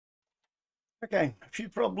Okay, a few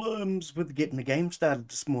problems with getting the game started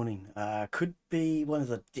this morning. Could be one of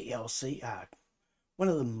the DLC, one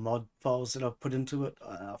of the mod files that I've put into it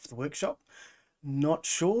for the workshop. Not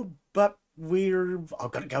sure, but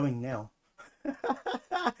I've got it going now.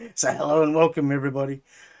 So hello and welcome everybody.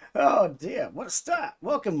 Oh dear, what a start!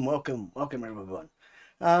 Welcome everyone.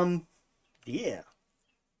 Um, yeah,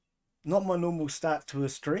 not my normal start to a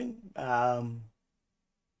stream. We've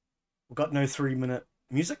got no 3 minute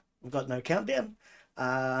music. We've got no countdown.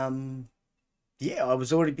 Um, yeah, I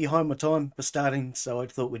was already behind my time for starting, so I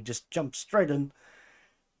thought we'd just jump straight in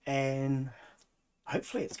and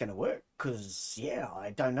hopefully it's going to work because, yeah,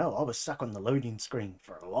 I don't know. I was stuck on the loading screen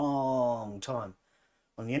for a long time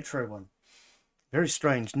on the intro one. Very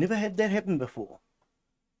strange. Never had that happen before.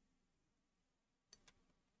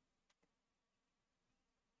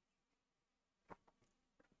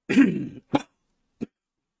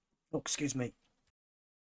 Oh, excuse me.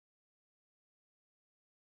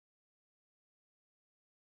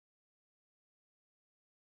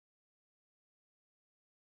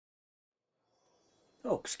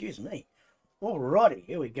 Oh, excuse me. Alrighty,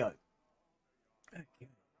 here we go. Okay.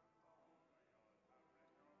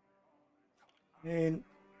 And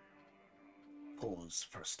pause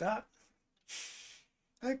for a start.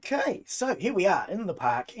 Okay, so here we are in the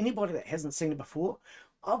park. Anybody that hasn't seen it before,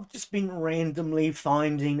 I've just been randomly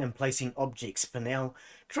finding and placing objects for now,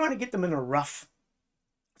 trying to get them in a rough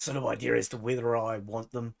sort of idea as to whether I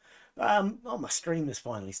want them. Oh, my stream has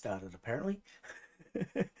finally started, apparently.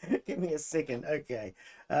 Give me a second. Okay.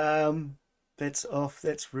 That's off.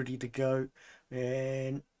 That's ready to go.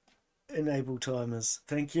 And enable timers.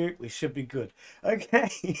 Thank you. We should be good. Okay.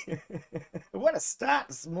 What a start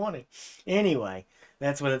this morning. Anyway,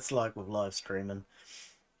 that's what it's like with live streaming.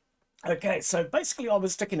 Okay, so basically I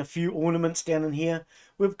was sticking a few ornaments down in here.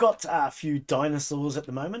 We've got a few dinosaurs at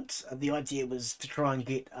the moment. The idea was to try and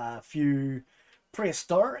get a few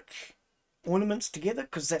prehistoric ornaments together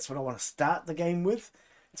because that's what I want to start the game with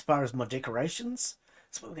as far as my decorations.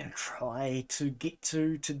 That's what we're going to try to get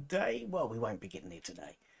to today. Well, we won't be getting there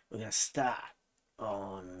today. We're going to start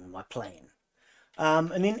on my plan.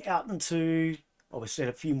 And then out into, we said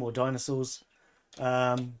a few more dinosaurs.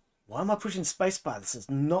 Why am I pushing spacebar? This is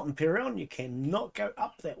not Imperial. You cannot go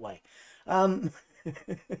up that way. Um,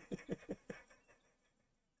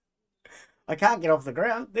 I can't get off the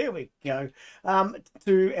ground. There we go.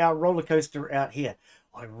 To our roller coaster out here.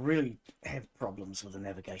 I really have problems with the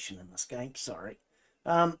navigation in this game. Sorry.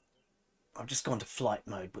 I've just gone to flight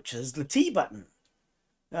mode, which is the T button.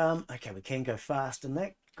 Okay, we can go fast in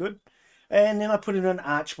that. Good. And then I put in an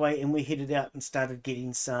archway and we headed out and started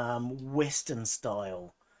getting some Western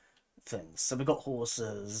style things. So we've got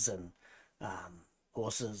um,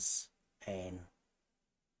 horses and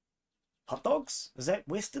hot dogs. Is that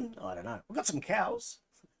Western? I don't know. We've got some cows.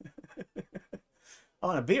 Oh,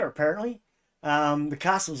 and a beer apparently. The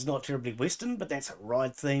castle's not terribly Western, but that's a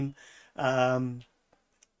ride theme. Um,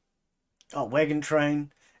 wagon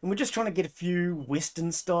train. And we're just trying to get a few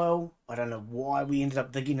Western style. I don't know why we ended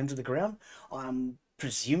up digging into the ground. I'm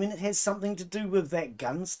presuming it has something to do with that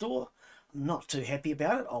gun store. I'm not too happy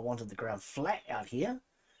about it. I wanted the ground flat out here.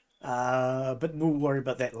 But we'll worry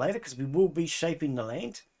about that later because we will be shaping the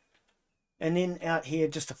land. And then out here,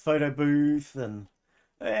 just a photo booth and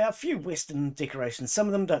a few Western decorations. Some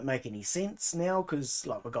of them don't make any sense now because,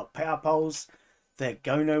 like, we've got power poles that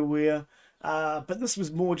go nowhere. But this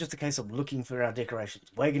was more just a case of looking for our decorations.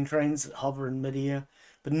 Wagon trains that hover in midair.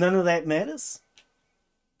 But none of that matters.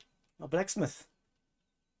 Oh, blacksmith.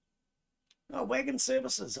 Oh, wagon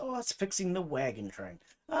services. Oh, it's fixing the wagon train.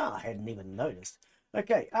 Oh, I hadn't even noticed.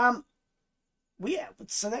 Okay, yeah,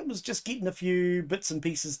 so that was just getting a few bits and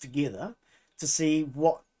pieces together to see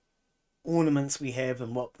what ornaments we have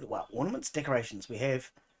and ornaments, decorations we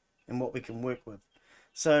have and what we can work with.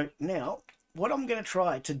 So now, what I'm going to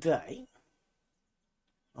try today,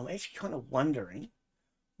 I'm actually kind of wondering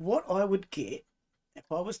what I would get if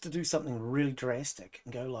I was to do something really drastic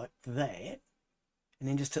and go like that and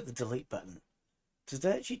then just hit the delete button. Does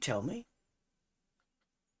that actually tell me?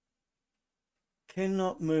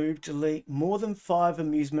 Cannot move, delete more than 5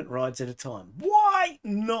 amusement rides at a time. Why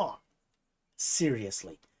not?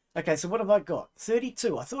 Seriously. Okay, so what have I got?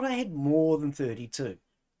 32. I thought I had more than 32.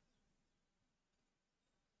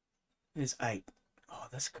 There's 8. Oh,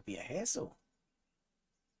 this could be a hassle.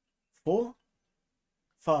 4,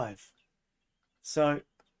 5. So,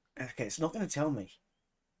 okay, it's not going to tell me.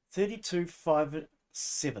 32, 5,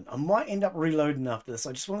 7. I might end up reloading after this.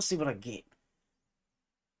 I just want to see what I get.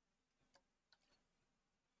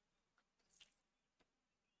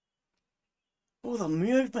 Oh, the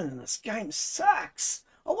movement in this game sucks.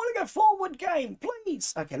 I want to go forward. forward game,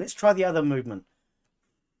 please. Okay, let's try the other movement.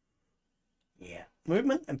 Yeah,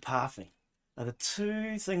 movement and pathing are the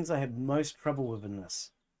two things I have most trouble with in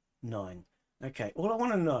this. 9. Okay, all I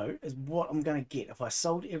want to know is what I'm going to get if I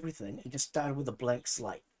sold everything and just started with a blank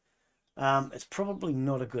slate. It's probably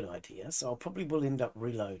not a good idea, so I'll probably will end up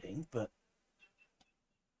reloading, but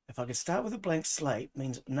if I could start with a blank slate,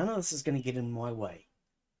 means none of this is going to get in my way.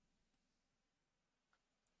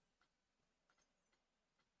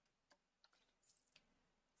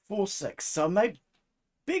 Four, 6, so I made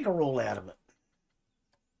bigger all out of it.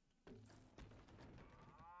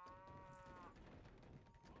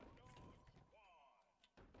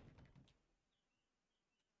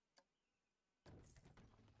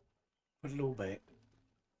 Put it all back.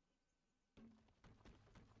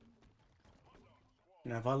 You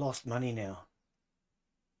know, have I lost money now?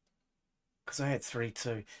 Because I had 3,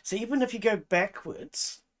 2. So even if you go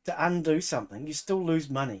backwards to undo something, you still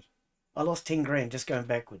lose money. I lost 10 grand just going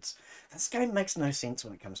backwards. This game makes no sense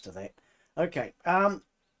when it comes to that. Okay,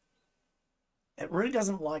 it really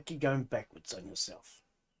doesn't like you going backwards on yourself.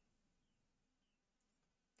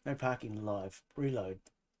 No parking live. Reload.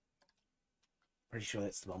 Pretty sure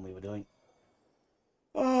that's the one we were doing.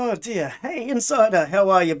 Oh dear. Hey Insider, how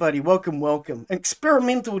are you, buddy? Welcome, welcome.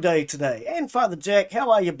 Experimental day today. And Father Jack,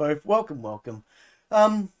 how are you both? Welcome, welcome.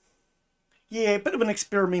 Yeah, a bit of an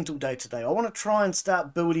experimental day today. I want to try and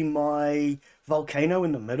start building my volcano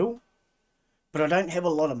in the middle, but I don't have a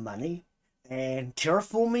lot of money. And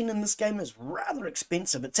terraforming in this game is rather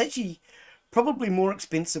expensive. It's actually probably more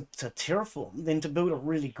expensive to terraform than to build a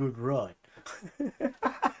really good ride.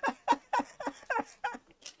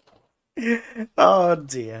 Oh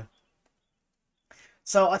dear.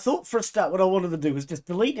 So I thought for a start what I wanted to do was just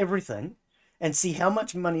delete everything and see how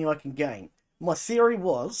much money I can gain. My theory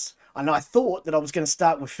was, and I thought that I was going to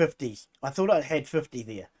start with 50. I thought I had 50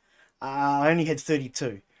 there. I only had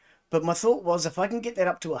 32. But my thought was if I can get that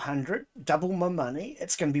up to 100, double my money,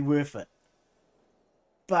 it's going to be worth it.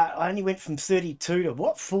 But I only went from 32 to,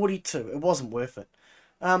 what, 42. It wasn't worth it.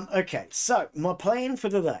 Okay, so my plan for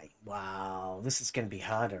today, wow, this is going to be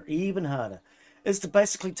harder, even harder, is to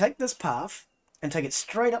basically take this path and take it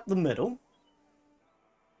straight up the middle.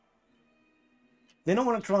 Then I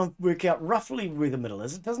want to try and work out roughly where the middle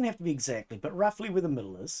is. It doesn't have to be exactly, but roughly where the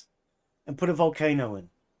middle is. And put a volcano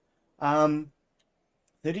in.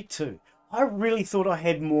 32. I really thought I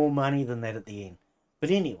had more money than that at the end.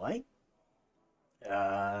 But anyway,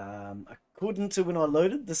 according to when I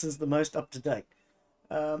loaded, this is the most up to date.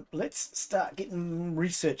 Let's start getting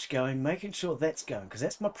research going, making sure that's going, because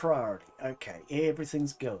that's my priority. Okay,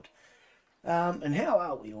 everything's good. And how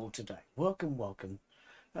are we all today? Welcome, welcome.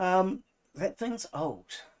 That thing's old.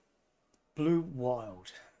 Blue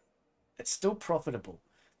Wild. It's still profitable.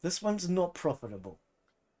 This one's not profitable.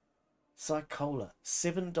 Psychola,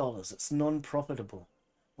 $7. It's non-profitable.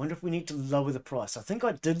 Wonder if we need to lower the price. I think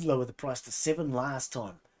I did lower the price to 7 last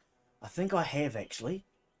time. I think I have, actually.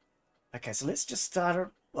 Okay, so let's just start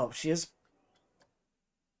her. Oh, she is.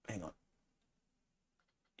 Hang on.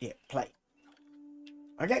 Yeah, play.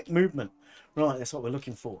 Okay, movement. Right, that's what we're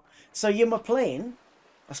looking for. So, yeah, my plan,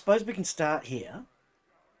 I suppose we can start here.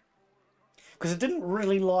 Because I didn't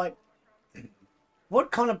really like...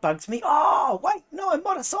 What kind of bugs me? Oh, wait, no, I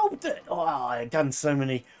might have solved it. Oh, I've done so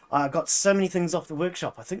many... I got so many things off the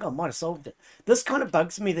workshop. I think I might have solved it. This kind of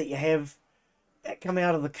bugs me that you have that come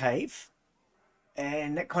out of the cave.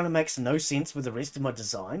 And that kind of makes no sense with the rest of my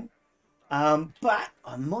design. But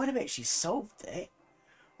I might have actually solved that.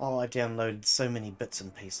 Oh, I downloaded so many bits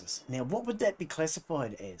and pieces. Now, what would that be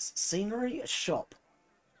classified as? Scenery, a shop,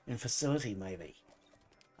 and facility, maybe.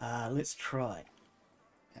 Let's try.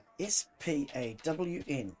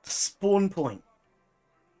 SPAWN. Spawn point.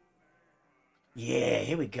 Yeah,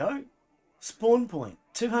 here we go. Spawn point.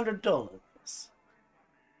 $200.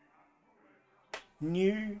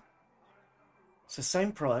 New. So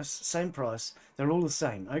same price. They're all the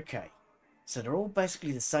same. Okay. So they're all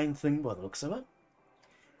basically the same thing by the looks of it.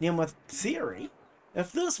 Now my theory,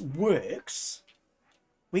 if this works,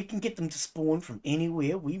 we can get them to spawn from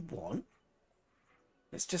anywhere we want.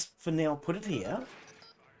 Let's just, for now, put it here.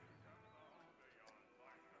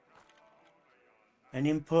 And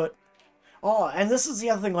input. Oh, and this is the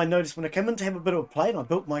other thing I noticed when I came in to have a bit of a play and I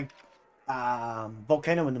built my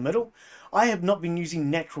volcano in the middle. I have not been using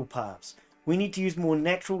natural paths. We need to use more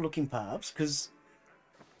natural looking paths because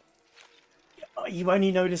you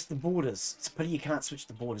only notice the borders. It's a pity you can't switch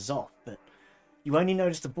the borders off, but you only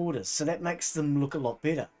notice the borders, so that makes them look a lot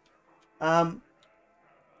better.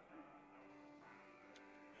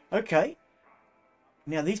 Okay.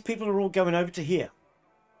 Now these people are all going over to here.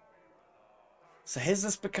 So has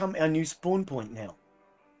this become our new spawn point now?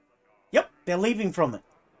 Yep, they're leaving from it.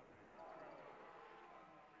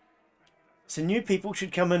 So new people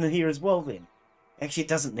should come in here as well then. Actually, it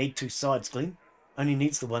doesn't need two sides, Glen. Only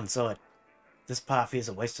needs the one side. This path here is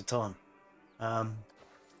a waste of time.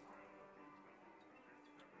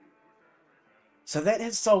 So that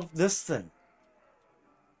has solved this thing.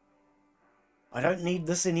 I don't need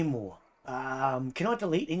this anymore. Can I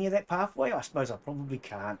delete any of that pathway? I suppose I probably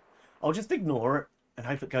can't. I'll just ignore it and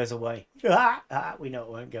hope it goes away. We know it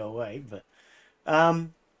won't go away, but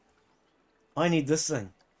I need this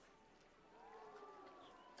thing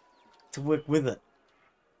to work with it.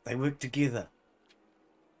 They work together.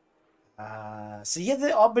 So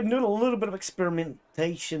yeah, I've been doing a little bit of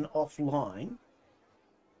experimentation offline,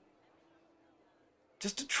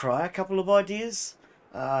 just to try a couple of ideas.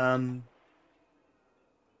 No,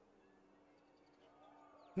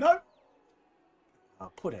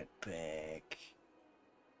 I'll put it back.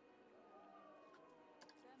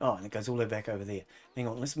 Oh, and it goes all the way back over there. Hang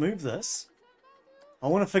on, let's move this. I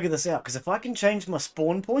want to figure this out, because if I can change my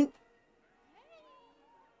spawn point,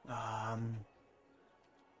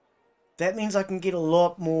 that means I can get a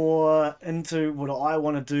lot more into what I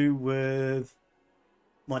want to do with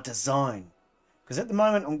my design. Because at the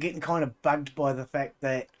moment I'm getting kind of bugged by the fact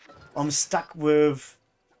that I'm stuck with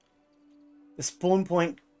the spawn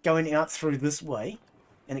point going out through this way,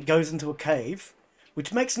 and it goes into a cave,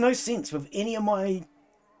 which makes no sense with any of my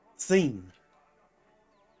theme.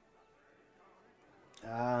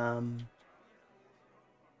 Now,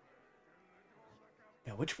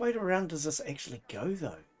 which way around does this actually go,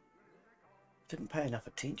 though? Didn't pay enough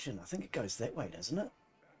attention. I think it goes that way, doesn't it?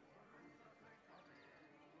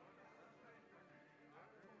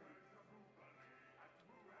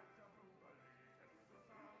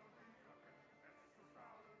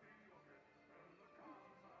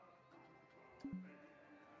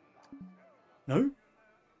 No?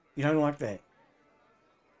 You don't like that?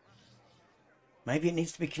 Maybe it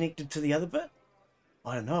needs to be connected to the other bit?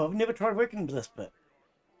 I don't know. I've never tried working with this bit.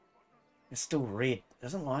 It's still red. It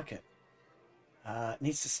doesn't like it. It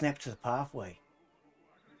needs to snap to the pathway.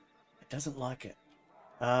 It doesn't like it.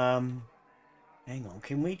 Hang on.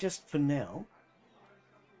 Can we just, for now,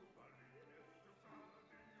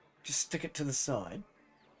 just stick it to the side?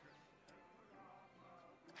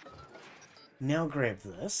 Now grab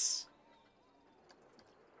this.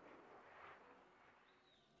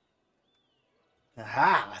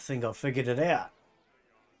 Aha! I think I've figured it out.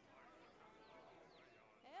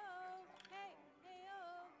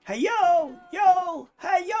 Hey yo! Yo!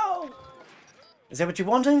 Hey yo! Is that what you're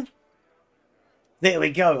wanting? There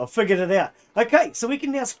we go. I figured it out. Okay, so we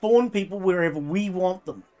can now spawn people wherever we want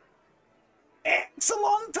them.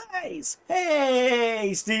 Excellent days!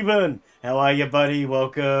 Hey, Stephen! How are you, buddy?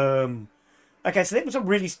 Welcome. Okay, so that was a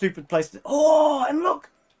really stupid place to... Oh, and look!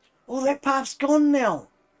 All that path's gone now.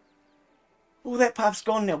 All that path's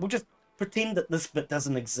gone now. We'll just pretend that this bit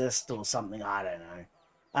doesn't exist or something. I don't know.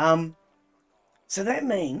 So that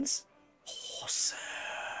means... Awesome.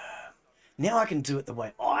 Now I can do it the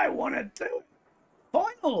way I want to do it.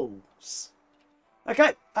 Finals.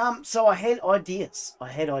 Okay, so I had ideas. I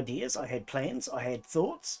had plans. I had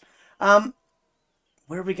thoughts. Where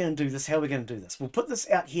are we going to do this? How are we going to do this? We'll put this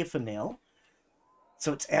out here for now,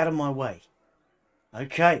 so it's out of my way.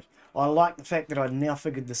 Okay, I like the fact that I now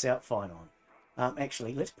figured this out finally.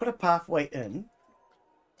 Actually, let's put a pathway in.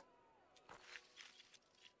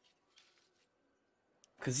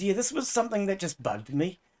 Because, yeah, this was something that just bugged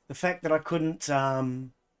me. The fact that I couldn't have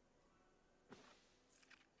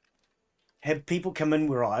people come in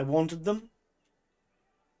where I wanted them.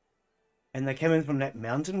 And they came in from that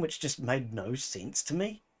mountain, which just made no sense to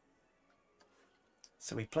me.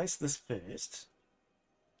 So we place this first.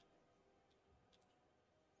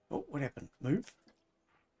 Oh, what happened? Move.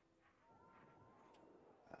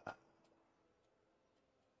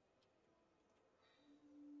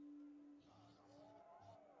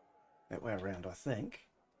 That way around, I think.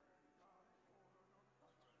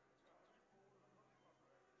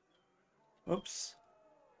 Oops.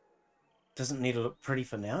 Doesn't need to look pretty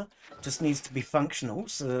for now. Just needs to be functional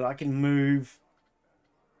so that I can move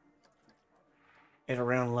it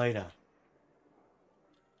around later.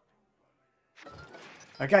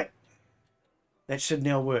 Okay. That should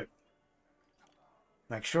now work.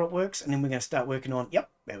 Make sure it works, and then we're going to start working on... Yep,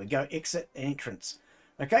 there we go. Exit and entrance.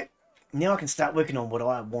 Okay. Now I can start working on what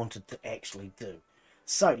I wanted to actually do.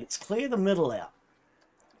 So let's clear the middle out.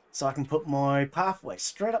 So I can put my pathway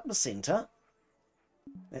straight up the center.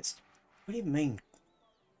 That's... What do you mean?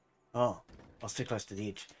 Oh, I was too close to the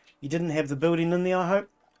edge. You didn't have the building in there, I hope?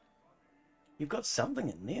 You've got something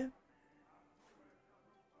in there.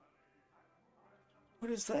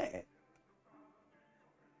 What is that?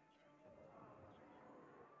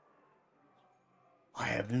 I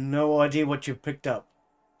have no idea what you've picked up.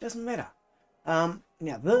 Doesn't matter. Now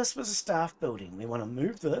this was a staff building. We want to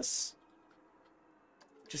move this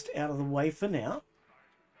just out of the way for now.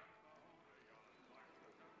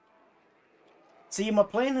 See, my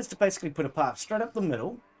plan is to basically put a path straight up the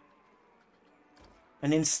middle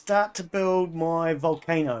and then start to build my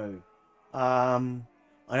volcano. I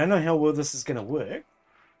don't know how well this is going to work,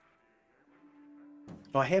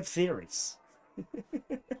 but I have theories.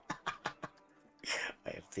 I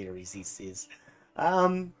have theories, he says.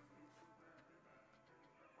 Oh,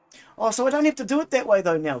 so I don't have to do it that way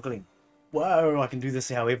though now, Glen. Whoa, I can do this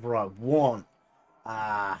however I want.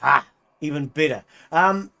 Aha, even better.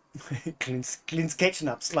 Glen's catching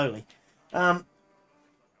up slowly.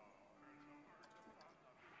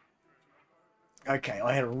 Okay,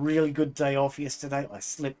 I had a really good day off yesterday. I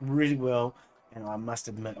slept really well, and I must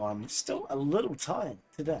admit I'm still a little tired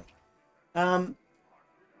today. But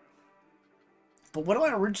what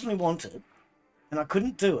I originally wanted, and I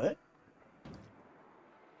couldn't do it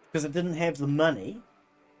because I didn't have the money,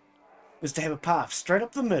 was to have a path straight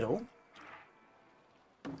up the middle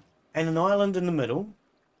and an island in the middle,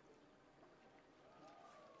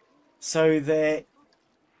 so that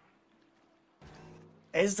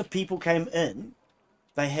as the people came in,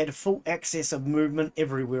 they had full access of movement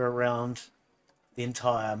everywhere around the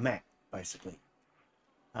entire map, basically.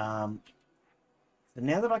 So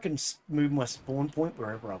now that I can move my spawn point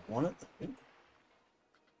wherever I want it,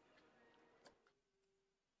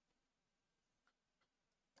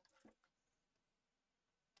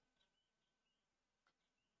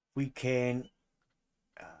 we can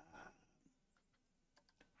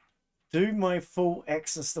do my full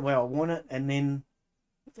axis the way I want it, and then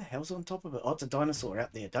what the hell's on top of it? Oh, it's a dinosaur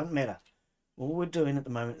out there. Doesn't matter. All we're doing at the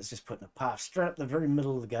moment is just putting a path straight up the very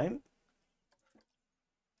middle of the game,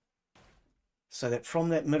 so that from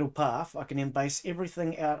that middle path I can then base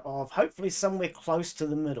everything out of hopefully somewhere close to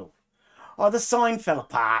the middle. Oh, the sign fell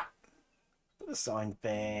apart. Put the sign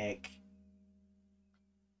back.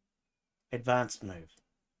 Advanced move.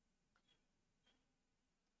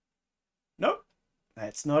 Nope,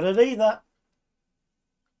 that's not it either.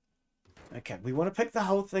 Okay, we want to pick the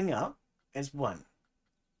whole thing up as one.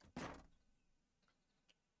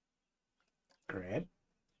 Grab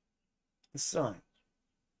the sign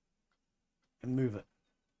and move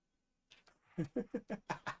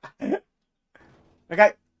it.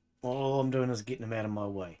 Okay, all I'm doing is getting them out of my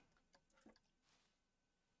way.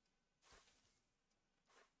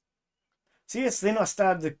 So yes, then I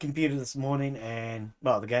started the computer this morning, and,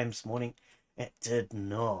 well, the game this morning. It did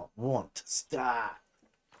not want to start.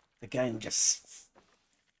 The game just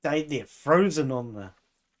stayed there, frozen on the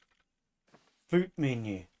boot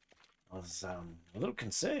menu. I was a little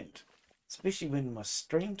concerned, especially when my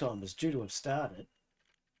stream time was due to have started,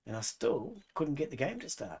 and I still couldn't get the game to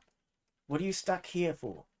start. What are you stuck here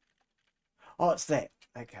for? Oh, it's that.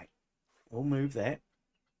 Okay, we'll move that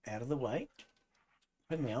out of the way.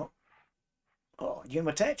 Put me out. Oh, you can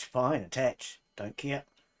attach? Fine, attach. Don't care.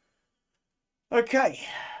 Okay,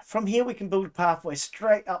 from here we can build a pathway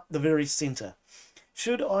straight up the very center.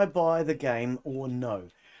 Should I buy the game or no?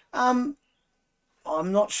 I'm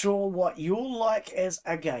not sure what you're like as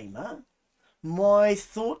a gamer. My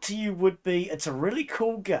thought to you would be it's a really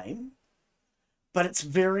cool game, but it's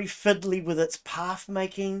very fiddly with its path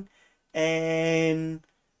making, and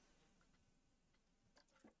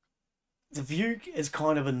the view is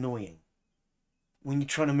kind of annoying when you're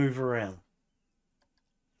trying to move around.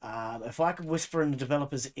 If I could whisper in the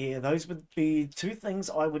developer's ear, those would be two things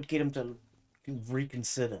I would get them to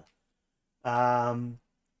reconsider.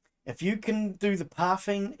 If you can do the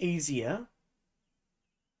pathing easier,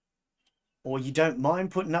 or you don't mind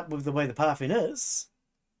putting up with the way the pathing is,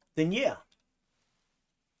 then yeah.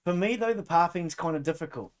 For me, though, the pathing's kind of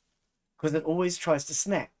difficult, because it always tries to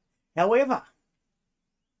snap. However,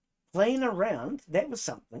 playing around, that was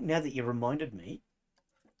something, now that you reminded me,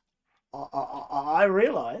 I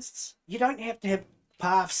realised you don't have to have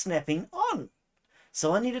path snapping on.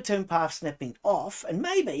 So I need to turn path snapping off, and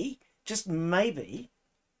maybe, just maybe,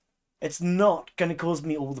 it's not going to cause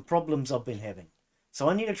me all the problems I've been having. So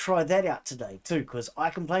I need to try that out today too, because I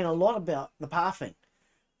complain a lot about the pathing.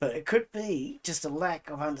 But it could be just a lack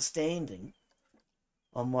of understanding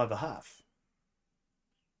on my behalf.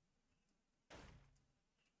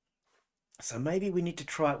 So maybe we need to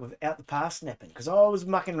try it without the path snapping, because I was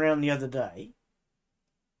mucking around the other day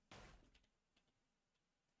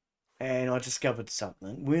and I discovered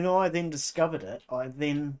something. When I then discovered it, I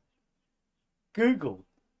then Googled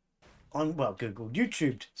well, Googled,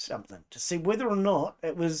 YouTubed something to see whether or not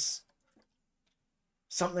it was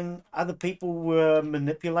something other people were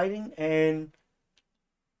manipulating, and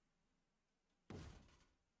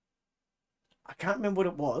I can't remember what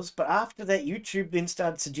it was, but after that YouTube then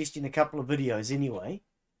started suggesting a couple of videos anyway,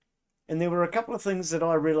 and there were a couple of things that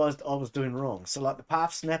I realised I was doing wrong. So like the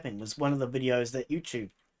path snapping was one of the videos that YouTube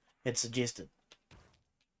had suggested.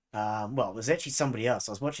 Well, it was actually somebody else.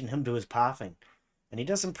 I was watching him do his pathing, and he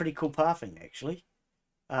does some pretty cool pathing actually.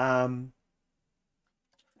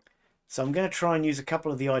 So I'm going to try and use a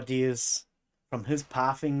couple of the ideas from his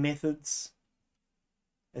pathing methods,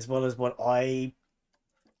 as well as what I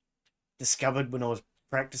discovered when I was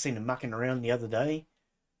practicing and mucking around the other day,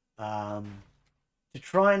 to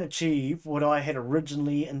try and achieve what I had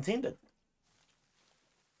originally intended.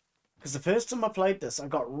 Because the first time I played this, I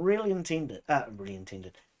got really annoyed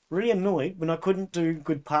when I couldn't do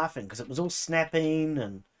good pathing, because it was all snapping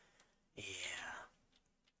and yeah.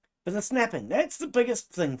 But the snapping, that's the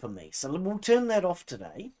biggest thing for me. So we'll turn that off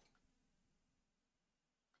today.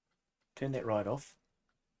 Turn that right off.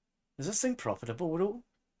 Is this thing profitable at all?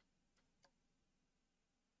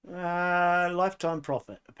 Lifetime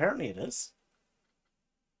profit. Apparently it is.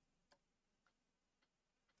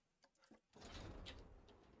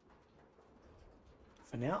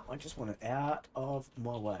 For now, I just want it out of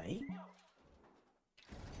my way,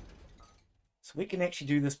 so we can actually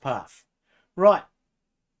do this path. Right.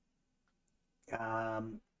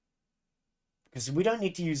 Because we don't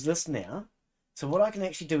need to use this now. So what I can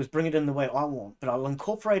actually do is bring it in the way I want, but I'll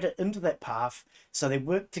incorporate it into that path so they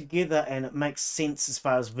work together and it makes sense as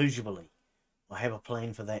far as visually. I have a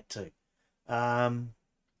plan for that too. I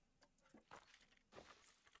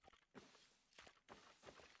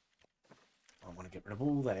want to get rid of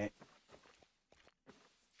all that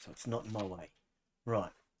so it's not in my way.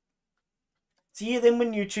 Right. So yeah, then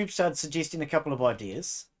when YouTube started suggesting a couple of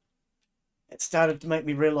ideas, it started to make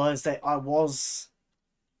me realise that I was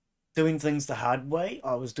doing things the hard way.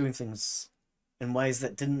 I was doing things in ways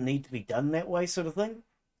that didn't need to be done that way, sort of thing.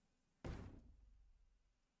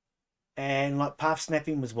 And like path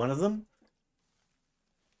snapping was one of them.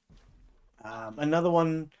 Another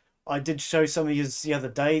one I did show some of you the other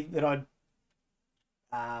day that I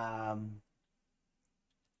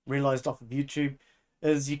realised off of YouTube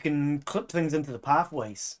is you can clip things into the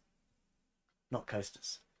pathways. Not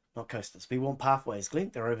coasters. Not coasters. We want pathways,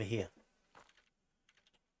 Glen. They're over here.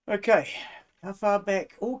 Okay. How far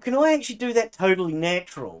back? Oh, can I actually do that totally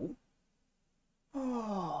natural?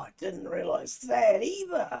 Oh, I didn't realise that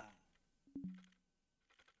either.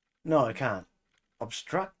 No, I can't.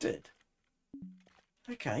 Obstructed.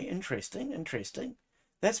 Okay, interesting, interesting.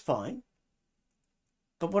 That's fine.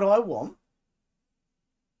 But what I want,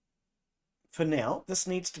 for now, this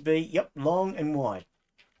needs to be, yep, long and wide.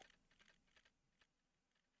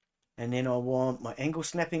 And then I want my angle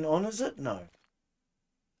snapping on, is it? No.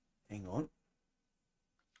 Hang on.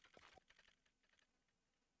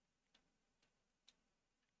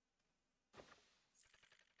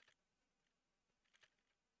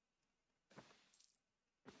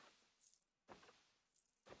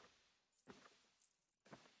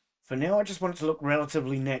 For now, I just want it to look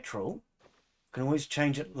relatively natural. Can always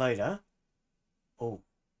change it later. Oh,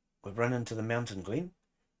 we've run into the mountain, Glen.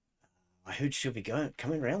 I heard she'll be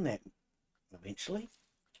coming around that eventually.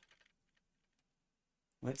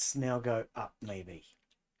 Let's now go up, maybe.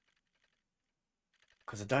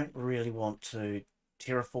 Because I don't really want to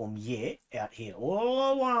terraform yet out here. All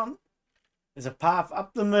I want is a path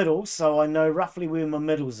up the middle so I know roughly where my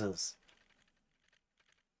middles is.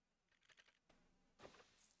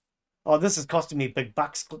 Oh, this is costing me big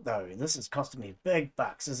bucks, though. This is costing me big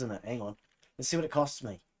bucks, isn't it? Hang on. Let's see what it costs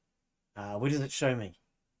me. Where does it show me?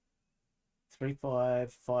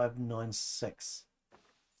 35596.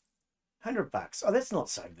 $100. Oh, that's not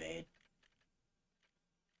so bad.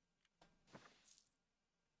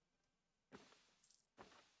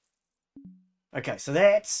 Okay, so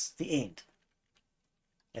that's the end.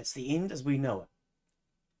 That's the end as we know it.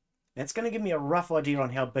 That's going to give me a rough idea on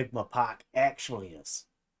how big my park actually is.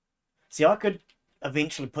 See, I could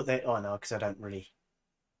eventually put that... Oh, no, because I don't really...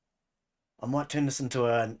 I might turn this into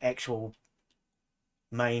an actual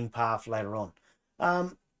main path later on.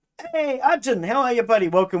 Hey, Arjun, how are you, buddy?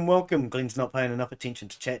 Welcome, welcome. Glen's not paying enough attention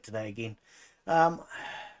to chat today again.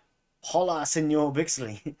 Hola, Senor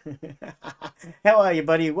Bixley. How are you,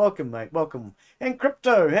 buddy? Welcome, mate. Welcome. And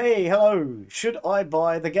Crypto, hey, hello. Should I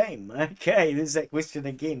buy the game? Okay, there's that question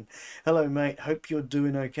again. Hello, mate. Hope you're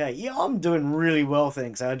doing okay. Yeah, I'm doing really well,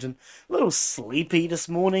 thanks, Arjun. A little sleepy this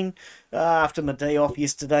morning. After my day off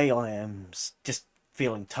yesterday, I am just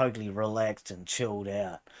feeling totally relaxed and chilled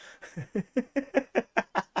out.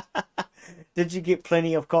 Did you get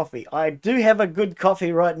plenty of coffee? I do have a good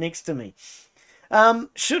coffee right next to me.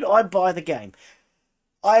 Should I buy the game?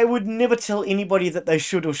 I would never tell anybody that they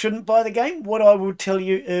should or shouldn't buy the game. What I will tell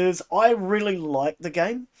you is I really like the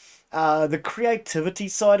game. The creativity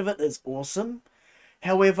side of it is awesome.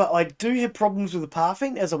 However, I do have problems with the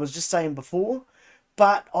pathing, as I was just saying before.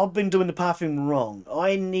 But I've been doing the pathing wrong.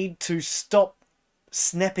 I need to stop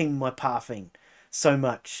snapping my pathing so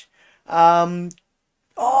much.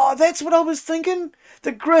 Oh, that's what I was thinking.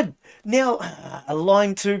 The grid. Now,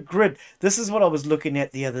 align to grid. This is what I was looking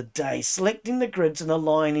at the other day. Selecting the grids and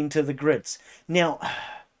aligning to the grids. Now,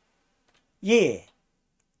 yeah.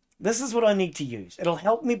 This is what I need to use. It'll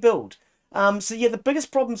help me build. So yeah, the biggest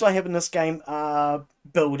problems I have in this game are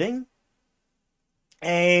building.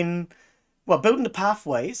 And, well, building the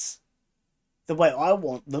pathways the way I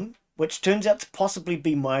want them. Which turns out to possibly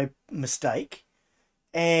be my mistake.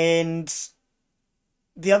 And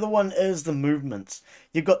the other one is the movements.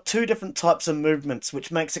 You've got two different types of movements,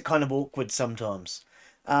 which makes it kind of awkward sometimes.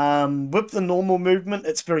 With the normal movement,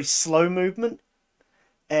 it's very slow movement,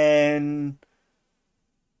 and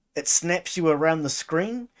it snaps you around the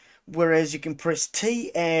screen, whereas you can press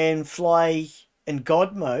T and fly in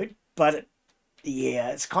God mode, but yeah,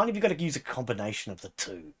 it's kind of, you've got to use a combination of the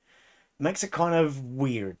two. It makes it kind of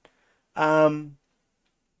weird.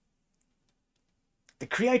 The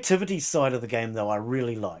creativity side of the game, though, I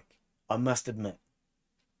really like. I must admit.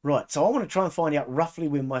 Right, so I want to try and find out roughly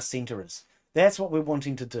where my centre is. That's what we're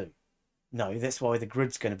wanting to do. No, that's why the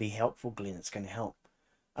grid's going to be helpful, Glen. It's going to help.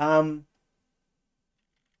 1,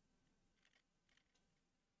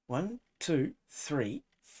 2, 3,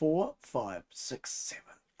 4, 5, 6, 7,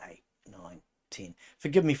 8, 9, 10.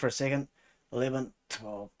 Forgive me for a second. 11,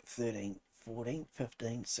 12, 13, 14,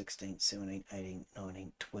 15, 16, 17, 18,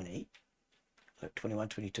 19, 20. 21,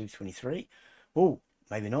 22, 23. Oh,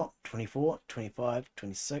 maybe not. 24, 25,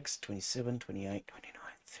 26, 27, 28, 29,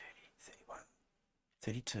 30, 31,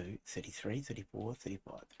 32, 33, 34,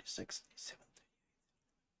 35, 36, 37,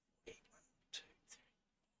 38, 1, 2, 3,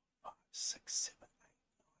 4, 5, 6, 7,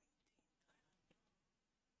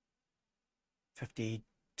 8,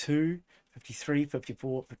 52, 53,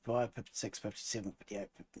 54, 55, 56, 57, 58,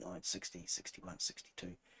 59, 60, 61,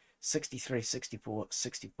 62. 63, 64,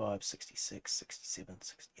 65, 66, 67,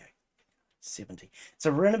 68, 70.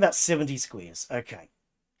 So around about 70 squares. Okay.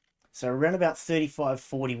 So around about 35,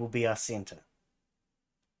 40 will be our center.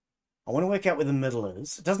 I want to work out where the middle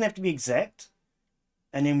is. It doesn't have to be exact.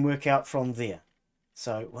 And then work out from there.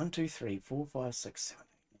 So 1, 2, 3, 4, 5, 6, 7,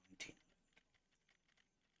 8, 9, 10.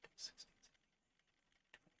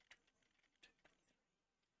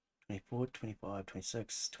 24, 25,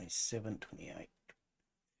 26, 27, 28.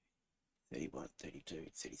 31, 32,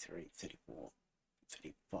 33, 34,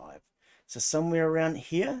 35. So somewhere around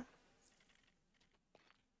here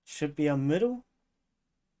should be our middle.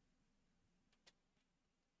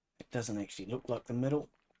 It doesn't actually look like the middle,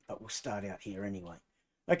 but we'll start out here anyway.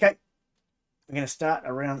 Okay, we're going to start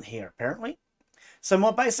around here apparently. So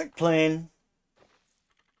my basic plan,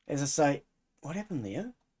 as I say, what happened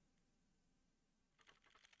there?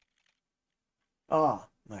 Oh,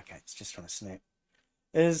 okay, it's just trying to snap.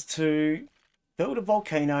 Is to build a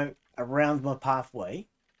volcano around my pathway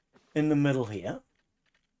in the middle here.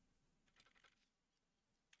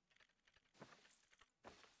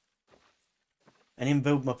 And then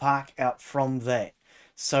build my park out from that.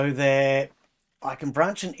 So that I can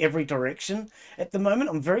branch in every direction. At the moment,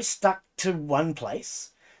 I'm very stuck to one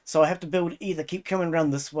place. So I have to build, either keep coming around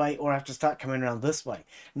this way or I have to start coming around this way.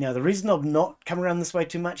 Now, the reason I'm not coming around this way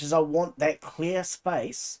too much is I want that clear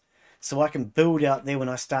space so I can build out there when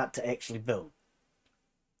I start to actually build.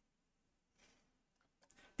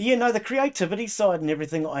 But yeah, no, the creativity side and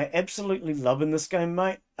everything I absolutely love in this game,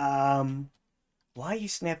 mate. Why are you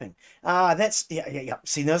snapping? That's, yeah.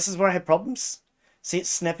 See, this is where I have problems. See, it's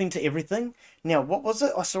snapping to everything. Now, what was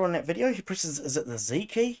it I saw in that video? He presses, is it the Z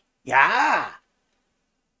key? Yeah!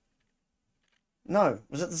 No,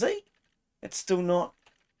 was it the Z? It's still not.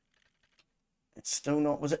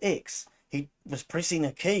 Was it X? He was pressing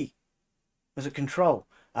a key. Was it control?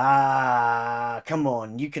 Come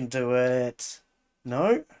on, you can do it.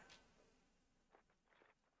 No?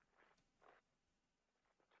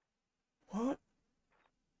 What?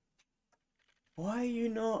 Why are you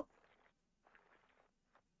not?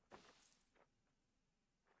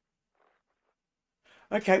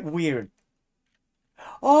 Okay, weird.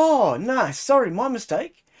 Oh, no, sorry, my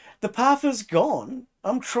mistake. The path is gone.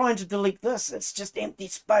 I'm trying to delete this. It's just empty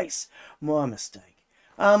space. My mistake.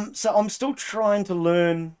 So I'm still trying to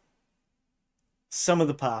learn some of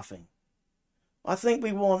the pathing. I think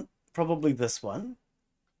we want probably this one.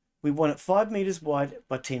 We want it 5 meters wide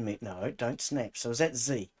by 10 meters. No, don't snap. So is that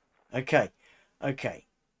Z? Okay. Okay.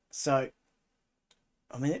 So,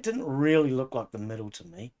 I mean, it didn't really look like the middle to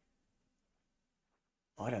me.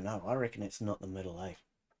 I don't know. I reckon it's not the middle, eh?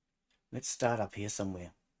 Let's start up here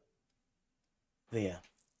somewhere. There.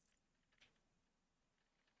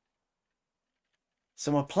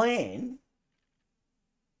 So my plan...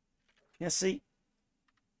 Now see...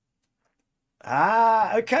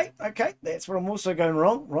 okay. That's where I'm also going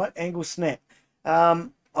wrong. Right, angle snap.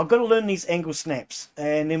 I've got to learn these angle snaps,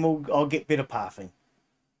 and then I'll get better pathing.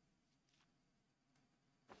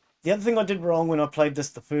 The other thing I did wrong when I played this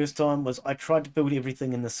the first time was I tried to build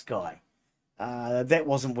everything in the sky. That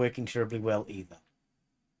wasn't working terribly well either.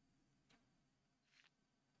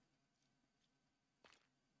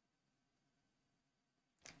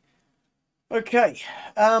 Okay.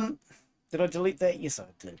 Did I delete that? Yes, I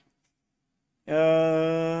did.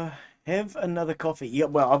 Have another coffee. Yeah,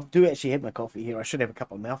 well, I do actually have my coffee here. I should have a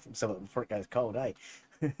couple of mouthfuls of it before it goes cold, eh?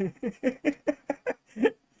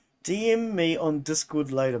 DM me on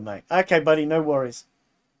Discord later, mate. Okay, buddy, no worries.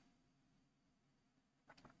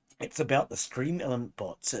 It's about the stream element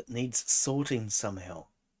bots. It needs sorting somehow.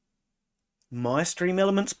 My stream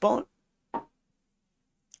elements bot?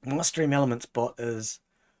 My stream elements bot is...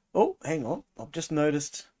 Oh, hang on. I've just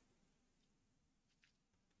noticed...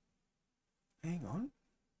 Hang on.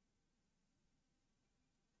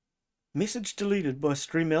 Message deleted by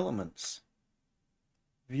stream elements.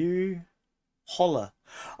 View... Holler.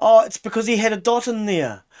 Oh, it's because he had a dot in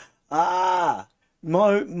there. Ah,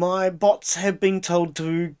 my bots have been told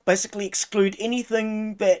to basically exclude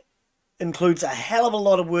anything that includes a hell of a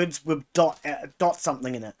lot of words with dot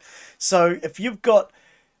something in it. So if you've got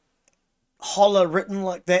holler written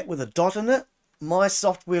like that with a dot in it, my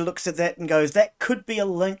software looks at that and goes, that could be a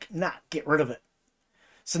link. Nah, get rid of it.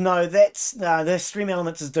 So no, the Stream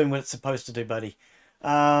Elements is doing what it's supposed to do, buddy.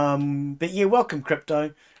 But yeah, welcome,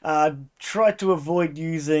 Crypto. Try to avoid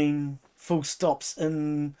using full stops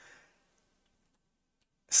in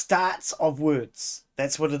starts of words.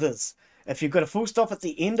 That's what it is. If you've got a full stop at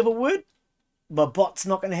the end of a word, my bot's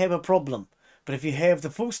not going to have a problem. But if you have the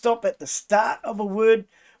full stop at the start of a word,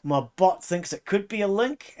 my bot thinks it could be a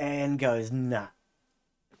link and goes, nah.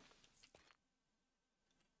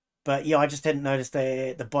 But yeah, I just hadn't noticed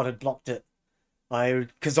that the bot had blocked it.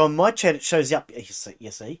 Because on my chat it shows up.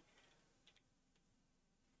 You see.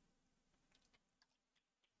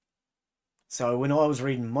 So when I was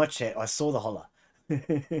reading my chat, I saw the holler.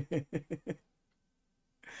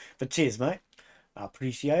 But cheers, mate. I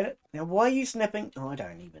appreciate it. Now, why are you snapping? Oh, I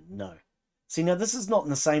don't even know. See, now this is not in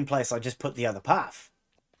the same place I just put the other path.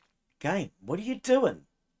 Game, what are you doing?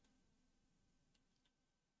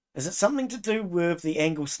 Is it something to do with the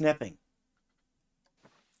angle snapping?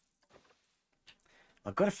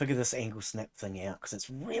 I've got to figure this angle snap thing out because it's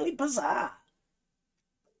really bizarre.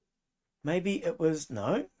 Maybe it was...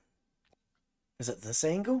 No. Is it this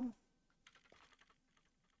angle?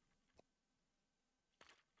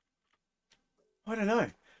 I don't know.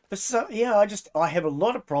 But so, yeah, I have a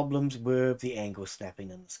lot of problems with the angle snapping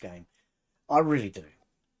in this game. I really do.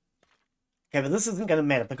 Okay, but this isn't going to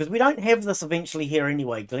matter because we don't have this eventually here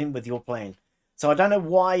anyway, Glenn, with your plan. So I don't know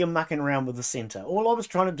why you're mucking around with the center. All I was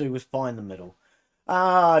trying to do was find the middle.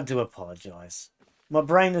 I do apologize. My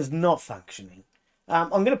brain is not functioning. I'm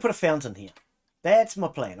going to put a fountain here. That's my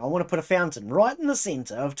plan. I want to put a fountain right in the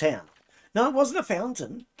center of town. No, it wasn't a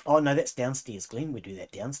fountain. Oh, no, that's downstairs, Glenn. We do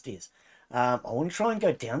that downstairs. I want to try and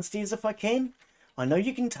go downstairs if I can. I know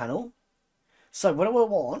you can tunnel. So what do I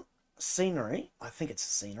want? Scenery. I think it's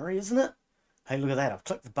scenery, isn't it? Hey, look at that. I've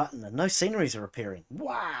clicked the button and no sceneries are appearing.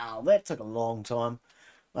 Wow, that took a long time.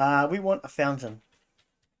 We want a fountain.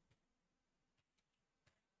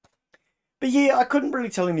 But yeah, I couldn't really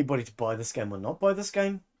tell anybody to buy this game or not buy this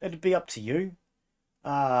game. It'd be up to you.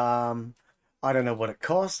 I don't know what it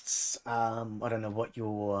costs. I don't know what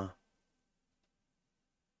your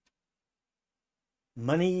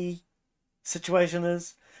money situation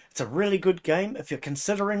is. It's a really good game if you're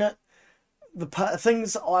considering it. The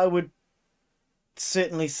things I would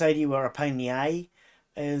certainly say to you are a pain in the A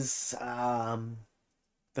is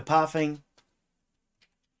the pathing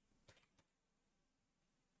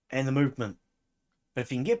and the movement. But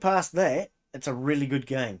if you can get past that, it's a really good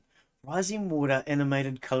game. Rising water,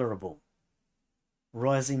 animated, colorable.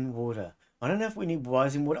 Rising water. I don't know if we need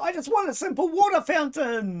rising water. I just want a simple water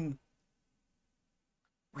fountain.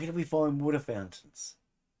 Where do we find water fountains?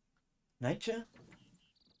 Nature?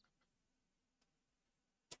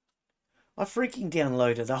 I freaking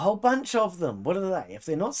downloaded a whole bunch of them. What are they? If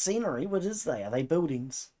they're not scenery, what is they? Are they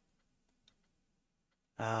buildings?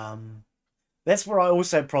 That's where I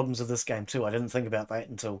also had problems with this game too. I didn't think about that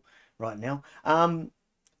until right now.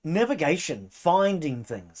 Navigation, finding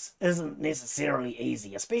things, isn't necessarily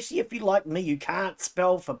easy, especially if you like me, you can't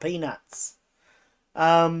spell for peanuts.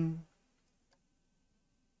 It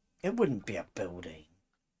wouldn't be a building.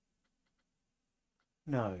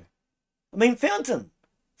 No. I mean, fountain.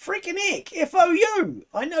 Freaking heck. F-O-U.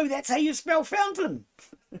 I know that's how you spell fountain.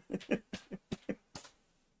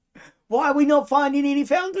 Why are we not finding any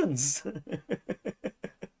fountains?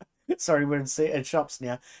 Sorry, we're in shops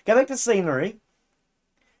now. Go back to scenery.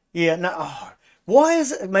 Yeah, no. Oh, why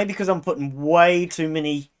is it? Maybe because I'm putting way too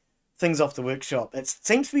many things off the workshop. It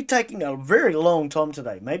seems to be taking a very long time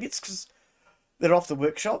today. Maybe it's because they're off the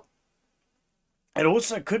workshop. It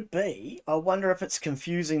also could be, I wonder if it's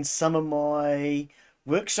confusing some of my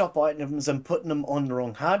workshop items and putting them on the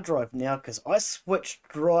wrong hard drive now because I switched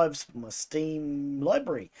drives for my Steam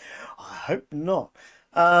library. I hope not.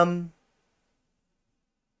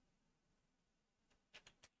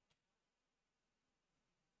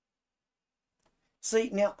 See,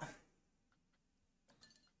 now,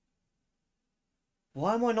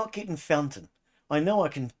 why am I not getting fountain? I know I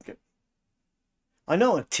can... I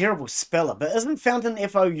know I'm a terrible speller, but isn't fountain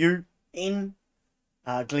F-O-U-N?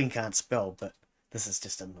 Glen can't spell, but this is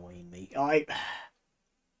just annoying me. I'm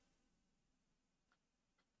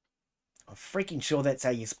freaking sure that's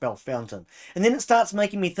how you spell fountain. And then it starts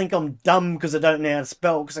making me think I'm dumb because I don't know how to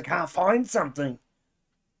spell because I can't find something.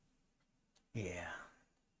 Yeah.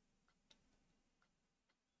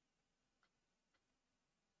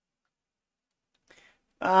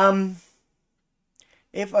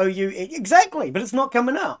 F-O-U, exactly, but it's not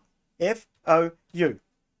coming up. F-O-U.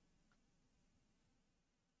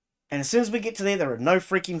 And as soon as we get to there are no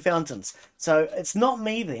freaking fountains. So it's not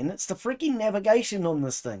me then, it's the freaking navigation on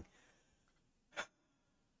this thing.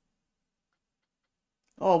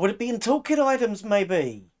 Oh, would it be in toolkit items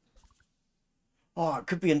maybe? Oh, it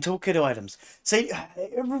could be in toolkit items. See,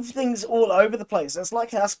 everything's all over the place. It's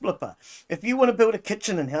like House Flipper. If you want to build a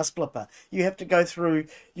kitchen in House Flipper, you have to go through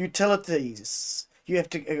utilities. You have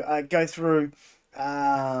to go through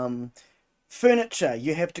furniture.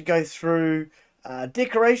 You have to go through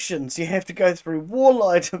decorations. You have to go through wall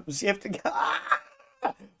items. You have to go...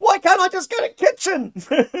 Why can't I just go to kitchen?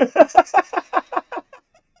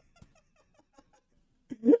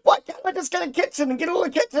 Why can't I just go to kitchen and get all the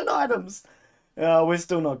kitchen items? Oh, we're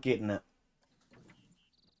still not getting it.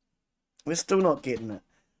 We're still not getting it.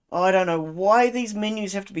 I don't know why these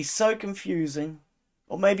menus have to be so confusing.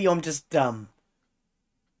 Or maybe I'm just dumb.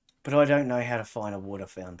 But I don't know how to find a water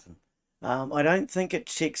fountain. I don't think it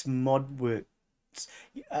checks mod words.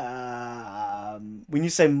 When you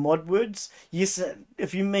say mod words, yes,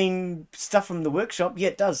 if you mean stuff from the workshop, yeah,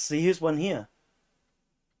 it does. See, here's one here.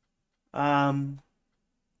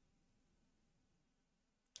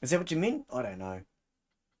 Is that what you mean? I don't know.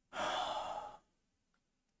 I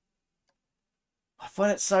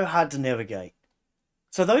find it so hard to navigate.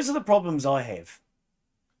 So those are the problems I have.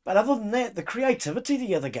 But other than that, the creativity of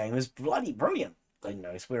the other game is bloody brilliant. I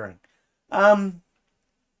know swearing.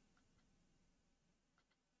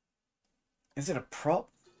 Is it a prop?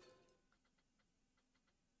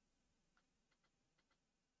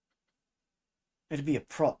 It'd be a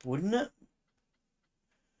prop, wouldn't it?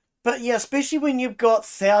 But yeah, especially when you've got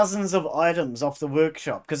thousands of items off the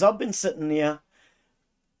workshop. Because I've been sitting there,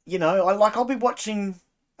 you know, I'll be watching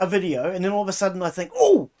a video and then all of a sudden I think,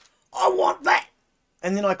 oh, I want that.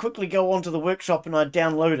 And then I quickly go onto the workshop and I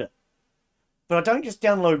download it. But I don't just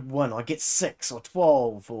download one, I get 6 or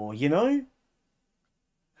 12 or, you know.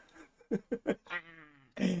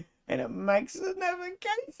 And it makes the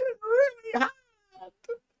navigation really hard.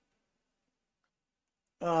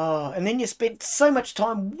 Oh, and then you spend so much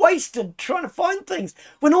time wasted trying to find things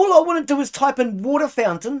when all I want to do is type in water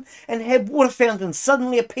fountain and have water fountains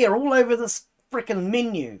suddenly appear all over this frickin'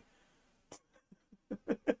 menu.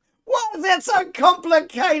 Why is that so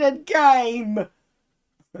complicated, game?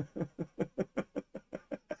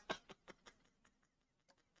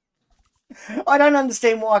 I don't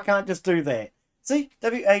understand why I can't just do that. See?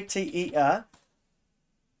 W-A-T-E-R.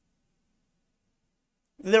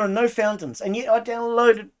 There are no fountains, and yet I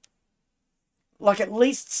downloaded like at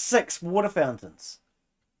least 6 water fountains.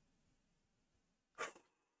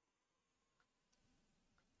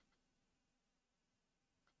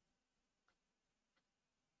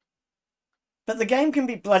 But the game can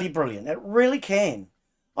be bloody brilliant. It really can.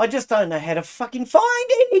 I just don't know how to fucking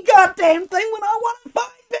find any goddamn thing when I want to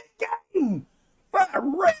find that game. Far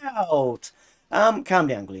out. Calm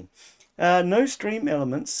down, Glen. No stream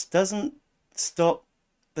elements doesn't stop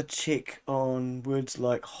the check on words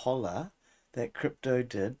like holla that Crypto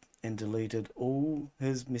did and deleted all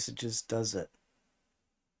his messages, does it?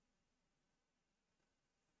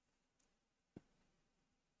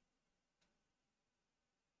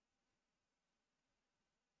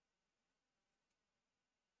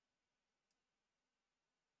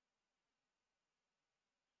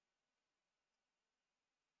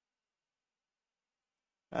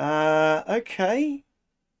 Okay.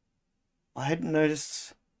 I hadn't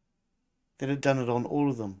noticed that it had done it on all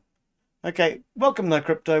of them. Okay, welcome though,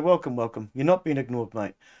 Crypto. Welcome, welcome. You're not being ignored,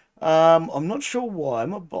 mate. I'm not sure why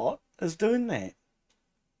my bot is doing that.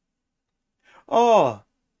 Oh,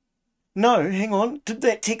 no, hang on. Did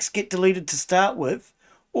that text get deleted to start with?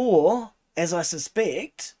 Or, as I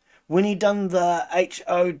suspect, when he done the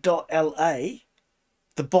HO.LA,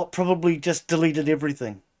 the bot probably just deleted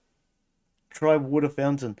everything. Try water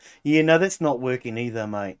fountain. Yeah, no, that's not working either,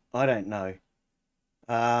 mate. I don't know.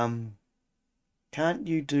 Um, can't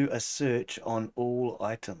you do a search on all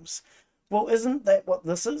items? Well, isn't that what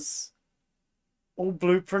this is? All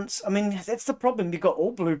blueprints. I mean, that's the problem. You've got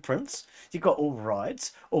all blueprints, you've got all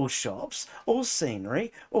rides, all shops, all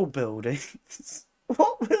scenery, all buildings.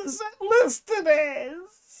 What was it listed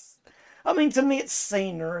as? I mean, to me, it's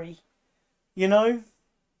scenery, you know?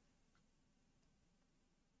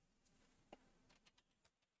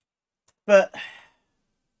 But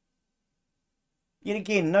yet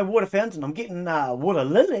again, no water fountain. I'm getting water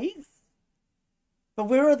lilies. But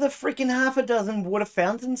where are the freaking half a dozen water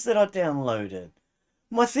fountains that I downloaded?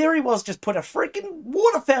 My theory was just put a freaking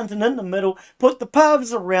water fountain in the middle, put the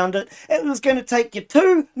paths around it. It was going to take you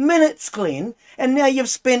 2 minutes, Glen. And now you've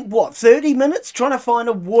spent, what, 30 minutes trying to find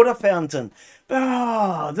a water fountain.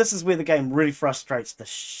 Oh, this is where the game really frustrates the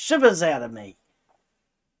shivers out of me.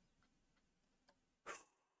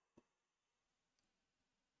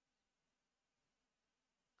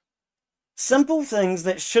 Simple things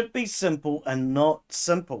that should be simple and not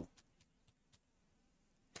simple.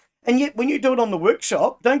 And yet, when you do it on the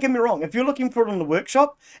workshop, don't get me wrong, if you're looking for it on the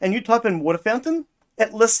workshop and you type in water fountain,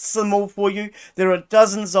 it lists them all for you. There are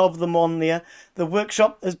dozens of them on there. The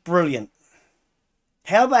workshop is brilliant.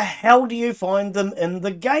 How the hell do you find them in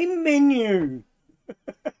the game menu?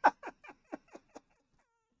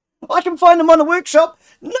 I can find them on the workshop,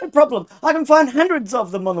 no problem. I can find hundreds of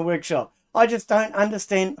them on the workshop. I just don't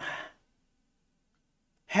understand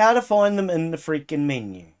how to find them in the freaking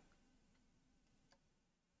menu.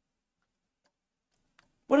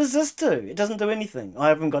 What does this do? It doesn't do anything. I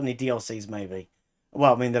haven't got any DLCs, maybe.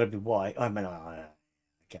 Well, I mean, that'd be why. I mean,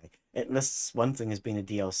 okay. It lists one thing as being a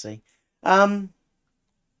DLC. Oh,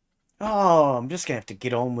 I'm just going to have to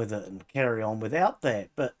get on with it and carry on without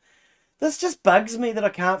that. But this just bugs me that I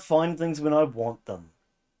can't find things when I want them.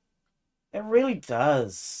 It really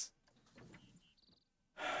does.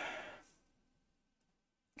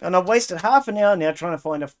 And I've wasted half an hour now trying to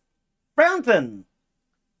find a fountain.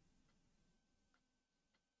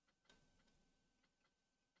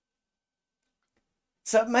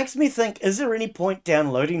 So it makes me think, is there any point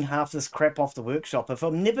downloading half this crap off the workshop if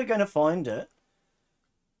I'm never going to find it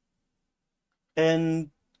in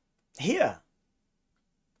here?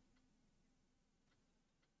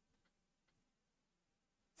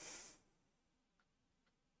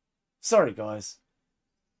 Sorry, guys.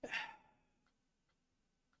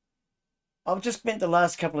 I've just spent the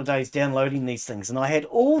last couple of days downloading these things and I had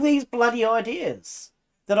all these bloody ideas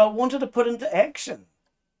that I wanted to put into action.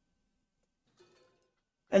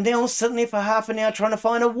 And now I'm sitting there for half an hour trying to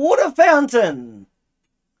find a water fountain.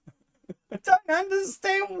 I don't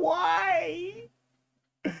understand why.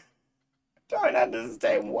 Don't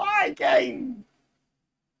understand why, game.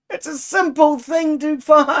 It's a simple thing to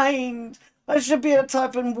find. I should be able to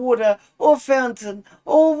type in water or fountain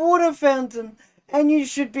or water fountain and you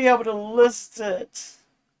should be able to list it.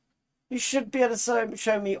 You should be able to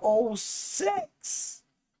show me all 6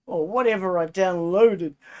 or whatever I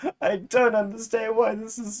downloaded. I don't understand why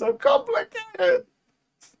this is so complicated.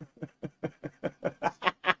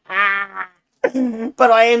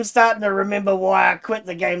 But I am starting to remember why I quit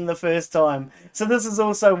the game the first time. So this is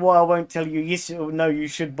also why I won't tell you yes or no you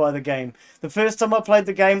should buy the game. The first time I played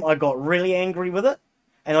the game, I got really angry with it,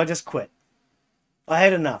 and I just quit. I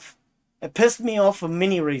had enough. It pissed me off for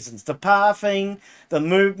many reasons. The pathing, the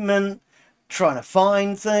movement, trying to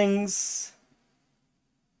find things.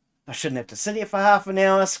 I shouldn't have to sit here for half an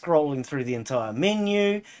hour scrolling through the entire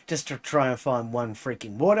menu just to try and find one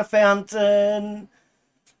freaking water fountain.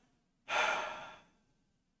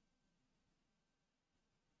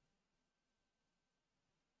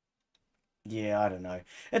 Yeah, I don't know.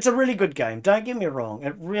 It's a really good game. Don't get me wrong.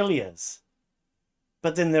 It really is.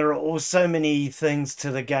 But then there are also many things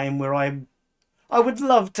to the game where I would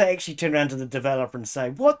love to actually turn around to the developer and say,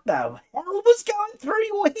 what the hell was going through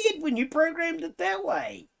your head when you programmed it that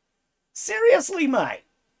way? Seriously, mate.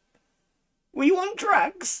 Were you on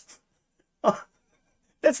drugs? Oh,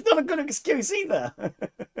 that's not a good excuse either.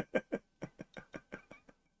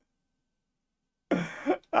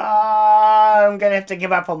 I'm going to have to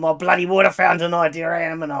give up on my bloody water fountain idea,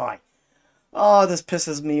 am I? Oh, this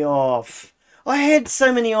pisses me off. I had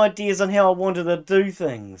so many ideas on how I wanted to do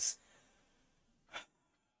things.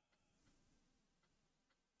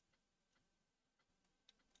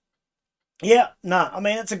 Yeah, no, I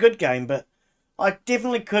mean, it's a good game, but I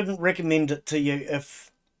definitely couldn't recommend it to you if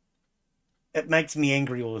it makes me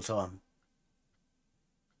angry all the time.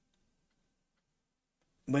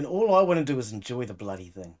 When all I want to do is enjoy the bloody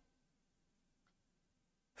thing.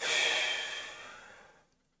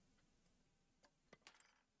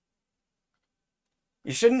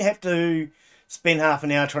 You shouldn't have to spend half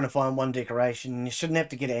an hour trying to find one decoration. You shouldn't have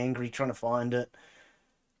to get angry trying to find it.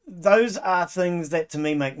 Those are things that to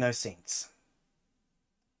me make no sense.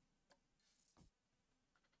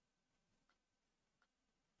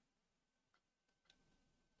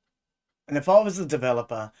 And if I was the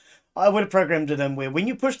developer, I would have programmed it in where when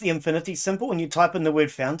you push the infinity symbol and you type in the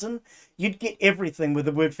word fountain, you'd get everything with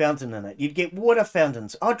the word fountain in it. You'd get water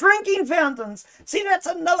fountains. Oh, drinking fountains. See, that's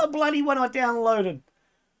another bloody one I downloaded.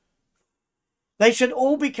 They should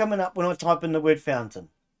all be coming up when I type in the word fountain.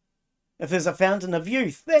 If there's a fountain of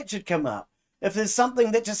youth, that should come up. If there's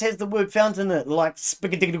something that just has the word fountain in it, like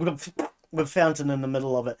spaghetti with fountain in the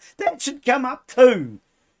middle of it, that should come up too.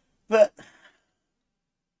 But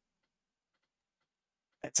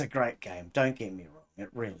it's a great game, don't get me wrong. It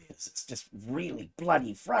really is. It's just really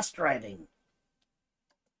bloody frustrating.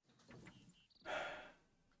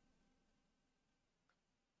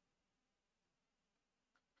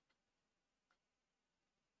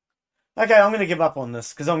 Okay, I'm going to give up on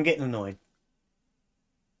this because I'm getting annoyed.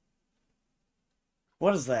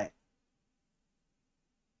 What is that?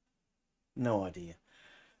 No idea.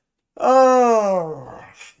 Oh,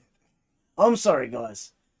 I'm sorry,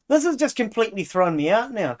 guys. This has just completely thrown me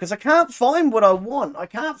out now because I can't find what I want. I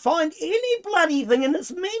can't find any bloody thing in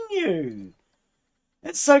this menu.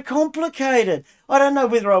 It's so complicated. I don't know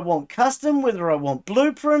whether I want custom, whether I want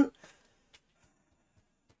blueprint.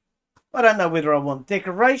 I don't know whether I want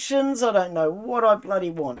decorations. I don't know what I bloody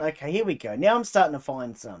want. Okay, here we go. Now I'm starting to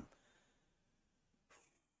find some.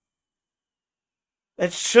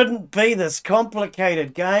 It shouldn't be this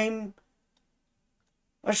complicated game.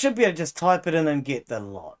 I should be able to just type it in and get the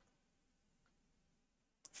lot.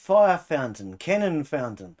 Fire fountain, cannon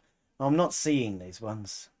fountain. I'm not seeing these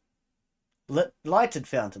ones. Lighted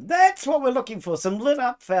fountain. That's what we're looking for. Some lit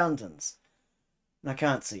up fountains. I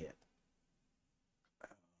can't see it.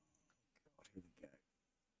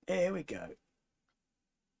 There we go.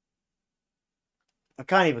 I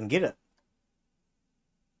can't even get it.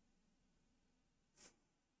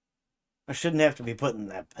 I shouldn't have to be putting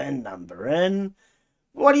that pin number in.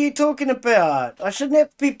 What are you talking about? I shouldn't have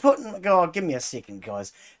to be putting... Oh, give me a second,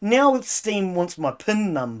 guys. Now Steam wants my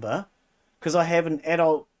PIN number because I have an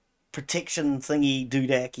adult protection thingy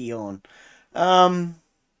doodacky on. And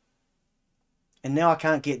now I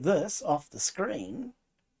can't get this off the screen.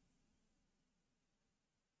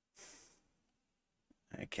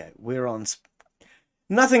 Okay, we're on...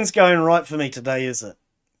 Nothing's going right for me today, is it?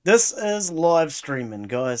 This is live streaming,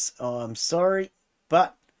 guys. Oh, I'm sorry,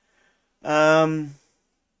 but...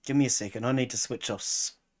 give me a second. I need to switch off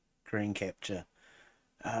screen capture.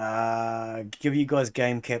 Give you guys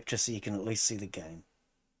game capture so you can at least see the game.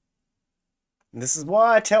 And this is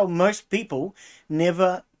why I tell most people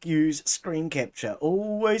never use screen capture.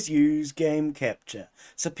 Always use game capture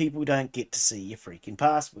so people don't get to see your freaking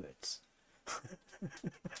passwords.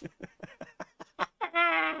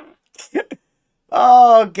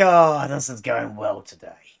 Oh God, this is going well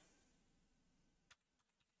today.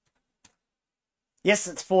 Yes,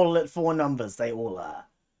 it's four numbers. They all are.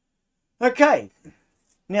 Okay.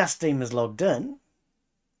 Now Steam is logged in.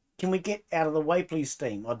 Can we get out of the way, please,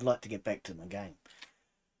 Steam? I'd like to get back to my game.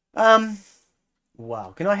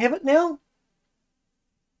 Wow. Can I have it now?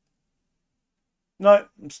 No,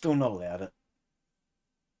 I'm still not allowed it.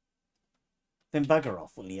 Then bugger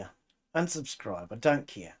off, will you? Unsubscribe. I don't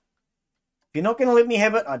care. If you're not going to let me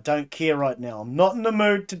have it, I don't care right now. I'm not in the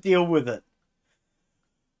mood to deal with it.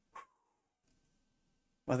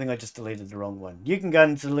 I think I just deleted the wrong one. You can go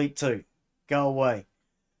and delete too. Go away.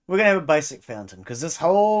 We're going to have a basic fountain because this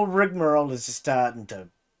whole rigmarole is just starting to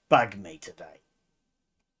bug me today.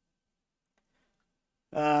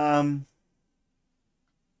 Um,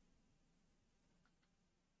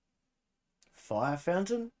 fire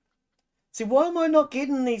fountain? See, why am I not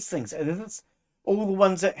getting these things? Is this all the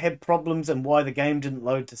ones that had problems and why the game didn't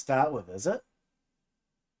load to start with, is it?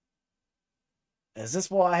 Is this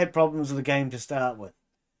why I had problems with the game to start with?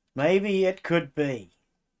 Maybe it could be.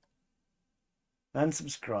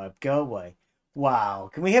 Unsubscribe. Go away. Wow.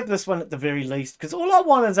 Can we have this one at the very least? Because all I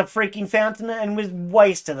want is a freaking fountain and we've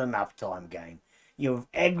wasted enough time, game. You've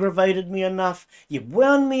aggravated me enough. You've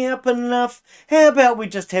wound me up enough. How about we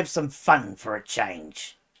just have some fun for a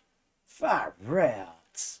change? Far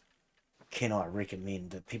out. Can I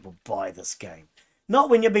recommend that people buy this game? Not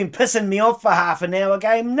when you've been pissing me off for half an hour,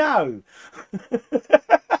 game. No.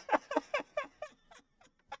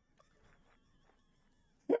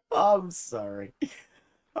 I'm sorry.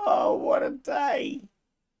 Oh, what a day.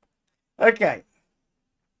 Okay.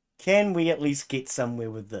 Can we at least get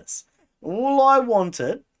somewhere with this? All I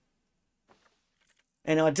wanted,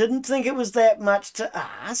 and I didn't think it was that much to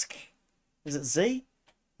ask. Is it Z?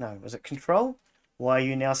 No, was it Control? Why are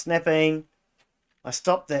you now snapping? I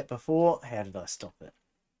stopped that before. How did I stop it?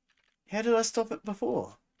 How did I stop it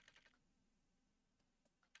before?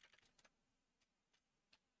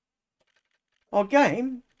 Oh,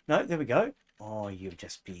 game? No, there we go. Oh, you're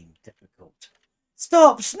just being difficult.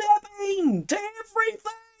 Stop snapping to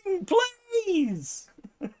everything, please!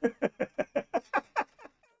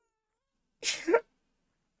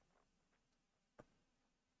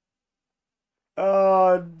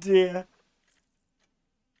 Oh, dear.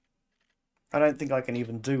 I don't think I can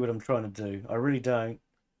even do what I'm trying to do. I really don't.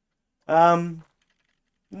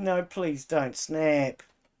 No, please don't snap.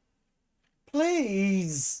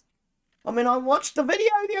 Please. I mean, I watched the video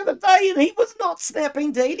the other day and he was not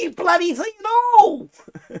snapping to any bloody thing at all.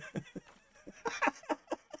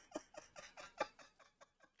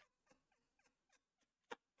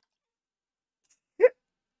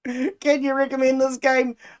 Can you recommend this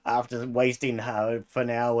game? After wasting half an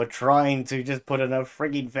hour trying to just put in a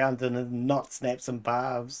frigging fountain and not snap some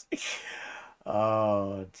paths.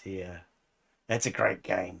 Oh dear. That's a great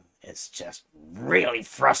game. It's just really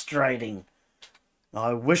frustrating.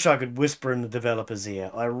 I wish I could whisper in the developer's ear.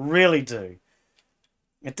 I really do.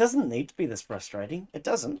 It doesn't need to be this frustrating. It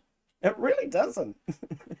doesn't. It really doesn't.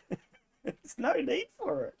 There's no need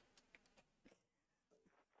for it.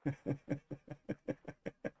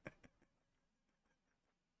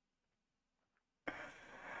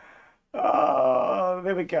 Oh,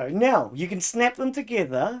 there we go. Now, you can snap them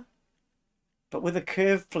together, but with a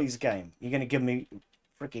curve, please, game. You're going to give me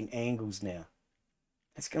freaking angles now.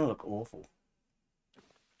 It's going to look awful.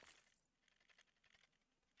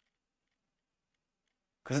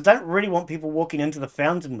 Because I don't really want people walking into the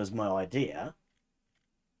fountain was my idea.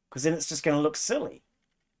 Because then it's just going to look silly.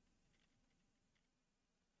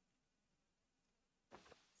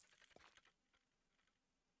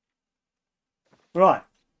 Right.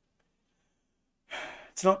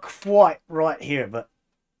 It's not quite right here, but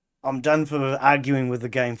I'm done for arguing with the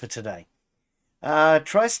game for today.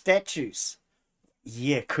 Try statues.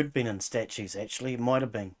 Yeah, could have been in statues, actually. It might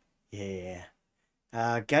have been. Yeah.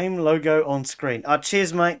 Game logo on screen. Oh,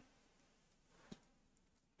 cheers, mate.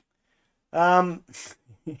 It's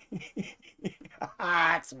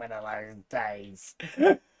one of those days.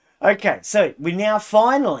 Okay, so we now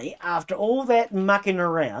finally, after all that mucking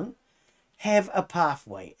around, have a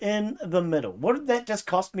pathway in the middle. What did that just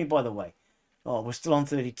cost me, by the way? Oh, we're still on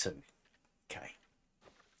 32. Okay.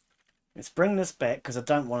 Let's bring this back because I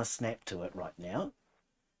don't want to snap to it right now.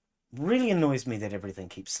 Really annoys me that everything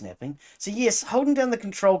keeps snapping. So yes, holding down the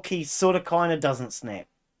control key sort of kind of doesn't snap.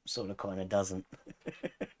 Sort of kind of doesn't.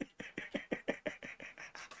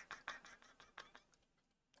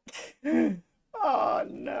 Oh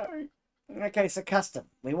no. Okay, so custom.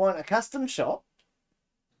 We want a custom shop.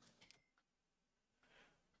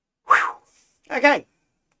 Whew. Okay.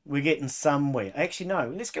 We're getting somewhere. Actually,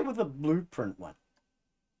 no. Let's go with the blueprint one.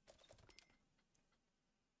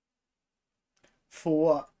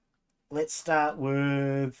 Let's start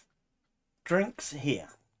with drinks here.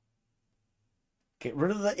 Get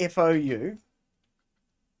rid of the FOU.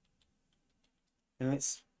 And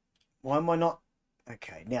why am I not?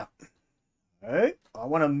 Okay, now. Oh, I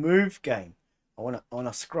want to move game. I want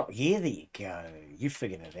to scroll. Yeah, there you go. You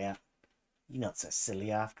figured it out. You're not so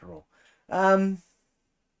silly after all.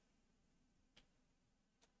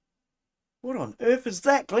 What on earth is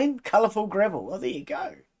that, Glen? Colourful gravel. Oh, there you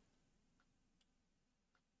go.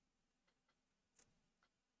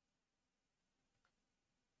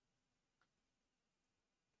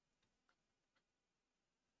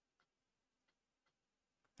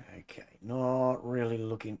 Okay, not really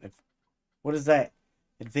looking at... What is that?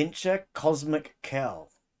 Adventure Cosmic Cow.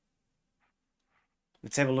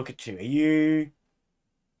 Let's have a look at you. Are you...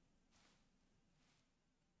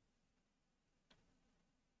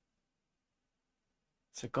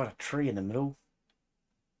 So got a tree in the middle.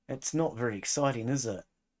 It's not very exciting, is it?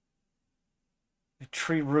 The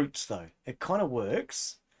tree roots, though. It kind of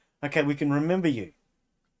works. Okay, we can remember you.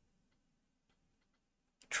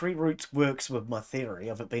 Tree roots works with my theory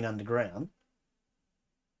of it being underground.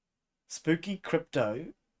 Spooky crypto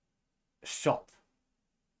shop.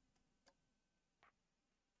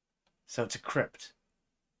 So it's a crypt.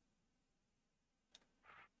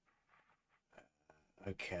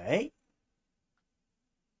 Okay.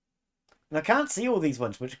 And I can't see all these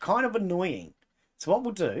ones, which are kind of annoying. So what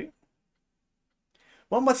we'll do...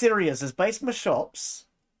 What my theory is base my shops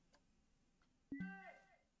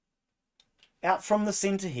out from the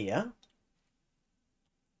centre here.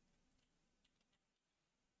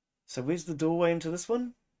 So where's the doorway into this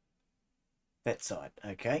one? That side,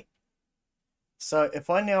 okay. So if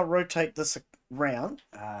I now rotate this around,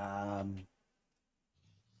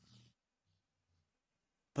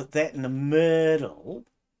 put that in the middle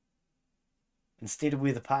instead of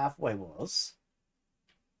where the pathway was,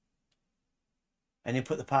 and then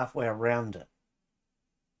put the pathway around it.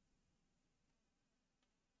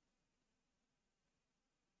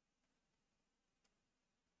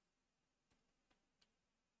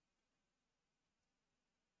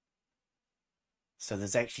 So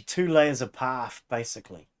there's actually 2 layers of path,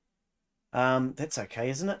 basically. That's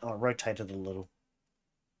okay, isn't it? I'll rotate it a little.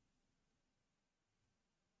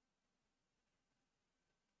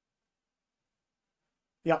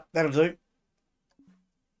 Yep, that'll do.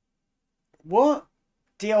 What?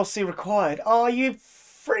 DLC required? Oh, you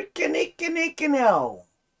freaking ickin' hell.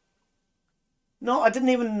 No, I didn't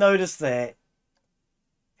even notice that.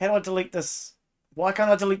 How do I delete this? Why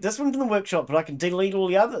can't I delete this one from the workshop, but I can delete all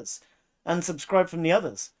the others? Unsubscribe from the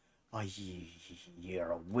others. Oh,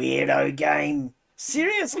 you're a weirdo, game.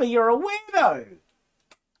 Seriously, you're a weirdo.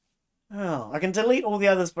 Oh, I can delete all the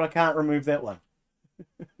others, but I can't remove that one.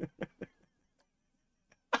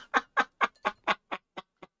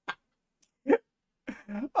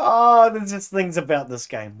 Oh, there's just things about this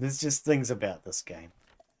game. There's just things about this game.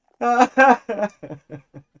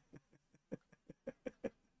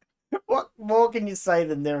 What more can you say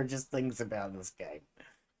than there are just things about this game?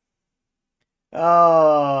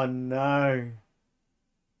 Oh, no.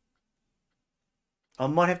 I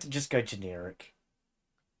might have to just go generic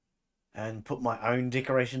and put my own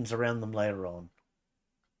decorations around them later on.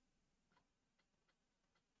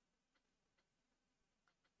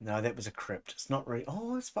 No, that was a crypt. It's not really...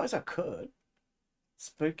 Oh, I suppose I could.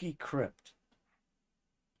 Spooky crypt.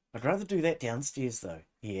 I'd rather do that downstairs, though.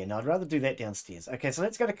 Yeah, no, I'd rather do that downstairs. Okay, so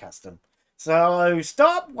let's go to custom. So,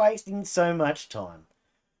 stop wasting so much time.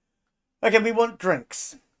 Okay, we want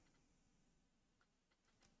drinks.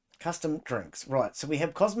 Custom drinks. Right, so we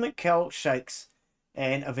have Cosmic Cow Shakes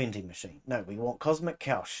and a vending machine. No, we want Cosmic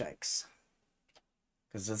Cow Shakes.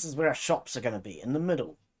 Because this is where our shops are going to be, in the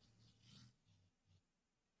middle.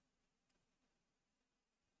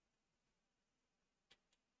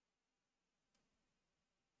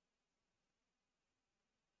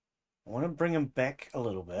 I want to bring them back a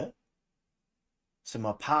little bit. So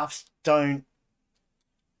my paths don't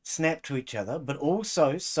snap to each other, but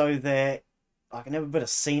also so that I can have a bit of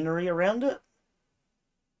scenery around it.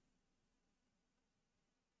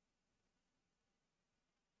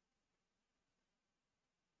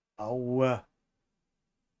 Oh, and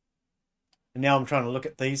now I'm trying to look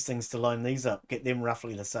at these things to line these up, get them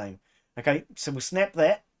roughly the same. Okay, so we'll snap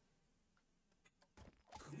that.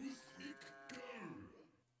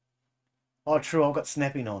 Oh, true, I've got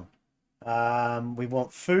snapping on. We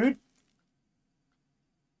want food.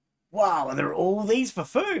 Wow, and there are all these for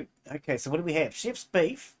food. Okay, so what do we have? Chef's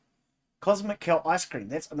beef, Cosmic Cow ice cream.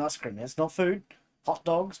 That's an ice cream. That's not food. Hot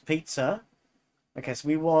dogs, pizza. Okay, so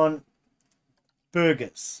we want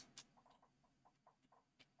burgers.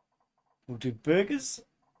 We'll do burgers.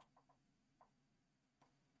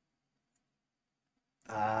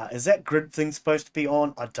 Is that grid thing supposed to be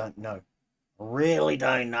on? I don't know. Really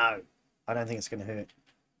don't know. I don't think it's going to hurt.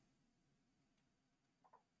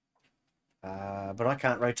 But I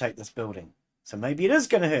can't rotate this building. So maybe it is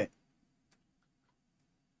going to hurt.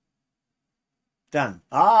 Done.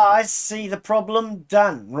 Ah, I see the problem.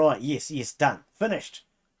 Done. Right, yes, done. Finished.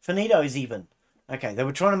 Finito's even. Okay, they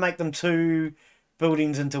were trying to make them 2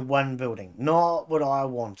 buildings into 1 building. Not what I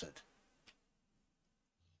wanted.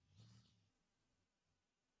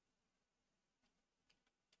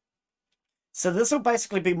 So this will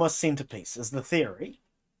basically be my centerpiece, is the theory.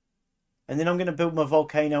 And then I'm going to build my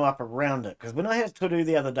volcano up around it. Because when I had to do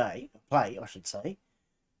the other day, play, I should say,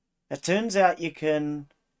 it turns out you can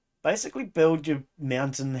basically build your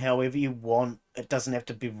mountain however you want. It doesn't have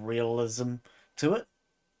to be realism to it.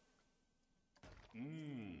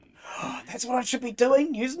 That's what I should be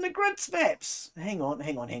doing, using the grid snaps. Hang on.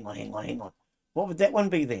 What would that one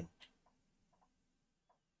be then?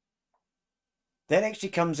 That actually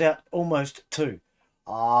comes out almost 2.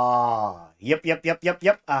 Ah, yep.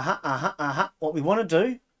 What we want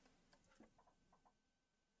to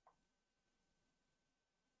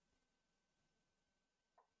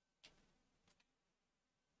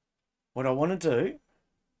do,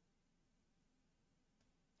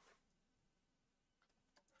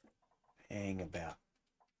 hang about.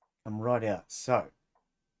 I'm right out. So,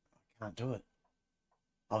 I can't do it.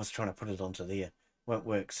 I was trying to put it onto there. Won't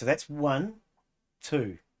work. So that's 1,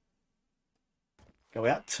 2. Go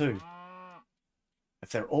out 2.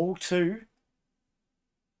 If they're all 2,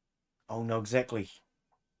 I'll know exactly.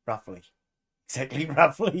 Roughly. Exactly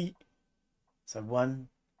roughly. So 1,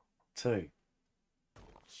 2.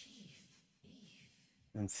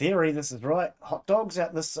 In theory, this is right. Hot dogs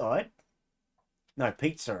out this side. No,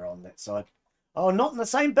 pizza on that side. Oh, not in the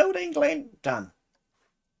same building, Glen. Done.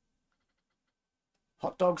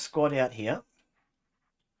 Hot dog squad out here.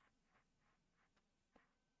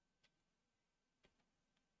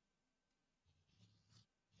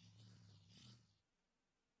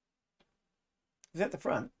 Is that the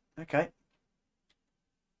front? Okay.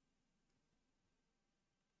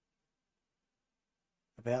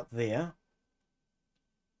 About there.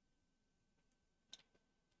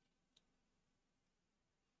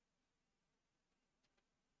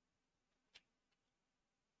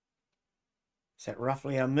 Is that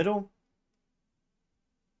roughly our middle?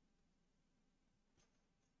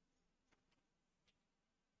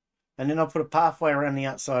 And then I'll put a pathway around the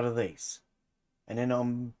outside of these. And then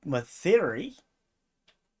on my theory,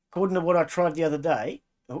 according to what I tried the other day.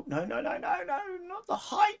 Oh, no, not the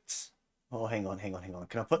height. Oh, hang on.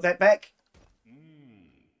 Can I put that back?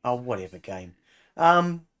 Oh, whatever, game.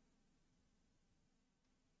 Back.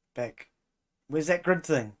 Where's that grid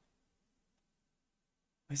thing?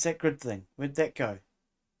 Where'd that go?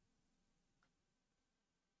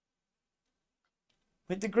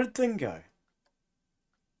 Where'd the grid thing go?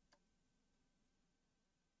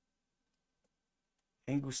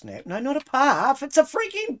 Angle snap. No, not a path. It's a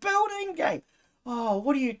freaking building game. Oh,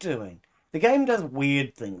 what are you doing? The game does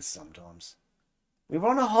weird things sometimes. We were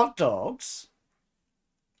on a hot dogs,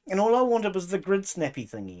 and all I wanted was the grid snappy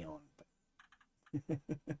thingy on.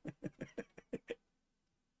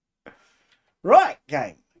 Right,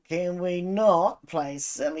 game. Can we not play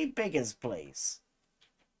silly beggars, please?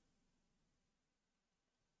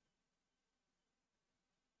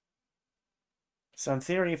 So in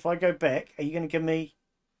theory, if I go back, are you going to give me...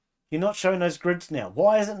 You're not showing those grids now.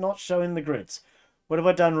 Why is it not showing the grids? What have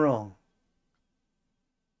I done wrong?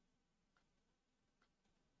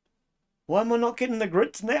 Why am I not getting the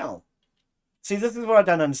grids now? See, this is what I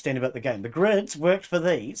don't understand about the game. The grids worked for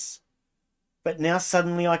these, but now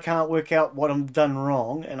suddenly I can't work out what I've done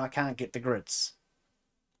wrong and I can't get the grids.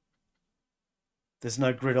 There's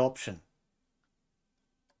no grid option.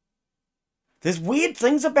 There's weird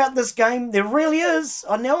things about this game. There really is.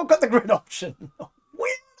 Oh, now I've got the grid option.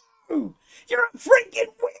 Weirdo! You're a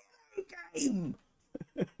freaking weirdo game!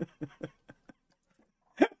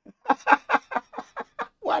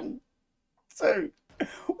 1, 2.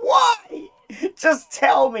 Why? Just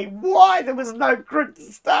tell me why there was no grid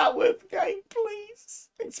to start with, game, please.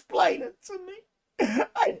 Explain it to me.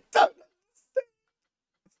 I don't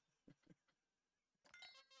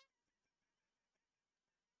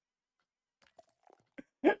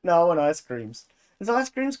understand. No, I want ice creams. Is ice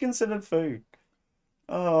creams considered food?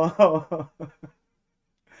 Oh.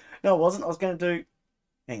 No, it wasn't. I was going to do...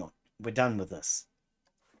 Hang on. We're done with this.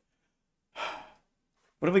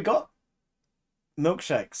 What have we got?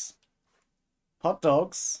 Milkshakes. Hot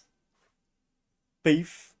dogs.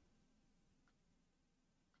 Beef.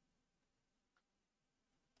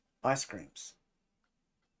 Ice creams.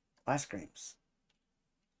 Ice creams.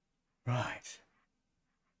 Right.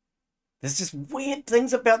 There's just weird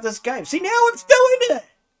things about this game. See, now it's doing it!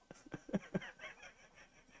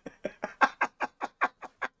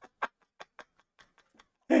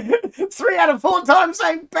 3 out of 4 times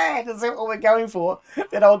ain't bad. Is that what we're going for?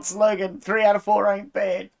 That old slogan, 3 out of 4 ain't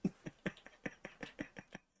bad.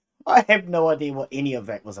 I have no idea what any of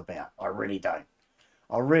that was about. I really don't.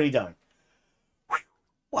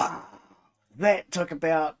 Wow. That took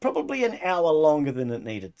about probably an hour longer than it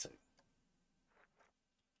needed to.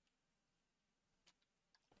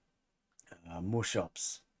 More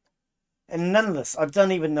shops. And none of this, I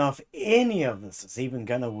don't even know if any of this is even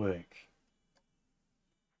going to work.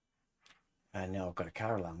 And now I've got a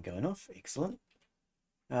car alarm going off. Excellent.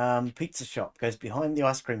 Pizza shop goes behind the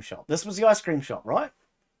ice cream shop. This was the ice cream shop, right?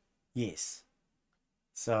 Yes.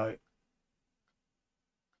 So,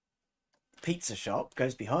 pizza shop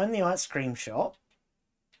goes behind the ice cream shop.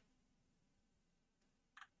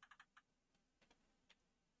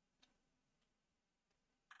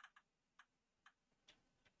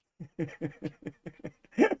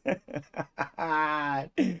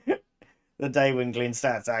 The day when Glen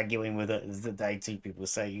starts arguing with it is the day two people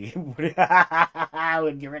say,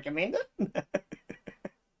 would you recommend it?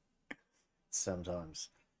 Sometimes.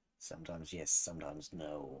 Sometimes yes, sometimes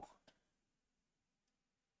no.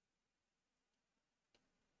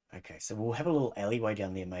 Okay, so we'll have a little alleyway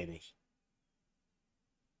down there maybe.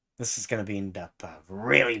 This is going to be end up a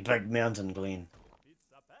really big mountain, Glen.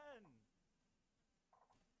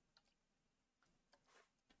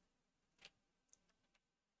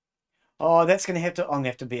 Oh, that's going to have to. I'm going to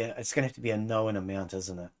have to be. It's going to have to be a known amount,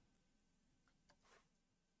 isn't it?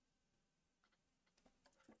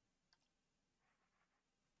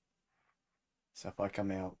 So if I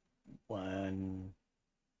come out one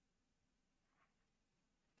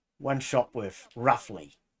shot worth,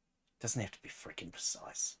 roughly, doesn't have to be freaking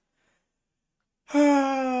precise.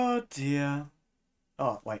 Oh dear.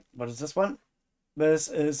 Oh wait, what is this one? This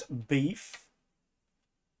is beef.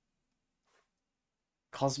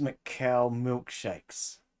 Cosmic Cow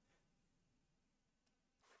milkshakes.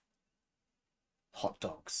 Hot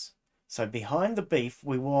dogs. So behind the beef,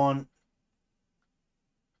 we want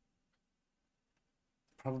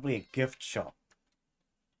probably a gift shop.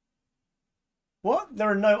 What? There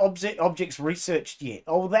are no objects researched yet.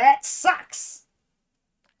 Oh, that sucks.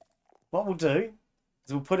 What we'll do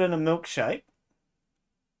is we'll put in a milkshake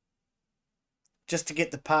just to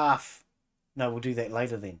get the path. No, we'll do that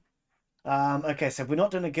later then. Okay, so if we're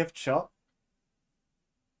not doing a gift shop,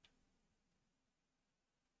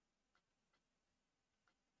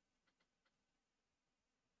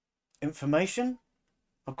 information?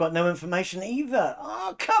 I've got no information either.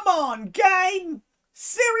 Oh, come on, game!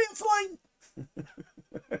 Seriously?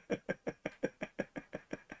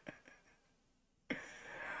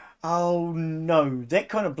 Oh, no. That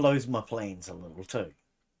kind of blows my plans a little, too.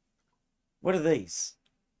 What are these?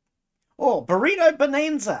 Oh, Burrito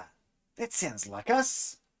Bonanza. That sounds like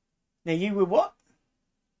us. Now, you were what?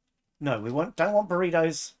 No, we don't want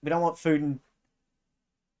burritos. We don't want food and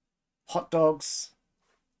hot dogs.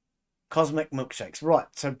 Cosmic milkshakes. Right,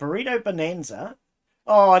 so Burrito Bonanza.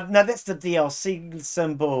 Oh, no, that's the DLC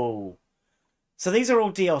symbol. So these are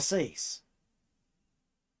all DLCs.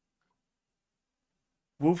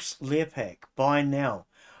 Wolf's Lair Pack. Buy now.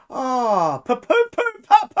 Oh,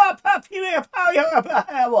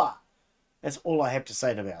 that's all I have to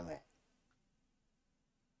say about that.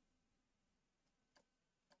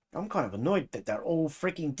 I'm kind of annoyed that they're all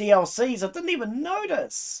freaking DLCs. I didn't even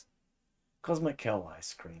notice. Cosmic Cow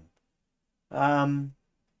ice cream.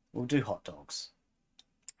 We'll do hot dogs.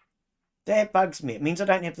 That bugs me. It means I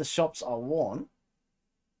don't have the shops I want.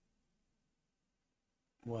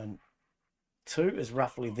 1, 2 is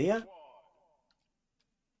roughly there.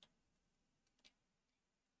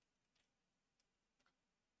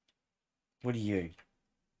 What are you?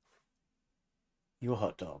 Your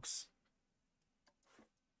hot dogs.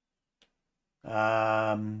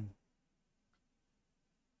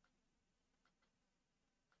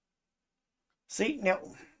 See, now...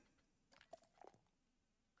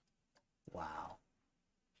 Wow.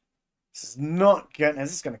 This is not going...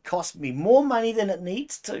 This is going to cost me more money than it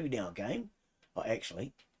needs to now, game. Oh,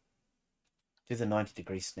 actually. Do the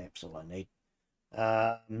 90-degree snaps, all I need.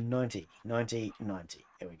 90, 90, 90.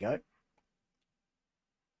 There we go.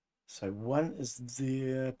 So 1 is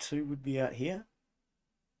there, 2 would be out here.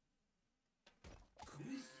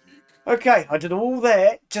 Okay, I did all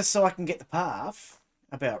that just so I can get the path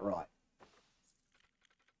about right.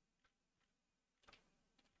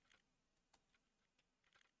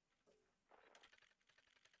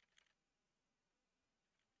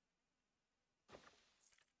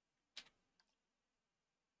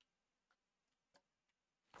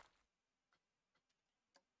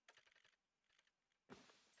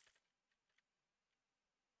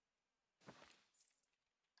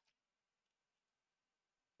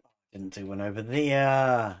 Didn't do one over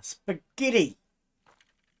there. Spaghetti.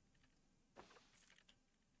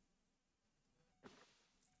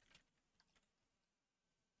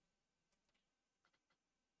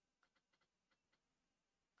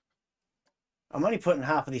 I'm only putting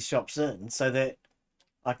half of these shops in so that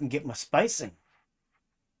I can get my spacing.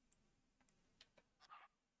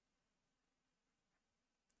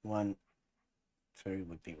 1, 2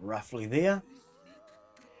 would be roughly there.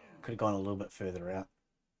 Could have gone a little bit further out.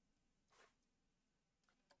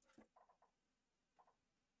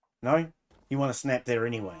 No? You want to snap there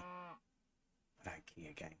anyway. I don't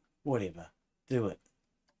care, game. Whatever. Do it.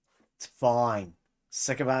 It's fine.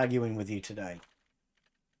 Sick of arguing with you today.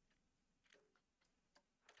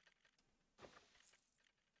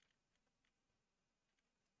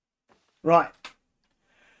 Right.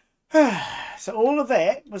 So all of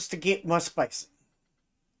that was to get my spacing.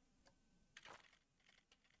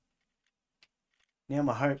 Now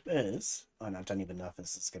my hope is... Oh, no, I don't even know if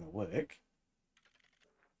this is going to work.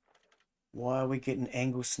 Why are we getting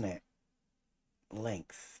angle snap?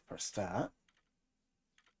 Length for a start.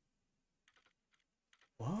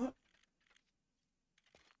 What?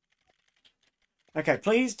 Okay,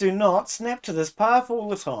 please do not snap to this path all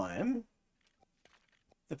the time.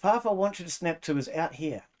 The path I want you to snap to is out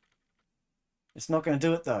here. It's not going to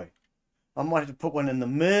do it though. I might have to put one in the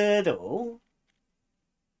middle.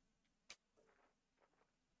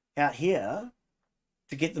 Out here.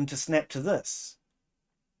 To get them to snap to this.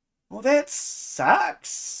 Well, that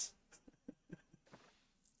sucks.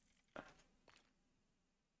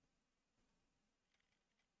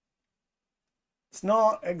 It's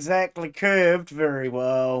not exactly curved very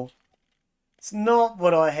well. It's not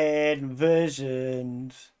what I had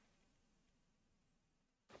envisioned.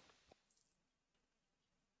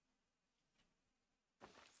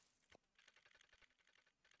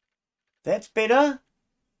 That's better.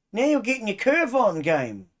 Now you're getting your curve on,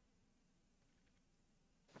 game.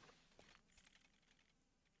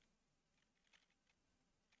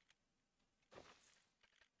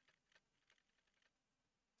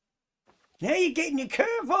 Now you're getting your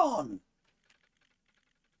curve on.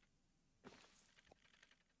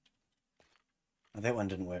 Oh, that one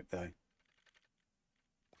didn't work though.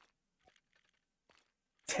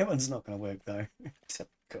 That one's not going to work though.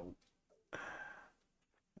 Typical.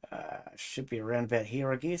 Should be around about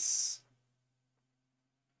here, I guess.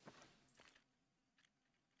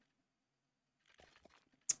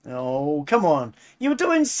 Oh, come on. You were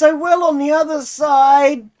doing so well on the other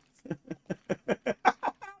side.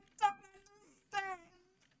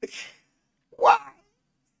 Why?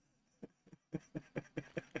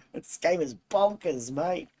 This game is bonkers,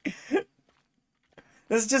 mate.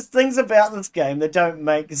 There's just things about this game that don't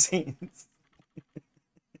make sense.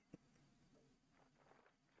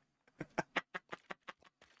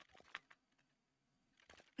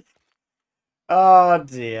 Oh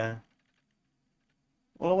dear.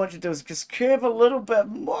 All I want you to do is just curve a little bit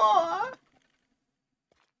more.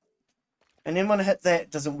 And then when I hit that,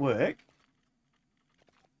 it doesn't work.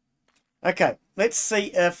 Okay, let's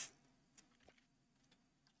see if...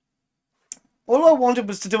 All I wanted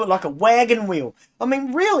was to do it like a wagon wheel. I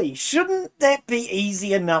mean, really, shouldn't that be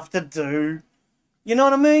easy enough to do? You know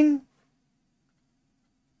what I mean?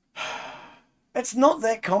 It's not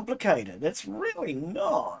that complicated. It's really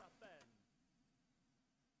not.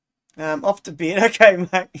 Off to bed. Okay,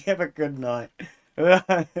 mate. Have a good night.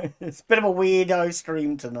 It's a bit of a weirdo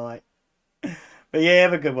stream tonight. But yeah,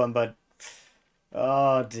 have a good one, bud.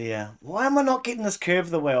 Oh, dear. Why am I not getting this curve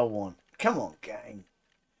the way I want? Come on, game.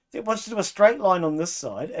 It wants to do a straight line on this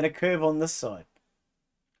side and a curve on this side.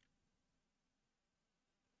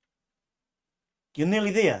 You're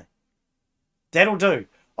nearly there. That'll do.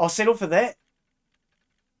 I'll settle for that.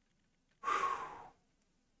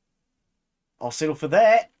 I'll settle for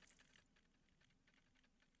that.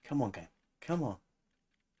 Come on, game. Come on.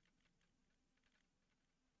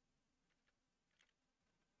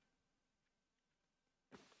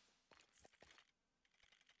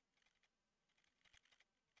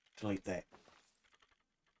 Delete that.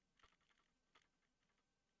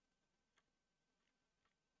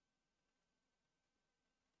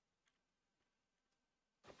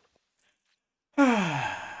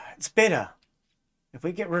 It's better. If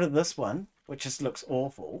we get rid of this one, which just looks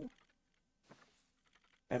awful,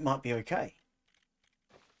 it might be okay.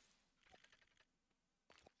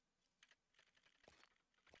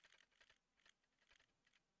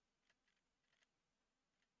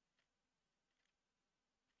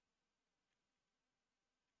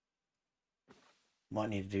 Might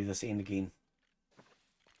need to do this end again.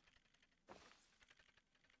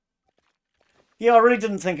 Yeah, I really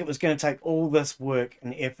didn't think it was going to take all this work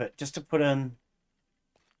and effort just to put in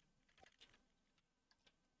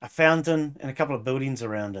a fountain and a couple of buildings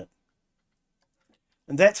around it.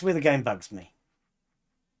 And that's where the game bugs me.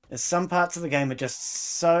 Is some parts of the game are just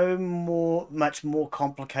so much more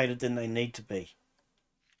complicated than they need to be.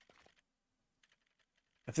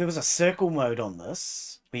 If there was a circle mode on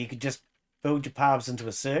this, where you could just build your paths into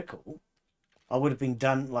a circle, I would have been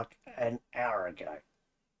done like an hour ago.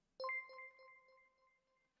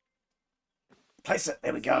 Place it.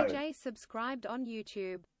 There we go. CJ subscribed on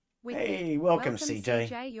YouTube. Hey, welcome CJ.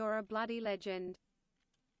 CJ, you're a bloody legend.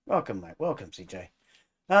 Welcome, mate. Welcome, CJ.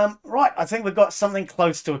 Right, I think we've got something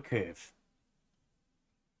close to a curve.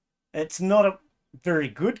 It's not a very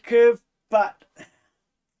good curve, but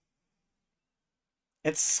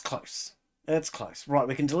it's close. It's close. Right,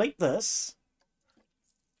 we can delete this.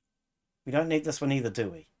 We don't need this one either, do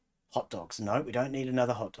we? Hot dogs. No, we don't need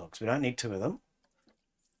another hot dogs. We don't need two of them.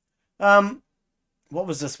 What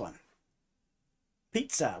was this one?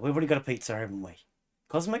 Pizza. We've already got a pizza, haven't we?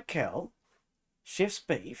 Cosmic Cow. Chef's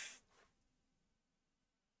Beef.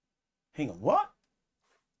 Hang on, what?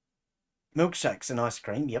 Milkshakes and ice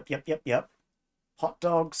cream. Yep. Hot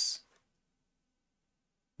dogs.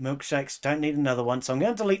 Milkshakes. Don't need another one. So I'm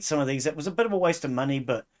going to delete some of these. It was a bit of a waste of money,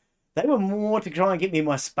 but they were more to try and get me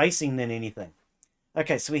my spacing than anything.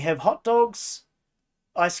 Okay, so we have hot dogs,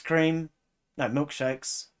 ice cream. No,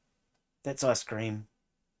 milkshakes. That's ice cream.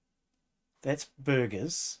 That's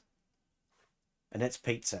burgers. And that's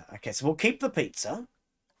pizza. Okay, so we'll keep the pizza.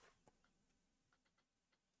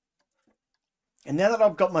 And now that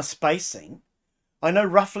I've got my spacing, I know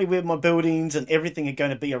roughly where my buildings and everything are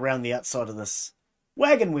going to be around the outside of this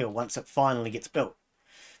wagon wheel once it finally gets built.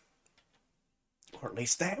 Or at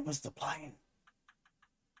least that was the plan.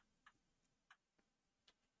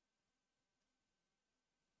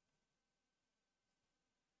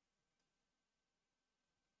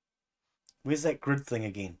 Where's that grid thing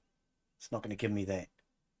again? It's not going to give me that.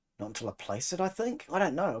 Not until I place it, I think. I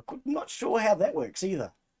don't know. I'm not sure how that works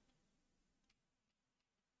either.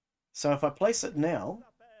 So if I place it now,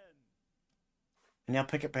 and now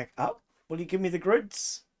pick it back up, will you give me the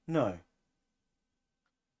grids? No.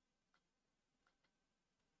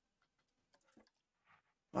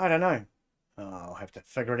 I don't know. Oh, I'll have to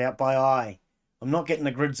figure it out by eye. I'm not getting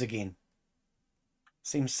the grids again.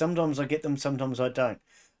 Seems sometimes I get them, sometimes I don't.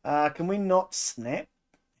 Can we not snap?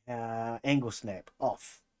 Angle snap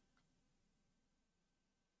off.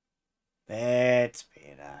 That's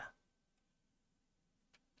better.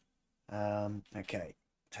 Okay,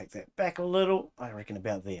 take that back a little. I reckon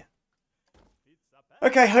about there.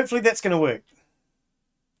 Okay, hopefully that's going to work.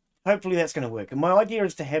 Hopefully that's going to work. And my idea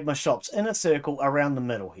is to have my shops in a circle around the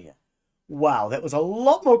middle here. Wow, that was a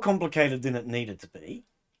lot more complicated than it needed to be.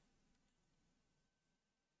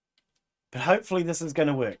 But hopefully this is going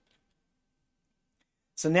to work.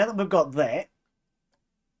 So now that we've got that...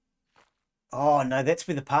 Oh, no, that's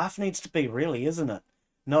where the path needs to be, really, isn't it?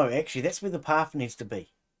 No, actually, that's where the path needs to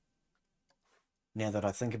be. Now that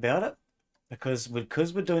I think about it. Because we're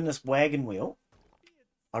doing this wagon wheel,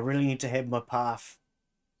 I really need to have my path.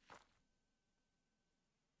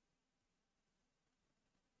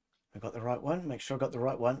 I got the right one. Make sure I got the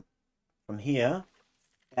right one. From here,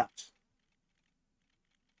 out.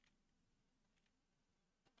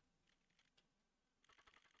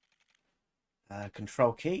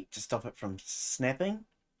 Control key to stop it from snapping.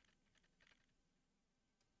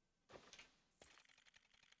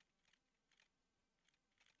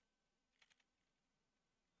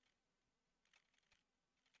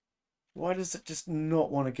 Why does it just not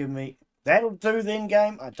want to give me... That'll do then,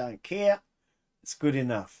 game. I don't care. It's good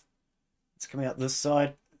enough. Let's come out this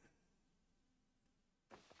side.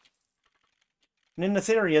 And then the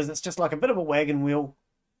theory is it's just like a bit of a wagon wheel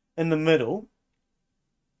in the middle.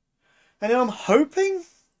 And then I'm hoping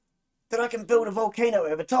that I can build a volcano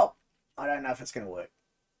over top. I don't know if it's going to work.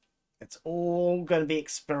 It's all going to be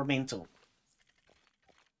experimental.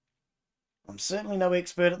 I'm certainly no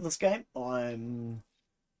expert at this game. I'm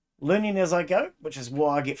learning as I go, which is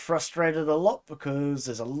why I get frustrated a lot, because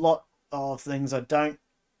there's a lot of things I don't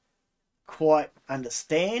quite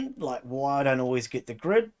understand, like why I don't always get the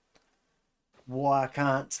grid, why I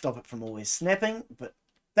can't stop it from always snapping, but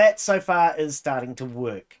that so far is starting to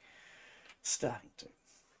work. Starting to.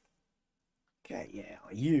 Okay, yeah,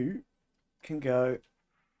 you can go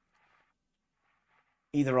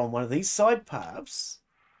either on one of these side paths,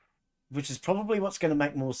 which is probably what's going to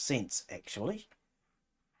make more sense, actually.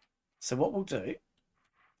 So what we'll do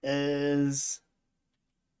is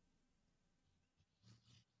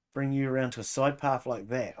bring you around to a side path like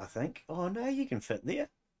that, I think. Oh, no, you can fit there.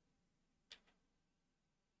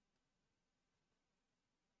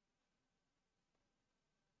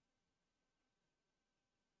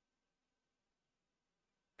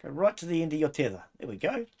 Go right to the end of your tether. There we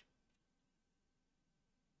go.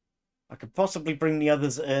 I could possibly bring the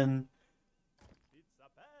others in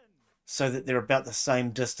so that they're about the same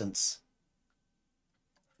distance.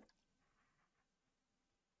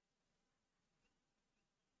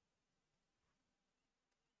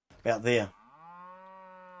 About there.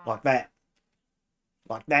 Like that.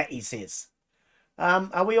 Like that, he says.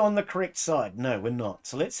 Are we on the correct side? No, we're not.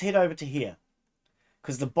 So let's head over to here.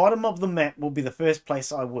 Because the bottom of the map will be the first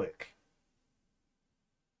place I work.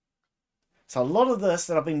 So a lot of this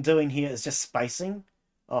that I've been doing here is just spacing.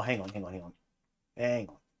 Oh, hang on. Hang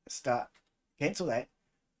on. Start. Cancel that.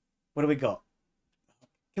 What do we got?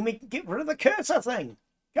 Can we get rid of the cursor thing?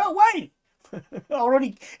 Go away! I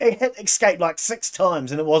already hit escape like 6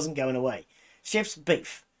 times and it wasn't going away. Chef's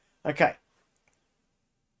beef. Okay.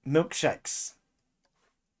 Milkshakes.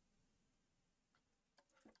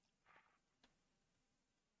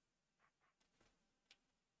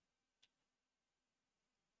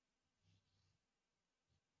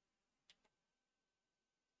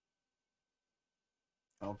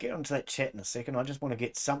 I'll get onto that chat in a second. I just want to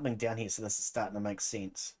get something down here so this is starting to make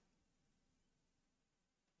sense.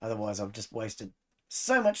 Otherwise, I've just wasted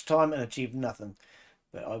so much time and achieved nothing.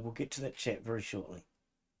 But I will get to that chat very shortly.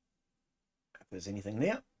 If there's anything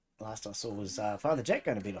there. Last I saw was Father Jack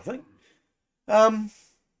going to bed, I think.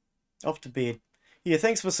 Off to bed. Yeah,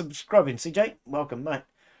 thanks for subscribing, CJ. Welcome, mate.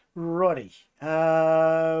 Righty.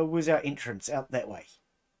 Where's our entrance? Out that way.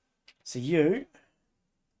 So you...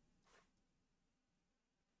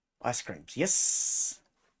 Ice creams. Yes.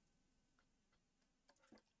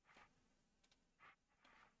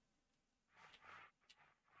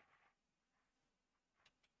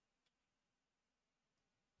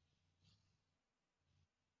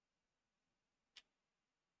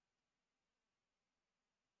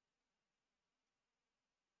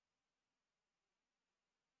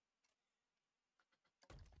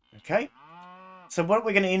 Okay. So what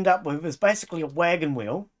we're going to end up with is basically a wagon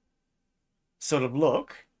wheel sort of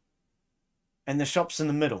look. And the shops in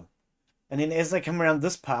the middle. And then as they come around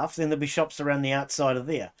this path, then there'll be shops around the outside of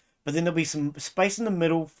there. But then there'll be some space in the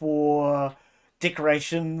middle for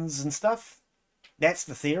decorations and stuff. That's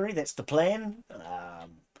the theory. That's the plan.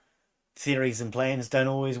 Theories and plans don't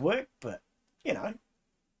always work, but, you know,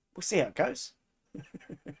 we'll see how it goes.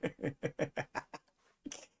 Okay,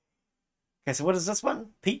 so what is this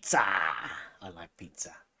one? Pizza. I like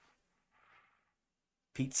pizza.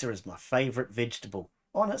 Pizza is my favourite vegetable.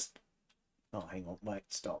 Honest. Oh, hang on. Wait,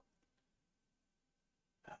 stop.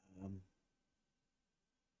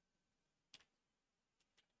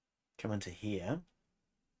 Come into here.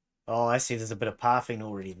 Oh, I see there's a bit of pathing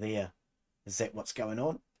already there. Is that what's going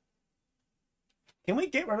on? Can we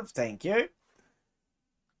get rid of... Thank you.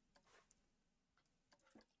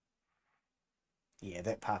 Yeah,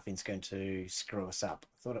 that pathing's going to screw us up.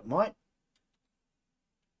 I thought it might.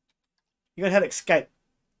 You gotta hit escape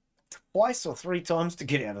twice or 3 times to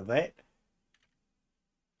get out of that.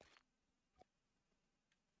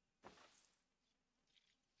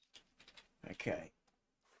 Okay.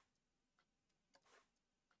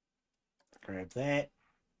 Grab that.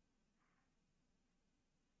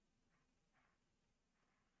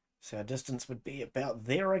 So our distance would be about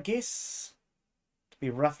there, I guess. To be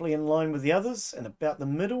roughly in line with the others and about the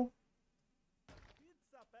middle.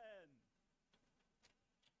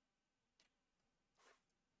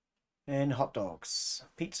 And hot dogs.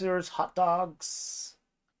 Pizzas, hot dogs.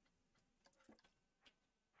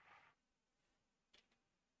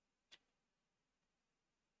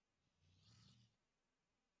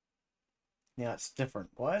 Now it's different.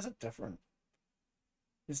 Why is it different?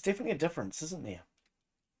 There's definitely a difference, isn't there?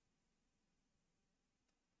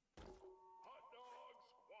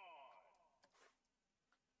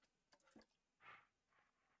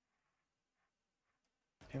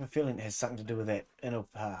 I have a feeling it has something to do with that inner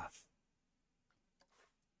path.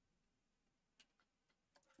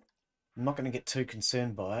 I'm not going to get too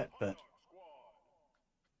concerned by it, but...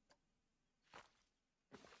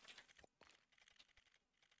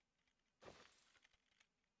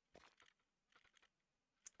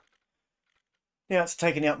 Now it's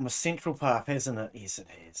taken out my central path, hasn't it? Yes, it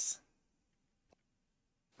has.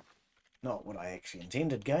 Not what I actually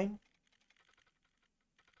intended, game.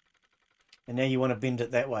 And now you want to bend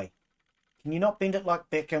it that way. Can you not bend it like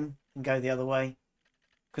Beckham and go the other way?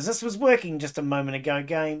 Because this was working just a moment ago,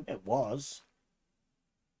 game. It was.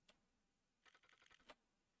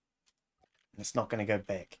 It's not going to go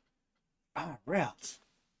back. Ah, routes.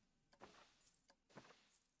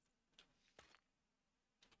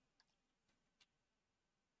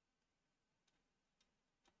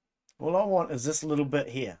 All I want is this little bit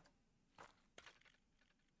here.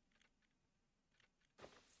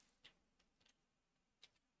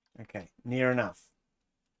 Okay, near enough.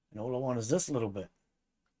 And all I want is this little bit.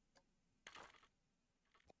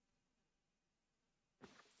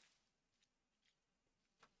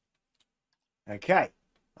 Okay,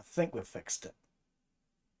 I think we've fixed it.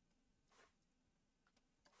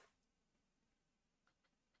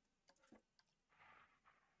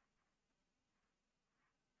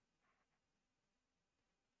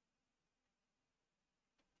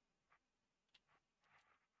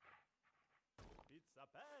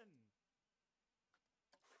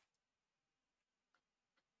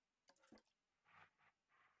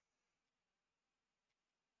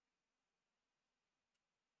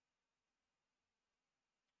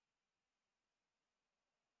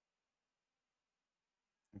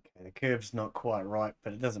 Okay, the curve's not quite right,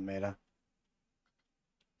 but it doesn't matter.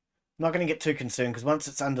 I'm not going to get too concerned because once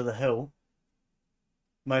it's under the hill,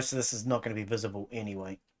 most of this is not going to be visible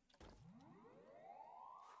anyway.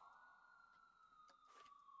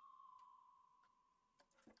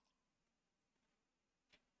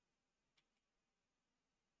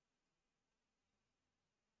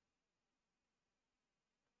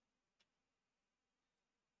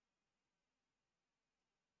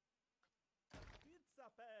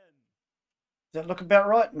 Does that look about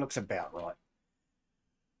right? It looks about right.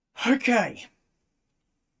 Okay.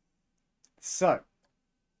 So,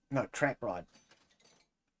 no, track ride.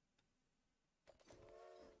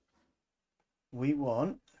 We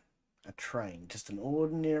want a train, just an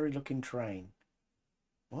ordinary looking train.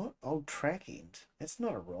 What? Old track end. That's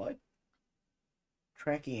not a ride.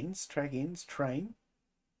 Track ends, train.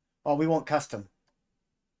 Oh, we want custom.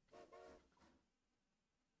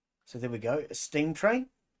 So there we go. A steam train.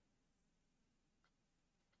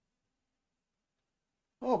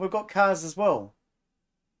 Oh, we've got cars as well.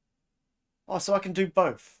 Oh, so I can do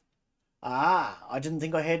both. Ah, I didn't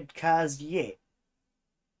think I had cars yet.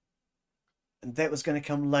 And that was going to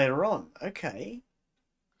come later on. Okay.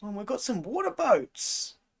 Well, we've got some water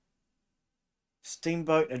boats.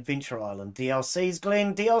 Steamboat Adventure Island. DLCs,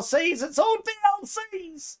 Glen. DLCs. It's all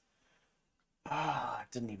DLCs. Ah, I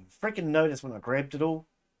didn't even freaking notice when I grabbed it all.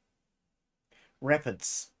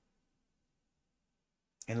 Rapids.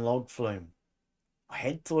 And log flume. I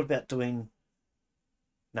had thought about doing...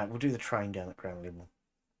 No, we'll do the train down at ground level.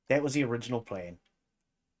 That was the original plan.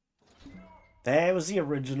 That was the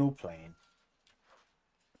original plan.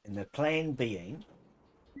 And the plan being...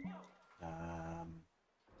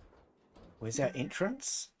 where's our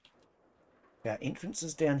entrance? Our entrance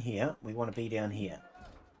is down here. We want to be down here.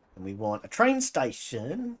 And we want a train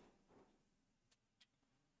station.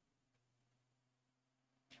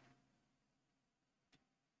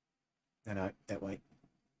 No, that way.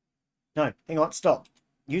 No, hang on, stop.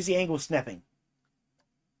 Use the angle snapping.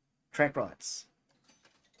 Track rights.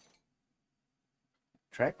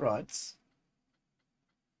 Track rights.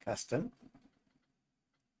 Custom.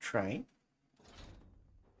 Train.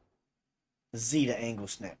 Zeta angle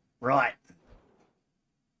snap. Right.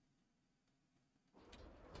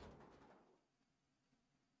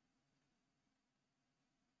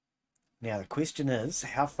 Now the question is,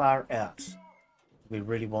 how far out do we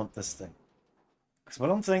really want this thing? Because what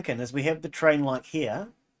I'm thinking is we have the train like here,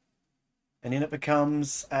 and then it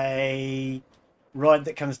becomes a ride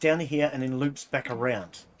that comes down to here and then loops back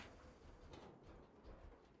around.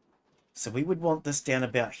 So we would want this down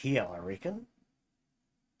about here, I reckon.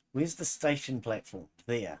 Where's the station platform?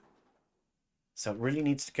 There. So it really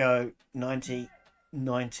needs to go 90,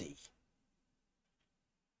 90.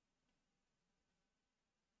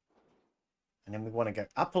 And then we want to go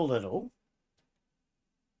up a little.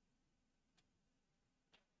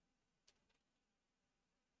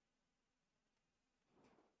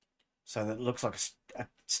 So that it looks like a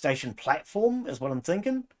station platform is what I'm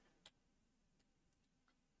thinking.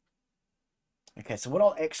 Okay, so what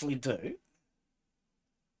I'll actually do,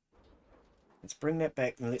 let's bring that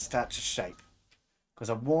back and let's start to shape. Because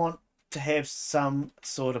I want to have some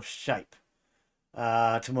sort of shape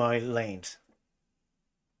to my land.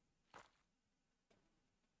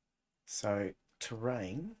 So,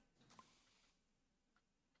 terrain,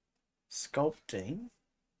 sculpting,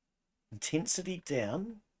 intensity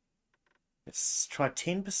down. Let's try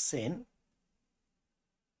 10%.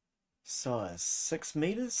 Size, 6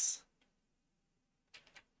 meters.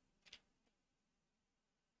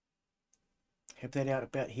 Have that out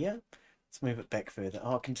about here. Let's move it back further.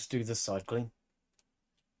 Oh, I can just do this side, Glen.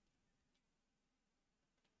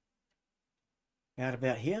 Out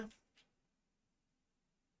about here.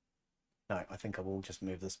 No, I think I will just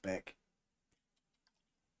move this back.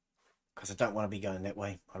 Because I don't want to be going that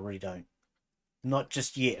way. I really don't. Not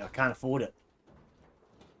just yet. I can't afford it.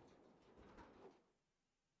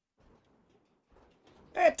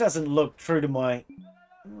 That doesn't look true to my...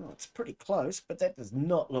 Oh, it's pretty close, but that does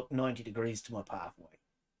not look 90 degrees to my pathway.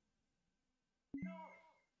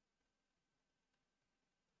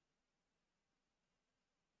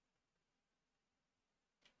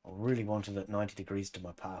 I really wanted it 90 degrees to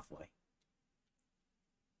my pathway.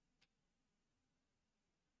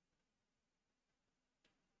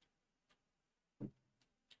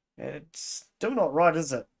 It's still not right,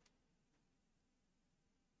 is it?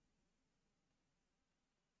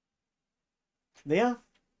 There.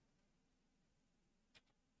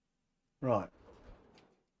 Right.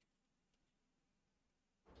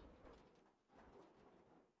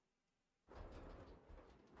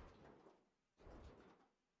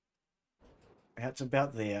 It's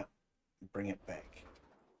about there. Bring it back.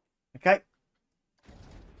 Okay.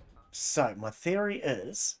 So my theory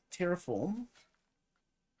is terraform,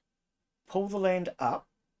 pull the land up,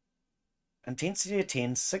 intensity of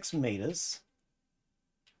 10, 6 meters,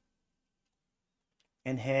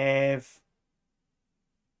 and have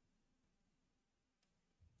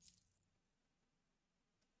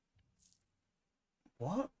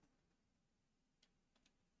what?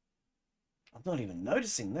 I'm not even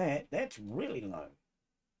noticing that. That's really low.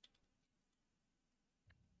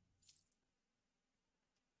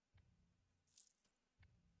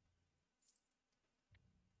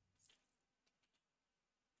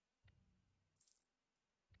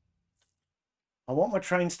 I want my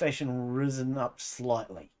train station risen up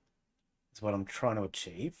slightly. That's what I'm trying to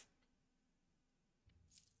achieve.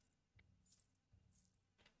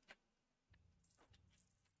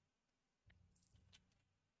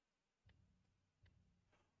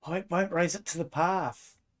 Oh, it won't raise it to the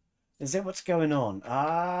path. Is that what's going on?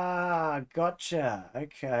 Ah, gotcha.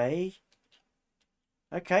 Okay.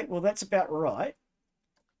 Okay, well, that's about right.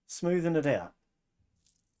 Smoothing it out.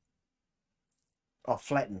 Oh,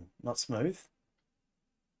 flatten, not smooth.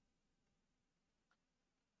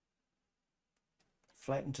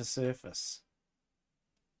 Flatten to surface.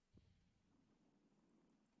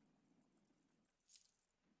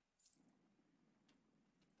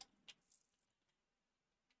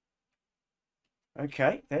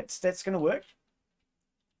 Okay, that's going to work.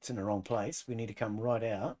 It's in the wrong place. We need to come right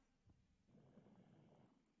out.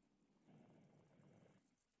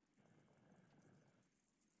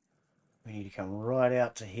 We need to come right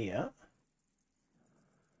out to here.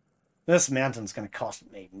 This mountain's going to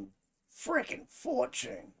cost me a freaking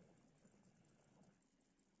fortune.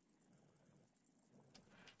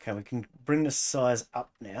 Okay, we can bring the size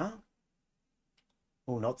up now.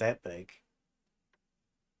 Oh, not that big.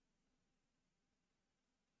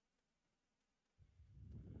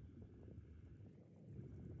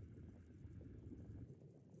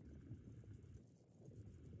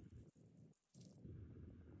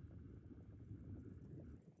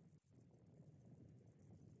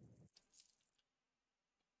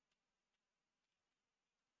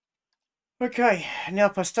 Okay, now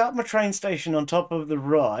if I start my train station on top of the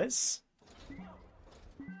rise,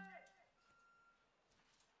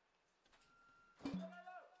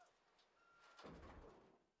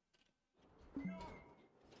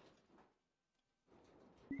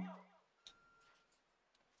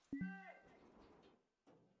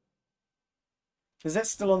 is that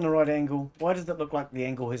still on the right angle? Why does it look like the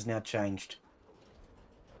angle has now changed?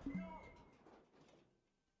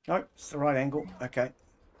 Nope, it's the right angle. Okay.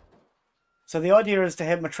 So the idea is to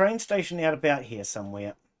have my train station out about here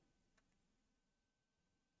somewhere.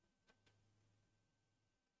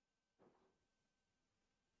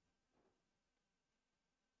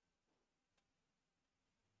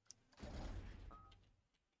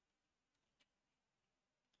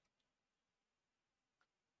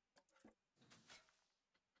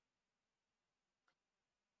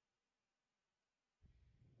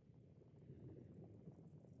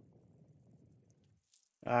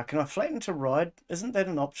 Can I flatten to ride? Isn't that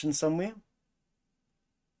an option somewhere?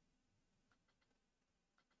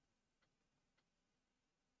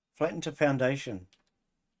 Flatten to foundation.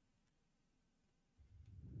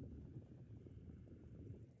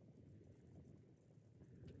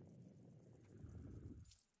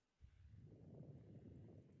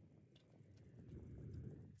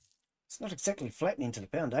 It's not exactly flattening to the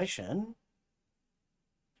foundation.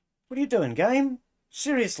 What are you doing, game?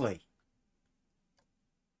 Seriously.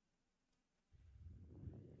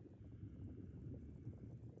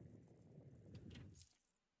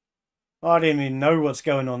 I didn't even know what's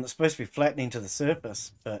going on. It's supposed to be flattening to the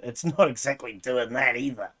surface, but it's not exactly doing that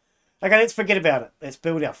either. Okay, let's forget about it. Let's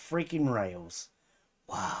build our freaking rails.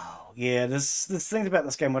 Wow. Yeah, there's things about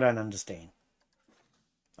this game I don't understand.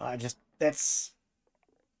 That's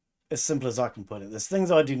as simple as I can put it. There's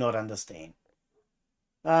things I do not understand.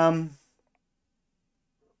 What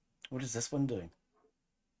is this one doing?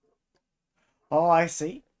 Oh, I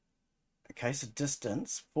see. Okay, so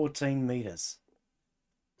distance, 14 meters.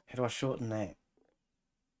 How do I shorten that?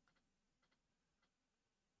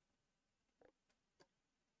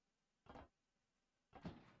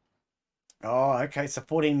 Oh, okay, so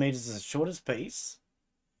 14 meters is the shortest piece.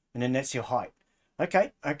 And then that's your height.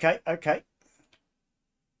 Okay, okay, okay.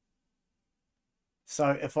 So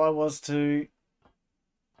if I was to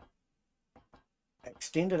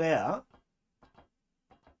extend it out.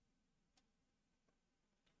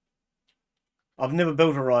 I've never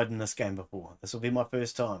built a ride in this game before. This will be my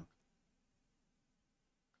first time.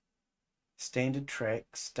 Standard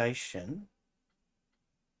track station.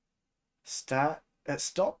 Stop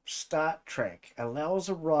start track allows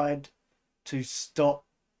a ride to stop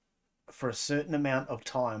for a certain amount of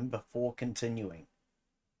time before continuing.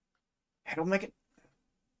 How do I make it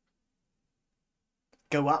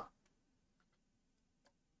go up?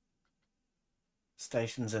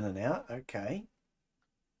 Stations in and out. Okay.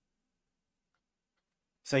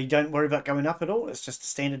 So you don't worry about going up at all. It's just a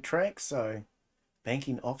standard track. So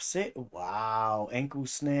banking offset. Wow. Ankle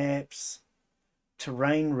snaps.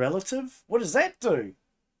 Terrain relative. What does that do?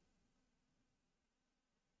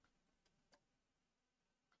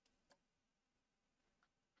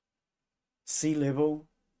 Sea level.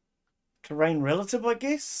 Terrain relative, I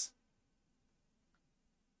guess.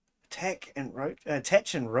 Attach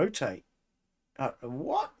and rotate.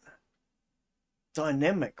 What?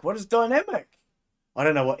 Dynamic. What is dynamic? I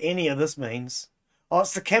don't know what any of this means. Oh,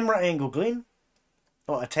 it's the camera angle, Glen.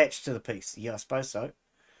 Oh, attached to the piece. Yeah, I suppose so.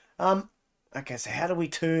 Okay, so how do we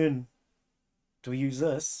turn? Do we use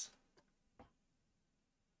this?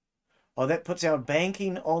 Oh, that puts our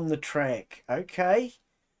banking on the track. Okay.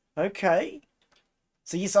 Okay.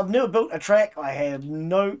 So yes, I've never built a track. I have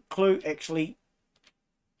no clue actually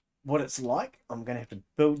what it's like. I'm going to have to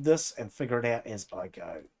build this and figure it out as I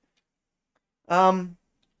go.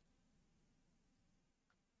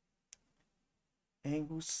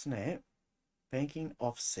 Angle snap. Banking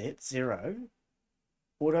offset 0.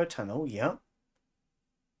 Auto tunnel, yeah.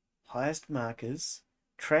 Highest markers.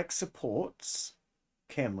 Track supports.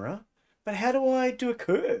 Camera. But how do I do a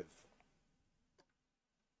curve?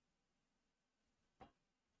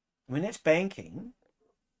 When that's banking,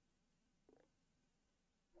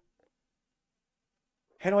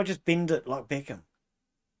 how do I just bend it like Beckham?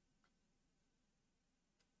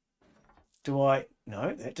 Do I...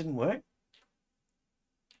 No, that didn't work.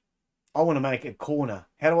 I want to make a corner.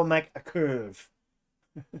 How do I make a curve?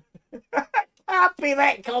 Can't be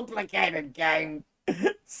that complicated, game.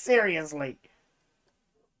 Seriously.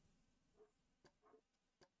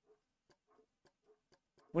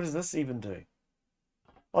 What does this even do?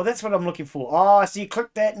 Oh, that's what I'm looking for. Oh, so you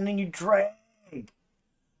click that and then you drag.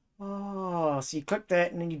 Oh, so you click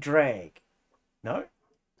that and then you drag. No?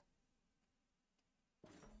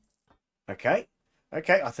 Okay.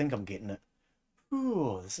 Okay, I think I'm getting it.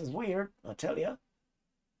 Ooh, this is weird, I tell you.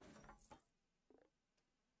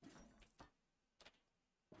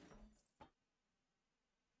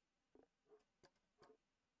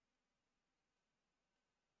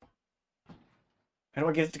 How do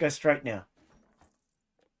I get it to go straight now?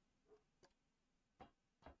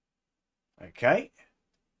 Okay.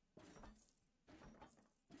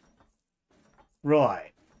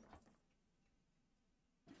 Right.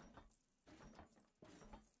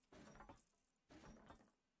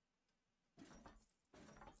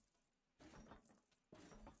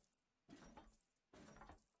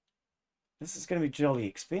 This is going to be jolly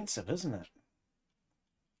expensive, isn't it?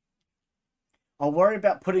 I'll worry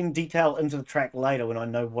about putting detail into the track later when I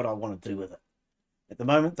know what I want to do with it. At the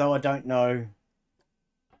moment, though, I don't know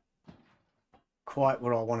quite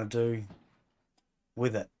what I want to do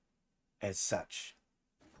with it as such.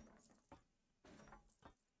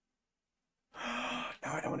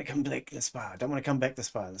 No, I don't want to come back this far. I don't want to come back this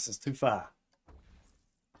far. This is too far.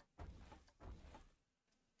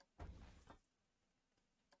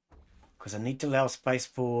 Because I need to allow space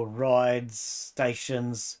for rides,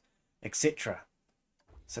 stations, etc.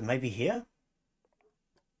 So maybe here?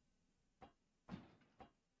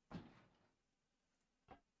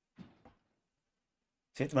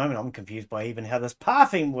 See, at the moment I'm confused by even how this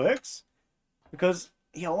pathing works. Because,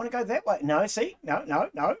 yeah, I want to go that way. No, see? No, no,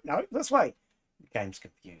 no, no, this way. The game's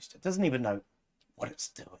confused. It doesn't even know what it's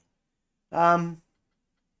doing. Can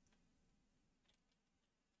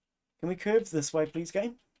we curve this way, please,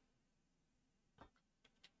 game?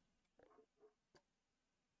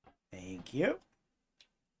 Thank you.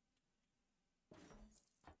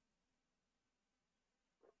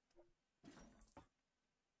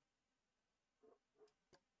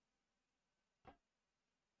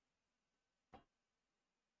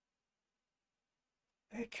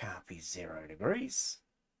 It can't be 0 degrees.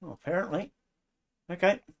 Well, apparently.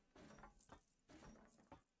 Okay.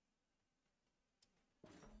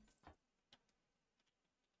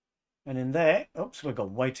 And in there, oops, we've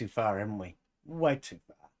gone way too far, haven't we? Way too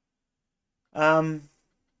far.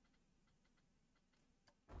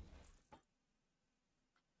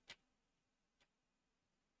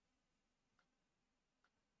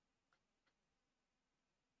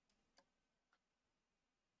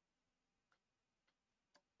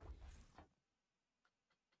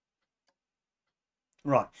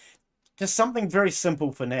 Right. Just something very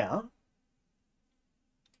simple for now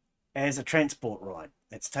as a transport ride.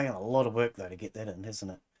 It's taken a lot of work, though, to get that in,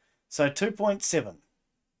 hasn't it? So 2.7.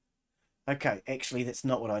 Okay, actually, that's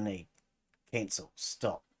not what I need. Cancel.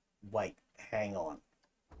 Stop. Wait. Hang on.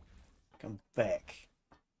 Come back.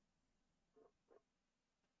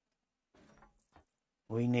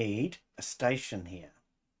 We need a station here.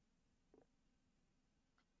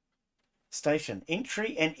 Station.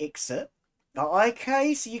 Entry and exit. Oh,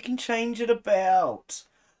 okay, so you can change it about.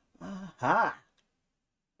 Aha.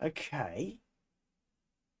 Okay.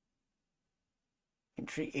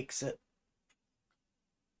 Entry, exit.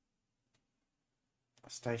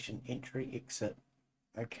 Station, entry, exit.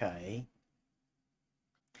 Okay.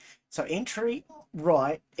 So entry,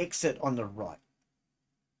 right, exit on the right.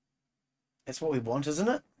 That's what we want, isn't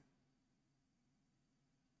it?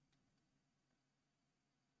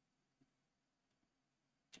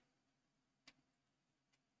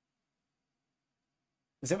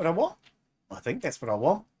 Is that what I want? I think that's what I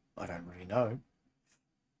want. I don't really know.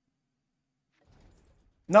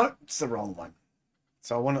 No, it's the wrong one.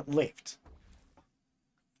 So I want it left.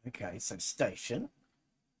 Okay, so station.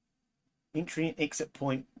 Entry and exit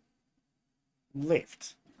point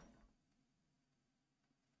left.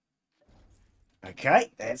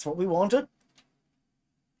 Okay, that's what we wanted.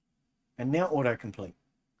 And now autocomplete.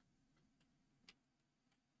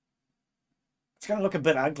 It's going to look a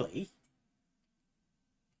bit ugly.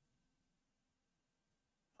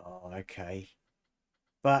 Oh, okay.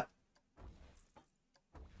 But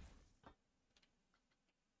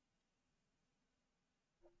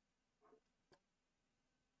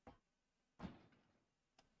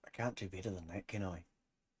I can't do better than that, can I?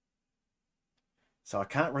 So I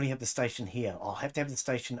can't really have the station here. I'll have to have the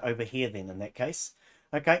station over here then in that case.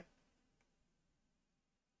 Okay.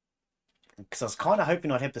 Because I was kind of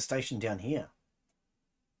hoping I'd have the station down here.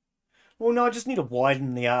 Well, no, I just need to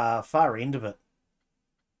widen the far end of it.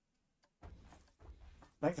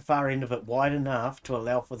 Make the far end of it wide enough to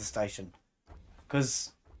allow for the station.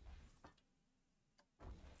 Because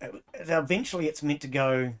eventually it's meant to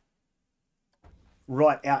go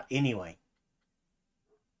right out anyway.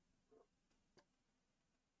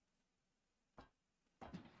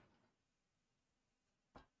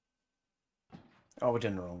 Oh, we're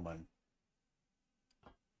doing the wrong one.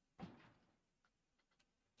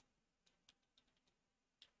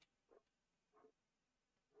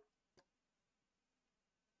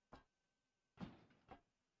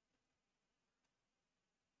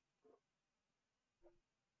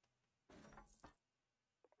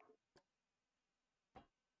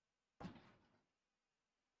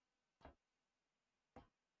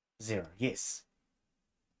 Zero, yes.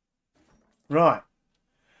 Right.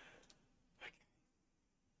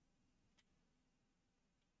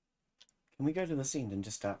 Can we go to this end and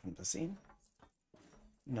just start from this end?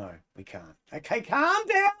 No, we can't. Okay, calm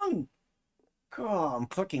down! God, I'm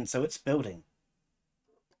clicking, so it's building.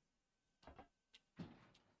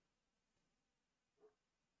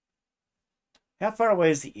 How far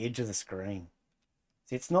away is the edge of the screen?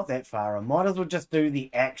 See, it's not that far. I might as well just do the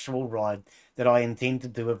actual ride that I intend to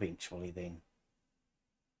do eventually then.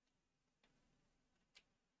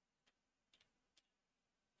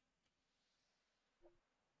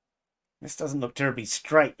 This doesn't look terribly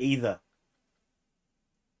straight either.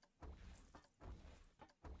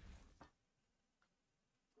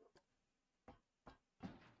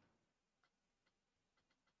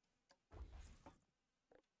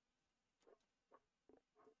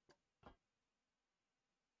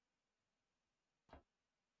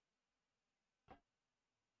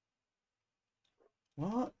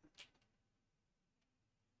 What?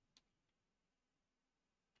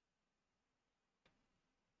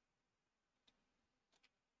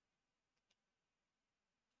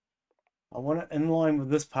 I want it in line with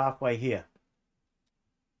this pathway here.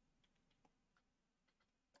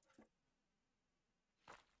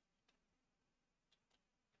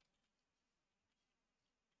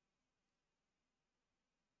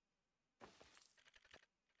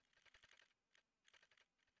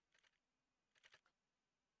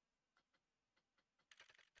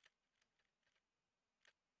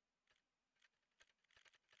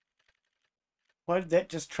 Why did that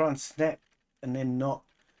just try and snap and then not?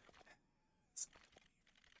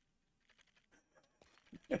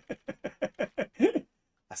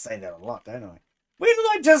 I say that a lot, don't I? Where did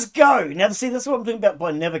I just go? Now, see, this is what I'm talking about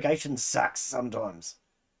by navigation sucks sometimes.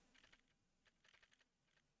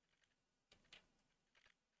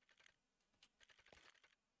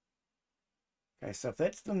 Okay, so if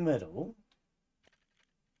that's the middle,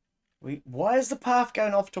 why is the path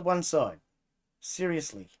going off to one side?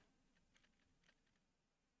 Seriously.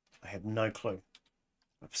 have no clue.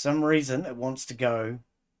 For some reason, it wants to go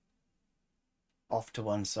off to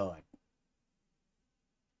one side.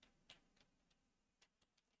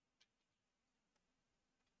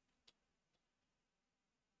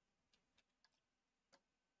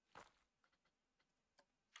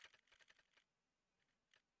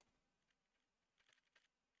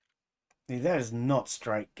 See, that is not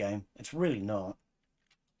straight, game. It's really not.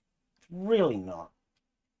 It's really not.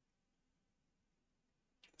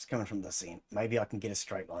 It's coming from this end. Maybe I can get a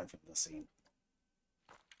straight line from this end.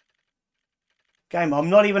 Game, I'm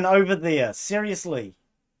not even over there. Seriously.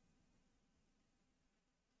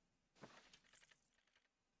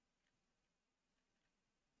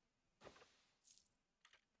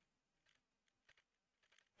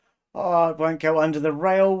 Oh, it won't go under the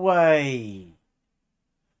railway.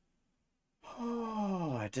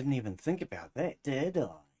 Oh, I didn't even think about that, did I?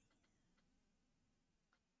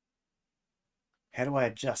 How do I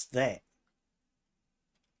adjust that?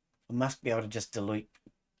 I must be able to just delete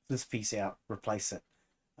this piece out, replace it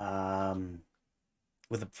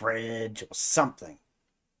with a bridge or something.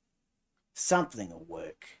 Something will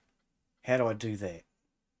work. How do I do that?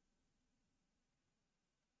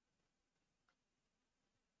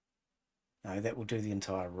 No, that will do the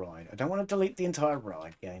entire ride. I don't want to delete the entire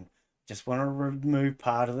ride, game. Just want to remove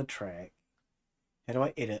part of the track. How do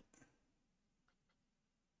I edit?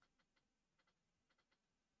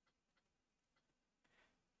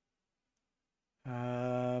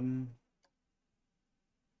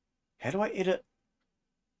 How do I edit?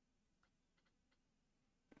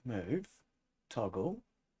 Move. Toggle.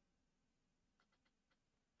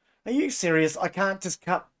 Are you serious? I can't just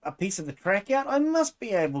cut a piece of the track out? I must be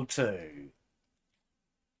able to.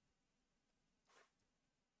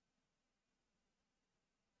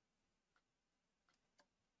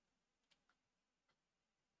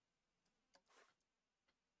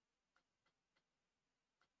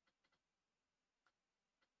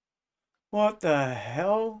 What the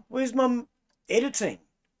hell? Where's my editing?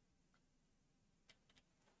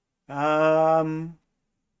 Oh,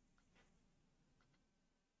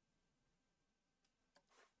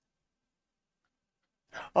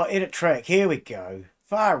 edit track. Here we go.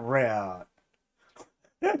 Far out.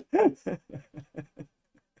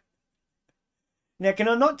 Now, can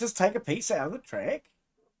I not just take a piece out of the track?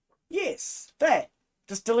 Yes, that.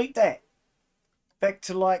 Just delete that. Back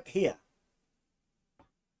to like here.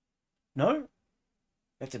 No?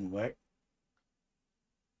 That didn't work.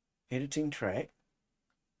 Editing track.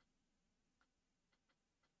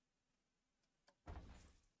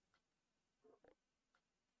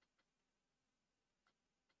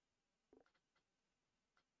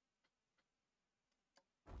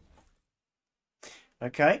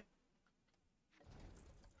 Okay.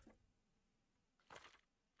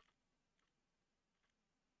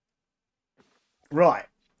 Right.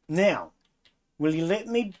 Now, will you let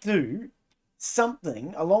me do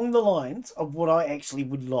something along the lines of what I actually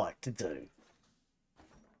would like to do?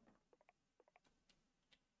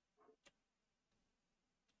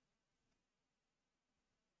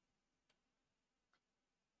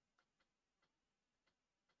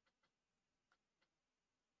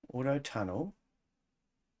 Auto tunnel.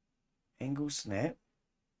 Angle snap.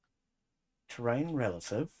 Terrain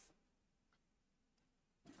relative.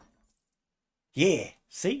 Yeah.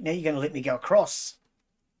 See, now you're going to let me go across.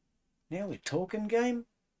 Now we're talking, game.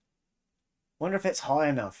 Wonder if that's high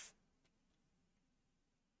enough.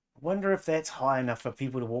 Wonder if that's high enough for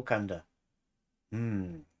people to walk under.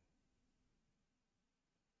 Don't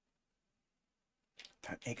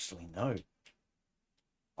actually know.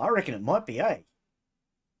 I reckon it might be, eh?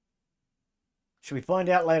 Should we find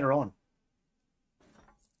out later on?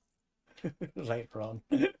 Later on.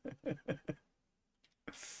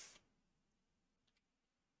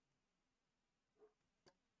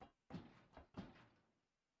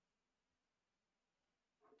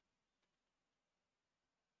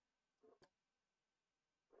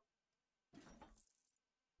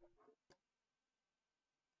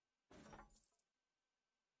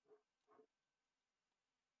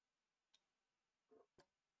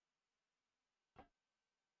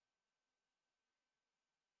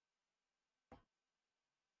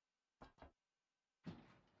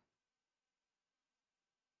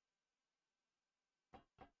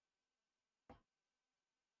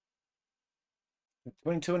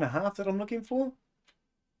 22.5 that I'm looking for?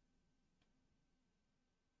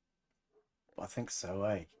 I think so,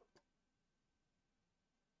 eh?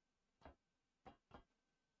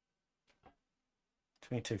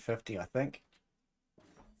 2250, I think.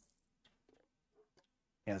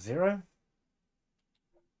 Now 0.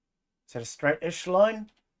 Is that a straight-ish line?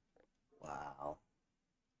 Wow.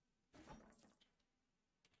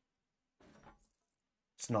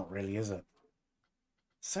 It's not really, is it?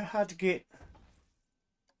 So hard to get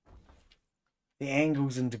the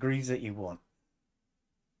angles and degrees that you want.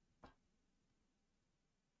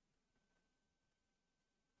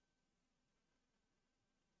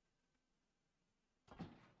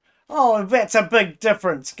 Oh, that's a big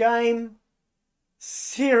difference, game.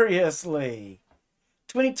 Seriously.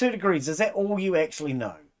 22 degrees, is that all you actually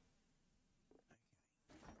know?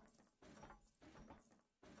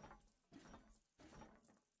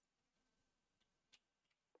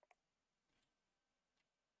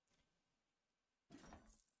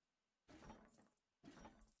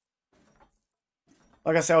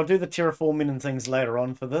 Like I say, I'll do the terraforming and things later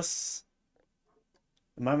on for this.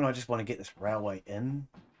 At the moment, I just want to get this railway in.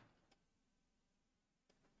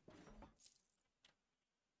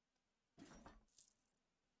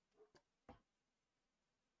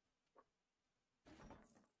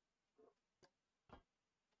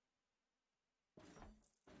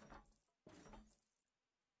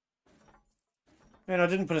 And I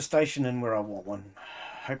didn't put a station in where I want one.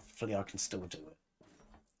 Hopefully I can still do it.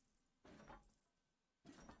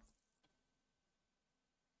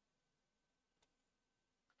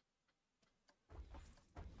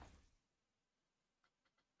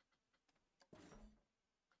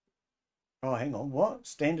 Oh, hang on. What?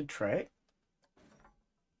 Standard track?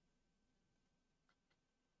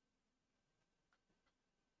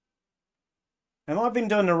 Have I been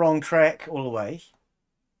doing the wrong track all the way?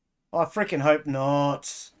 Oh, I freaking hope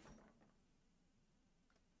not.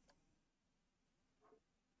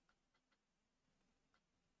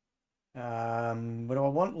 What do I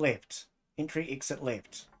want? Left. Entry, exit,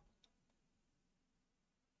 left.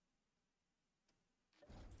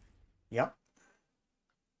 Yep.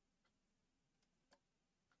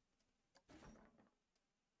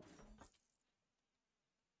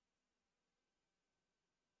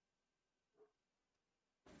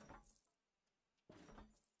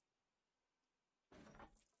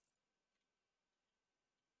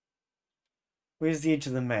 Where's the edge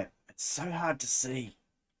of the map? It's so hard to see.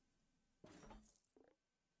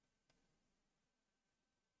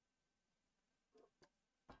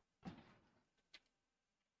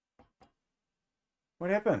 What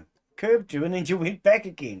happened? Curved you and then you went back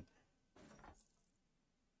again.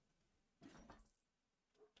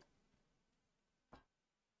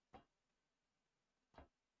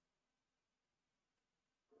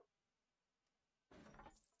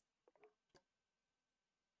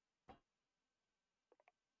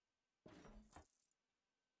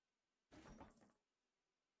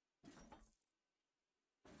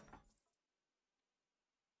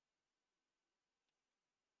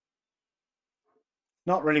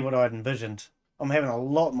 Not really what I'd envisioned. I'm having a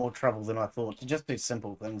lot more trouble than I thought to just do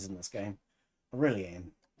simple things in this game. I really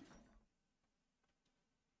am.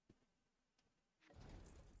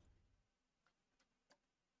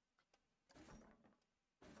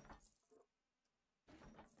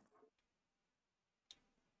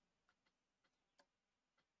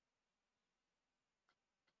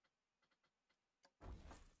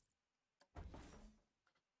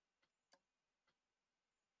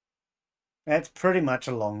 That's pretty much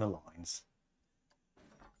along the lines.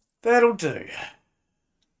 That'll do.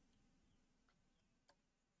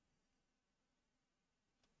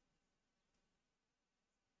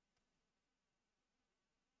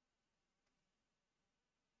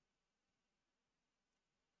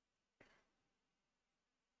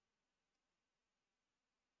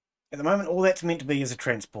 At the moment, all that's meant to be is a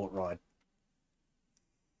transport ride.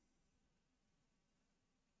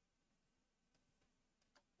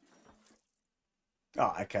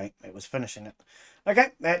 Oh, okay. It was finishing it.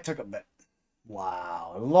 Okay, that took a bit.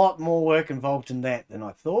 Wow, a lot more work involved in that than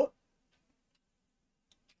I thought.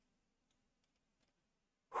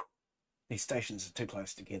 These stations are too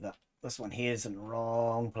close together. This one here is in the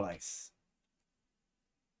wrong place.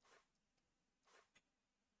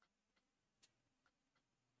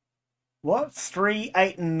 What? 3,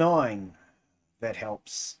 8, and 9. That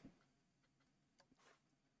helps.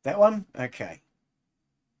 That one? Okay.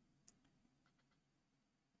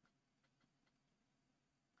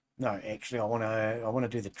 No, actually, I want to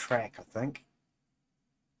do the track, I think.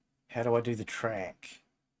 How do I do the track?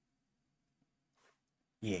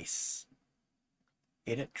 Yes.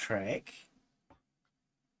 Edit track.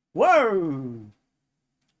 Whoa!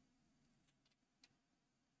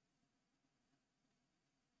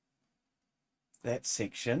 That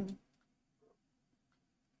section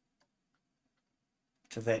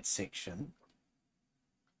to that section.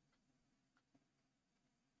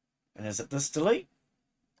 And is it this delete?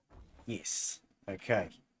 Yes. Okay.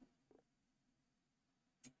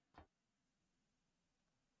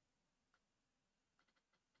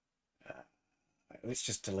 let's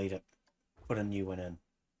just delete it. Put a new one in.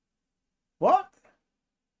 What?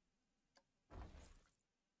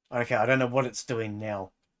 Okay, I don't know what it's doing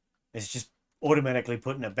now. It's just automatically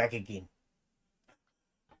putting it back again.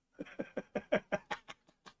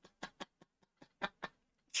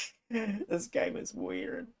 This game is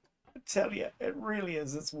weird. I tell you, it really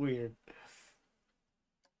is. It's weird.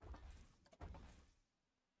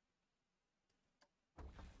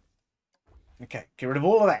 Okay, get rid of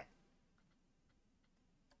all of that.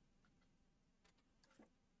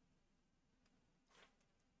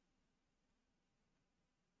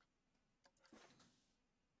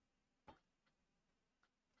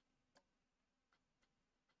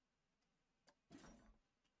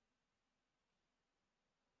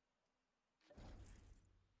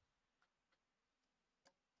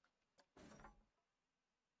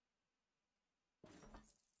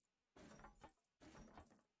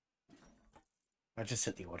 I just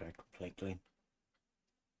hit the auto completely.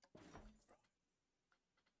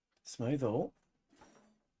 Smooth all.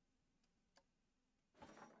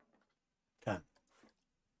 Done.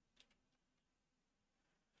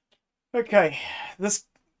 Okay, this,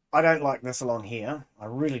 I don't like this along here. I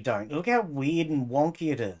really don't. Look how weird and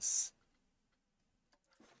wonky it is.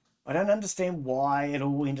 I don't understand why it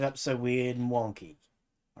all ended up so weird and wonky.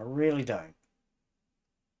 I really don't.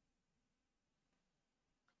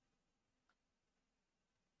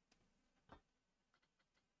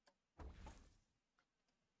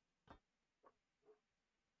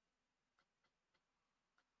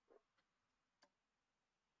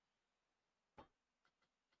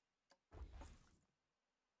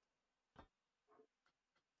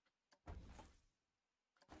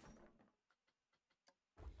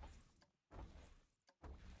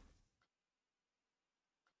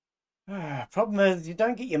 Problem is, you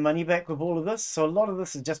don't get your money back with all of this, so a lot of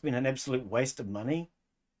this has just been an absolute waste of money.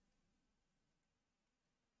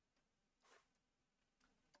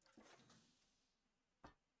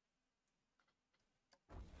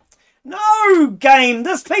 No, game!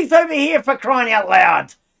 This piece over here, for crying out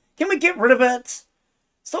loud! Can we get rid of it?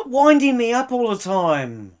 Stop winding me up all the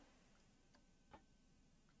time.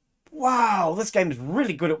 Wow, this game is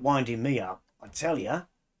really good at winding me up, I tell ya.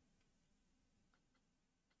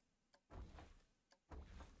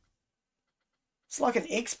 It's like an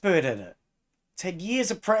expert at it. It's had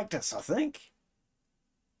years of practice, I think.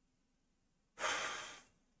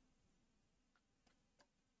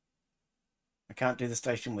 I can't do the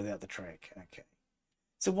station without the track. Okay.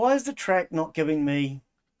 So why is the track not giving me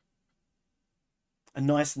a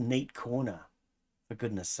nice, neat corner? For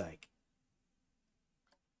goodness sake.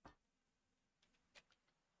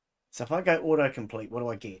 So if I go autocomplete, what do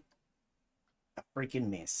I get? A freaking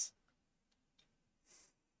mess.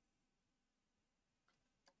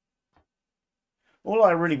 All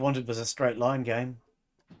I really wanted was a straight line game.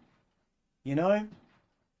 You know?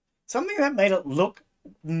 Something that made it look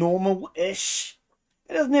normal-ish.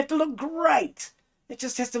 It doesn't have to look great. It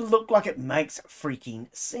just has to look like it makes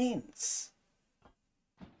freaking sense.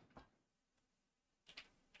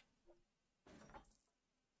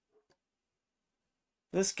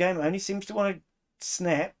 This game only seems to want to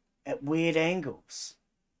snap at weird angles.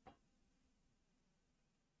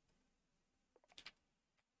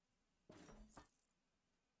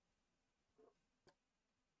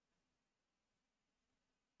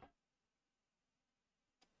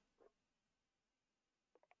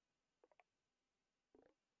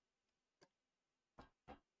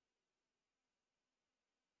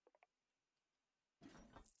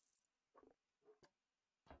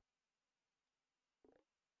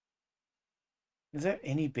 Is that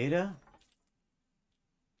any better?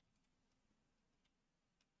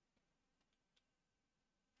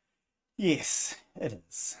 Yes, it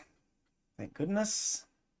is. Thank goodness.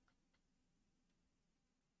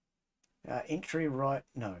 Entry right,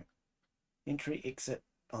 no. Entry exit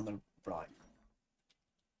on the right.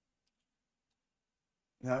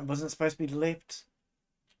 No, it wasn't supposed to be left.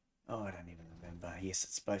 Oh, I don't even remember. Yes,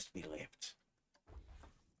 it's supposed to be left.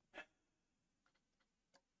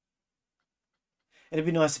 It'd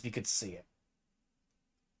be nice if you could see it.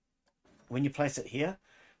 When you place it here,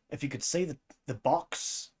 if you could see the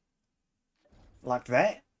box like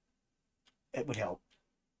that, it would help.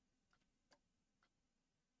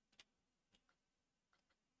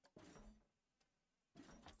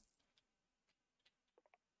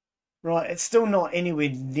 Right, it's still not anywhere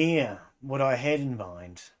near what I had in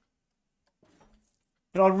mind.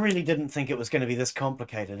 But I really didn't think it was going to be this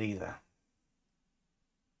complicated either.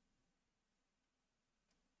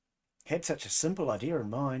 Had such a simple idea in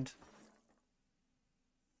mind.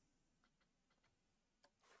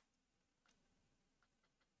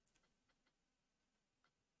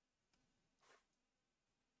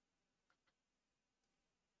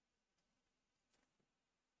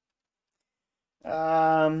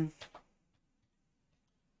 Um,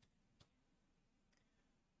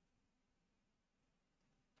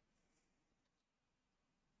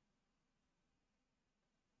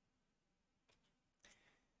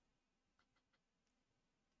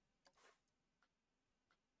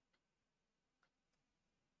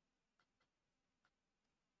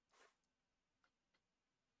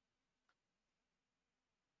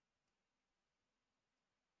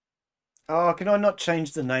 oh, can I not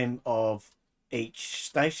change the name of each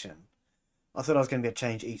station? I thought I was going to be able to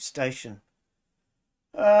change each station.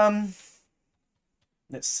 Um,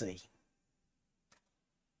 let's see.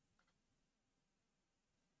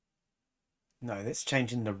 No, that's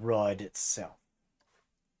changing the ride itself,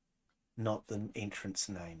 not the entrance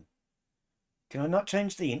name. Can I not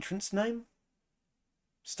change the entrance name?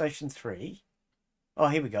 Station 3. Oh,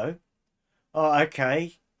 here we go. Oh,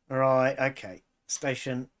 okay. Right, okay.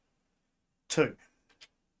 Station 2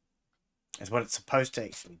 is what it's supposed to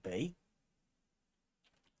actually be.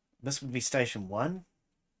 This would be station 1.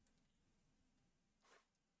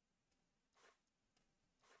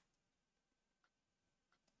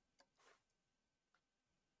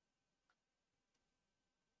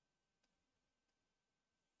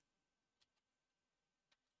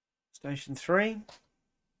 Station 3.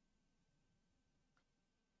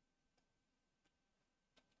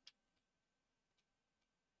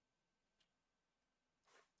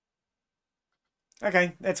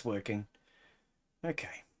 Okay, that's working.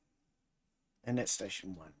 Okay. And that's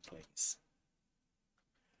station 1, please.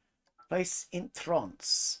 Place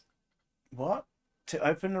entrance. What? To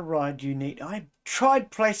open a ride, you need... I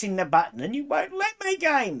tried placing the button and you won't let me,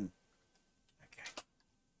 game! Okay.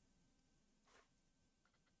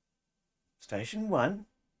 Station 1.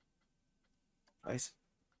 Place...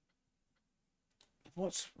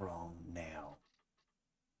 What's wrong now?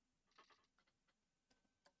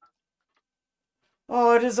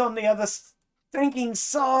 Oh, it is on the other stinking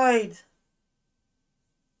side.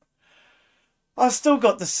 I've still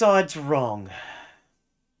got the sides wrong.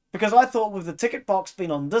 Because I thought with the ticket box being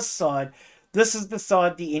on this side, this is the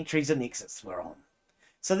side the entries and exits were on.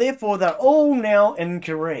 So therefore, they're all now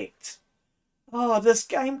incorrect. Oh, this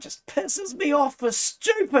game just pisses me off for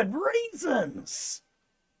stupid reasons.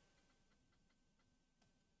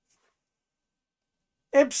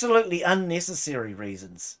 Absolutely unnecessary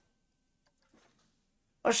reasons.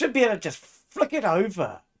 I should be able to just flick it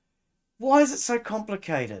over. Why is it so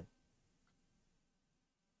complicated?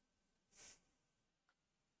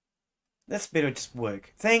 That's better just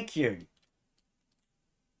work. Thank you.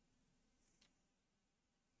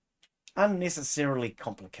 Unnecessarily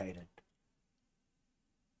complicated.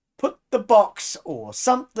 Put the box or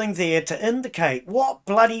something there to indicate what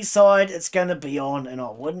bloody side it's going to be on and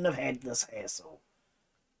I wouldn't have had this hassle.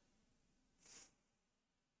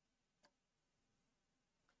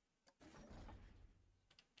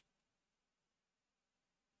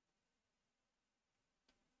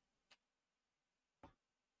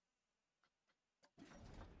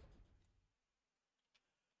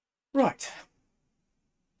 Right.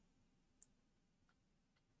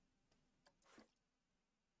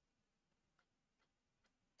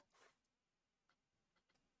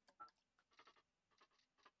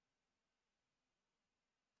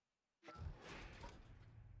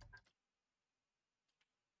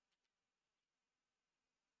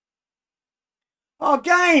 Oh,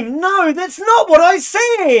 game, no, that's not what I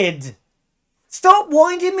said! Stop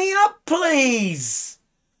winding me up, please!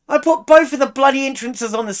 I put both of the bloody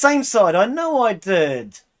entrances on the same side, I know I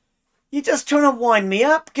did. You're just trying to wind me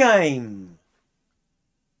up, game.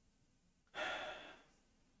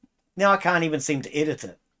 Now I can't even seem to edit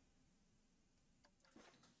it.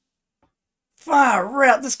 Far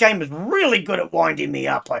out, this game is really good at winding me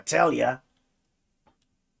up, I tell ya.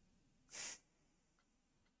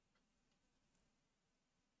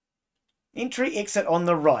 Entry, exit on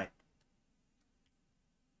the right.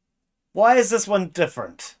 Why is this one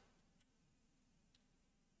different?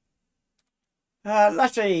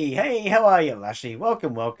 Lushy. Hey, how are you, Lushy?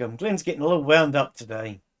 Welcome, welcome. Glen's getting a little wound up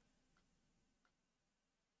today.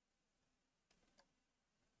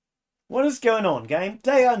 What is going on, game?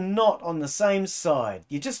 They are not on the same side.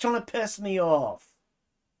 You're just trying to piss me off.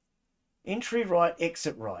 Entry right,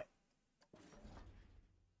 exit right.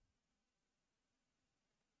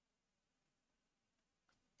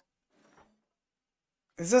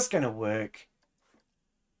 Is this going to work?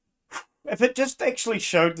 If it just actually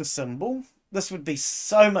showed the symbol, this would be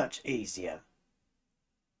so much easier.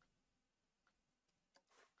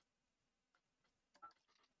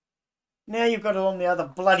 Now you've got it on the other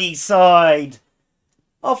bloody side.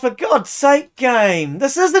 Oh, for God's sake, game.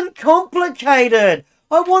 This isn't complicated.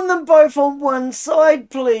 I want them both on one side,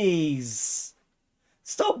 please.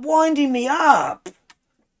 Stop winding me up.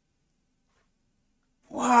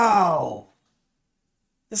 Wow.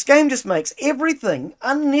 This game just makes everything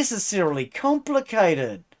unnecessarily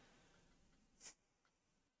complicated.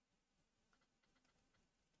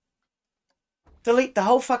 Delete the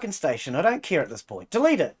whole fucking station. I don't care at this point.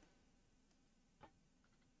 Delete it.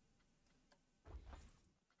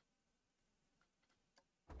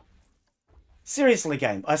 Seriously,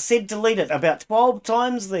 game. I said delete it about 12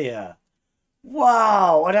 times there.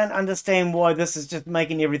 Wow. I don't understand why this is just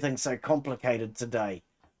making everything so complicated today.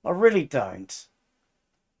 I really don't.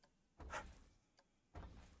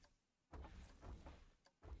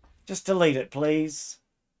 Just delete it, please.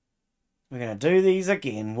 We're going to do these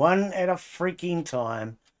again, one at a freaking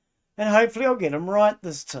time. And hopefully I'll get them right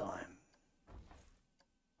this time.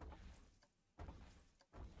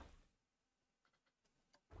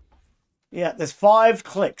 Yeah, there's 5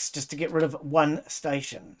 clicks just to get rid of one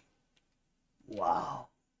station. Wow.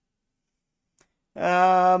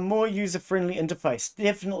 More user-friendly interface.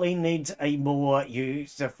 Definitely needs a more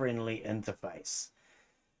user-friendly interface.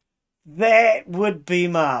 That would be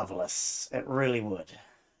marvelous. It really would.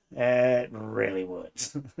 It really would.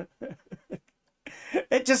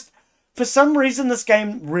 It just, for some reason, this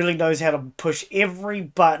game really knows how to push every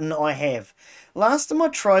button I have. Last time I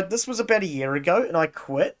tried, this was about a year ago, and I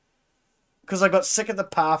quit. Because I got sick of the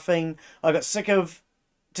pathing. I got sick of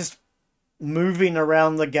just moving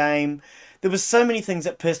around the game. There was so many things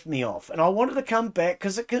that pissed me off. And I wanted to come back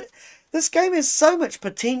because this game has so much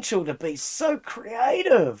potential to be so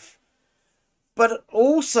creative. But it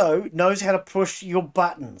also knows how to push your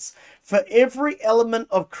buttons. For every element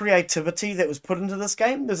of creativity that was put into this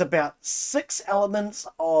game, there's about 6 elements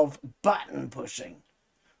of button pushing.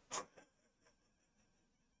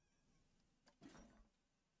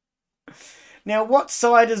 Now, what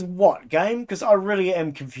side is what, game? Because I really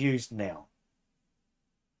am confused now.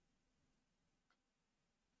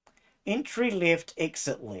 Entry left,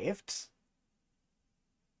 exit left.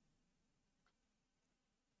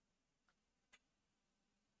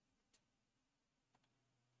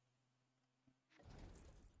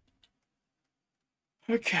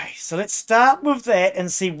 Okay, so let's start with that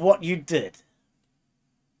and see what you did.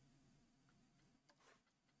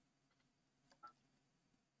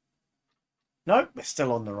 Nope, we're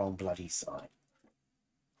still on the wrong bloody side.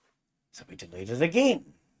 So we delete it again.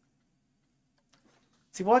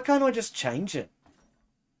 See, why can't I just change it?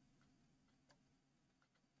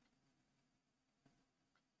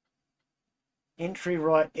 Entry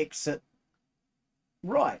right, exit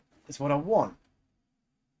right is what I want.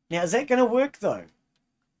 Now, is that going to work, though?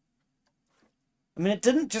 I mean, it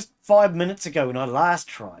didn't just 5 minutes ago when I last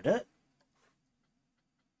tried it.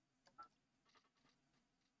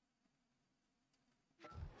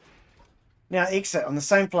 Now, exit on the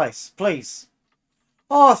same place, please.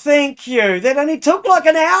 Oh, thank you. That only took like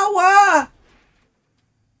an hour.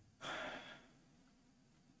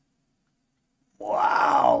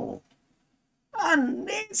 Wow.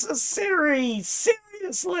 Unnecessary.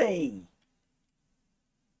 Seriously.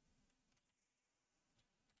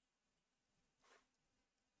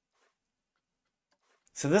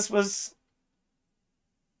 So this was...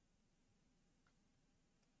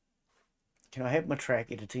 Can I have my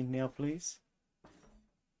track editing now, please?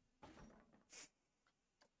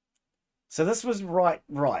 So this was right,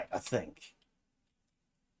 I think.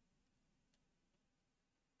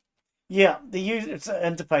 Yeah, the user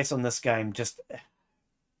interface on this game just...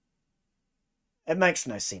 It makes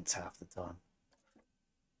no sense half the time.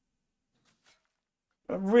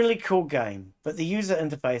 A really cool game, but the user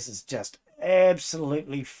interface is just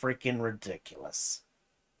absolutely freaking ridiculous.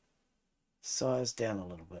 Size down a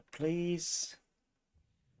little bit, please.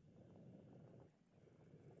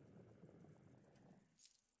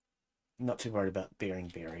 I'm not too worried about being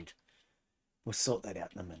buried. We'll sort that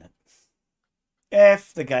out in a minute.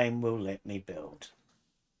 If the game will let me build.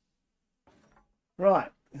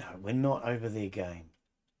 Right. No, we're not over there, game.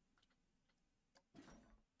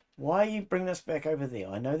 Why are you bringing us back over there?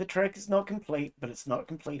 I know the track is not complete, but it's not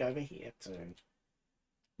complete over here too.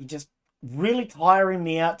 You're just really tiring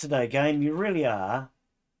me out today, game. You really are.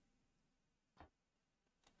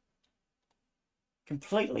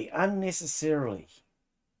 Completely unnecessarily.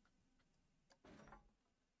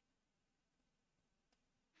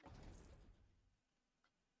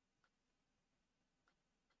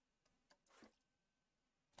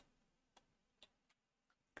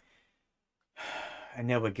 And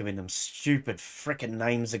now we're giving them stupid frickin'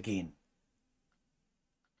 names again.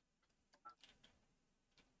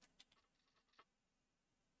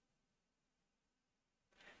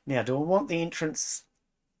 Now, do I want the entrance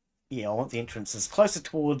Yeah, I want the entrances closer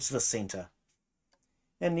towards the center.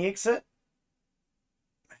 And the exit?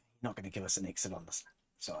 You're not going to give us an exit on this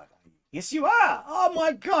side. Yes, you are. Oh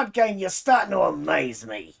my God, game, you're starting to amaze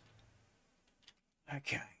me.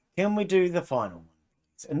 Okay, can we do the final one?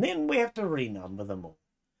 And then we have to renumber them all.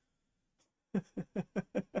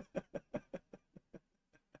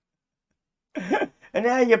 And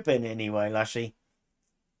how you been anyway, Lushy?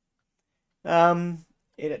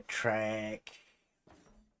 Edit track.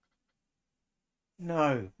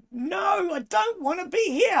 No, I don't want to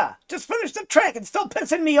be here. Just finish the track and stop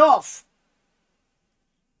pissing me off.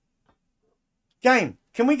 Game,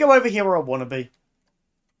 can we go over here where I want to be?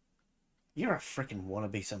 You're a freaking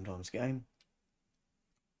wannabe sometimes, game.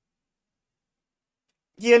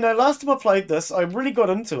 Yeah, no, last time I played this, I really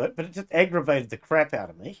got into it, but it just aggravated the crap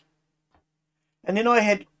out of me. And then I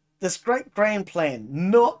had this great grand plan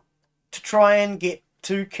not to try and get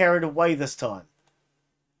too carried away this time.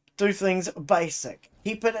 Do things basic.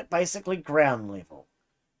 Keep it at basically ground level.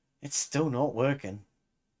 It's still not working.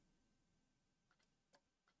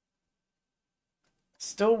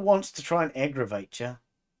 Still wants to try and aggravate you.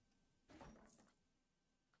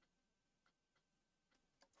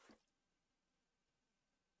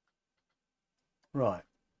 Right.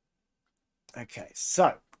 Okay,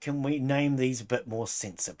 so can we name these a bit more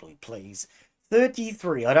sensibly, please?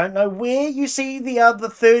 33. I don't know where you see the other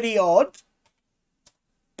 30 odd,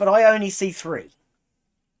 but I only see 3.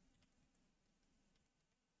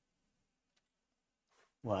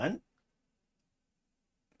 1.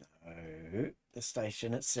 No, the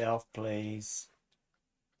station itself, please.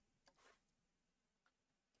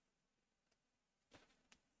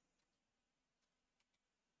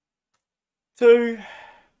 2.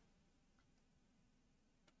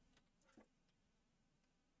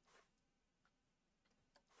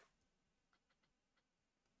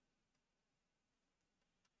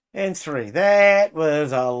 And 3. That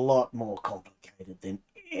was a lot more complicated than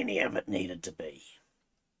any of it needed to be.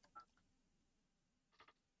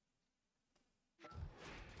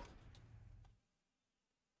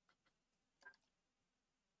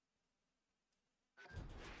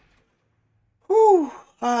 Whew,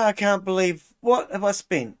 I can't believe, what have I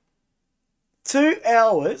spent? 2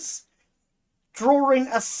 hours drawing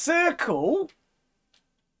a circle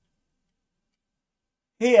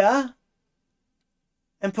here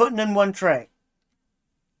and putting in 1 track.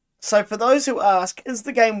 So for those who ask, is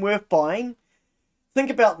the game worth buying? Think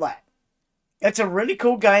about that. It's a really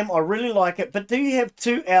cool game. I really like it. But do you have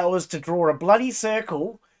 2 hours to draw a bloody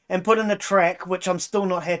circle and put in a track, which I'm still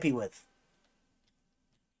not happy with?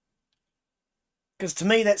 Because to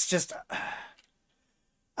me, that's just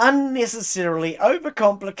unnecessarily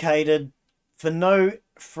overcomplicated for no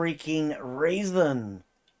freaking reason.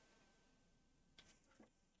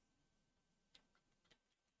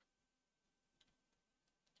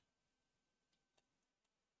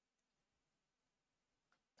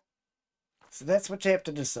 So that's what you have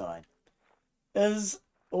to decide. Is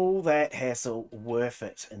all that hassle worth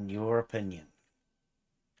it, in your opinion?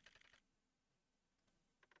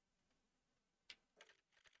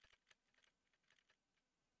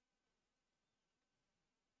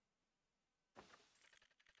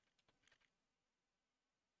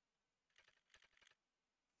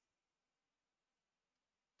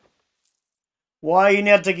 Why are you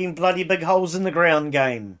now digging bloody big holes in the ground,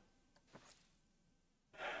 game?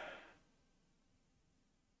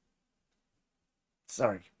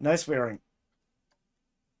 Sorry, no swearing.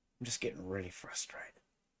 I'm just getting really frustrated.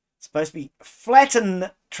 It's supposed to be flatten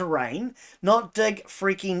terrain, not dig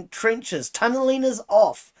freaking trenches. Tunneling is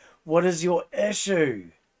off. What is your issue?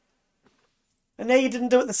 And now you didn't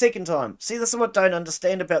do it the second time. See, this is what I don't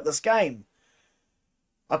understand about this game.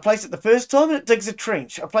 I place it the first time and it digs a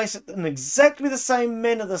trench. I place it in exactly the same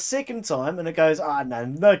manner the second time and it goes, ah, no,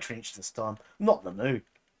 no trench this time. I'm not in the mood.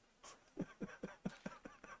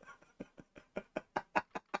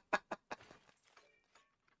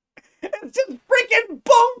 It's just freaking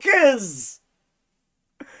bonkers!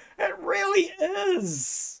 It really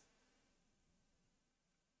is.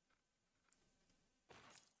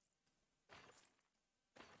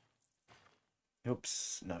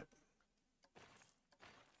 Oops, no.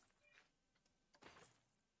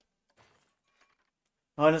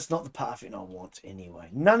 Oh, and it's not the pathing I want anyway.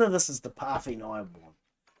 None of this is the pathing I want.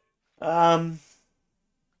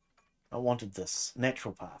 I wanted this.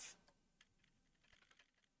 Natural path.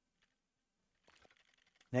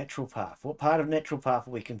 Natural path. What part of natural path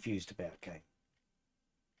are we confused about, okay?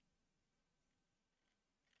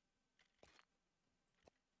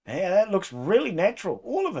 Yeah, that looks really natural.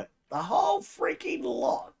 All of it. The whole freaking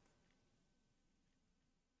lot.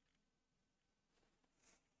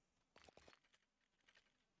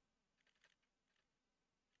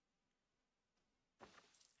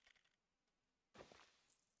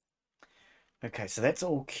 Okay, so that's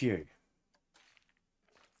all Q.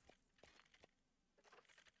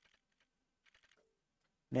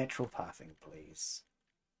 Natural pathing, please.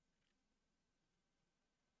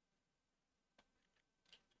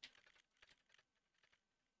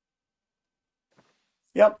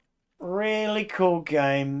 Yep, really cool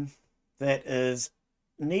game that is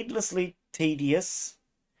needlessly tedious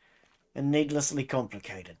and needlessly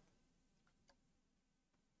complicated.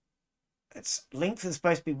 Its length is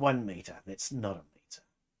supposed to be 1 meter. That's not a meter.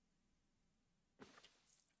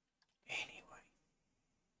 Anyway.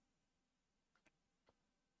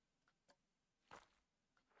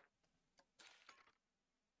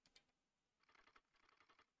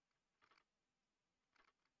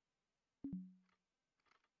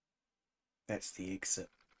 That's the exit.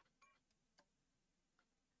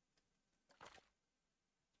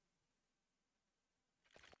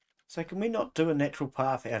 So can we not do a natural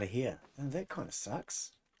path out of here? And that kind of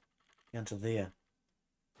sucks. Down to there.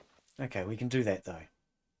 Okay, we can do that though.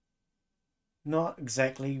 Not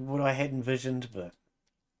exactly what I had envisioned, but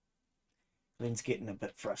Glen's getting a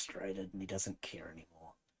bit frustrated and he doesn't care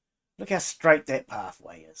anymore. Look how straight that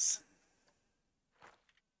pathway is.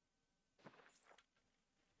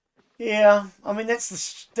 Yeah, I mean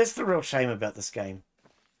that's the real shame about this game.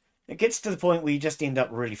 It gets to the point where you just end up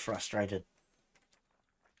really frustrated.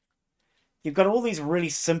 You've got all these really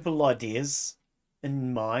simple ideas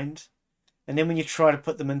in mind, and then when you try to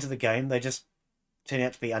put them into the game, they just turn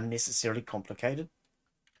out to be unnecessarily complicated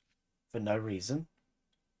for no reason.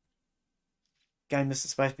 Game, this is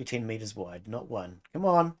supposed to be 10 meters wide, not 1. Come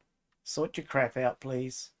on, sort your crap out,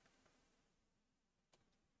 please.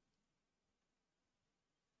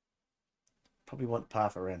 Probably want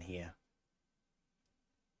path around here.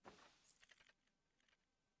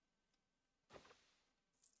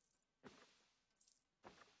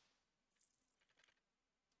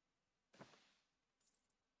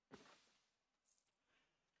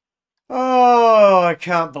 Oh, I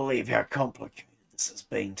can't believe how complicated this has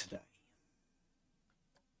been today.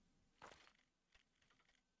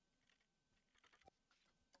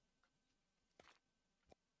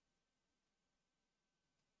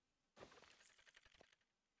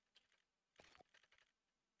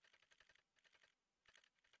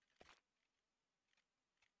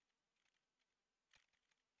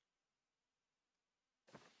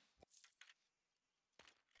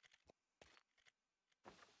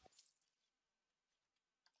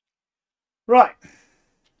 Right.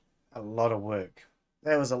 A lot of work.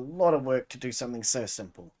 That was a lot of work to do something so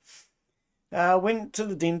simple. Went to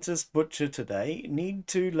the dentist butcher today. Need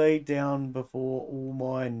to lay down before all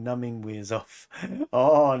my numbing wears off.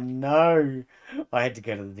 Oh no. I had to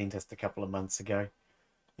go to the dentist a couple of months ago.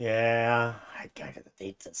 Yeah, I'd go to the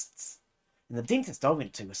dentists. And the dentist I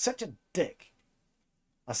went to was such a dick.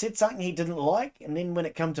 I said something he didn't like, and then when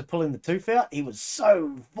it come to pulling the tooth out, he was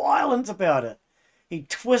so violent about it. He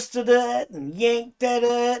twisted it and yanked at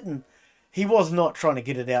it, and he was not trying to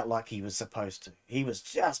get it out like he was supposed to. He was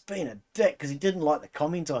just being a dick because he didn't like the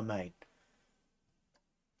comment I made.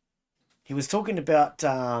 He was talking about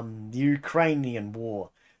the Ukrainian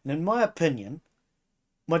war. And in my opinion,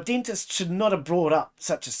 my dentist should not have brought up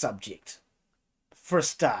such a subject, for a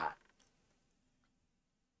start.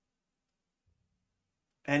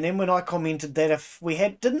 And then when I commented that if we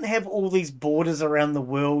didn't have all these borders around the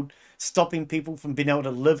world stopping people from being able to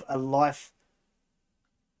live a life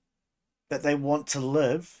that they want to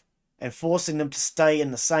live and forcing them to stay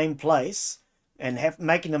in the same place and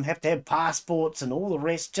making them have to have passports and all the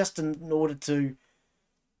rest just in order to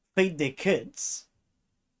feed their kids,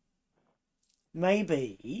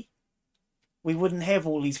 maybe we wouldn't have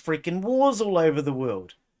all these freaking wars all over the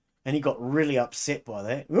world. And he got really upset by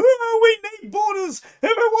that. Oh, we need borders.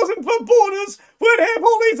 If it wasn't for borders, we'd have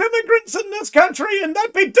all these immigrants in this country and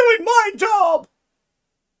they'd be doing my job.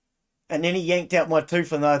 And then he yanked out my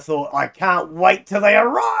tooth and I thought, I can't wait till they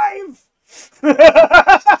arrive.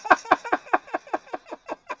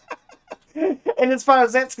 And as far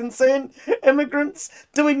as that's concerned, immigrants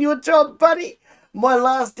doing your job, buddy. My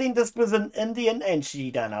last dentist was an Indian and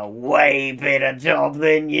she done a way better job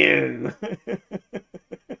than you.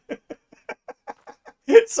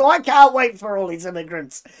 So I can't wait for all these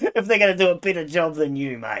immigrants if they're going to do a better job than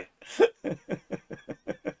you, mate.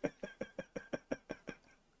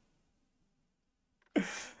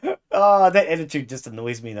 Oh, that attitude just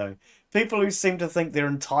annoys me, though. People who seem to think they're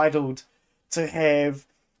entitled to have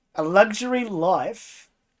a luxury life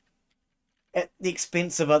at the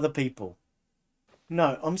expense of other people.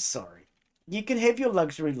 No, I'm sorry. You can have your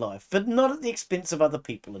luxury life, but not at the expense of other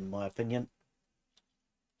people, in my opinion.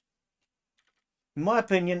 In my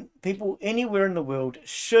opinion, people anywhere in the world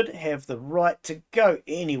should have the right to go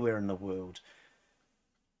anywhere in the world,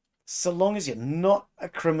 so long as you're not a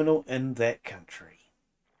criminal in that country.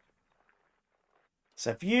 So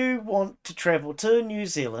if you want to travel to New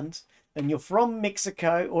Zealand and you're from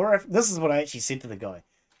Mexico, or if this is what I actually said to the guy,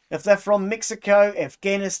 if they're from Mexico,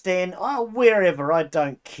 Afghanistan, wherever, I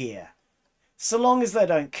don't care. So long as they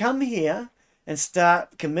don't come here and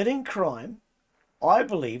start committing crime, I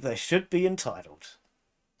believe they should be entitled.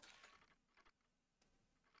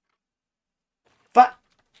 But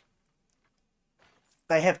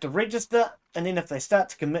they have to register, and then if they start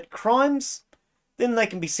to commit crimes, then they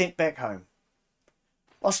can be sent back home.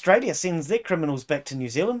 Australia sends their criminals back to New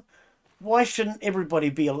Zealand. Why shouldn't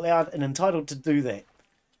everybody be allowed and entitled to do that?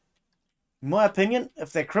 In my opinion,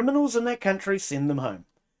 if they're criminals in that country, send them home.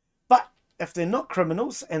 But if they're not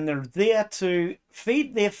criminals and they're there to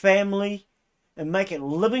feed their family and make a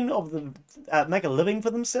living for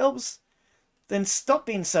themselves, then stop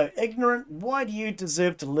being so ignorant. Why do you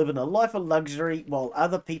deserve to live in a life of luxury while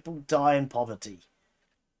other people die in poverty?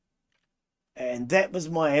 And that was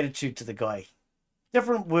my attitude to the guy.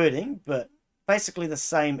 Different wording, but basically the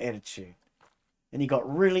same attitude. And he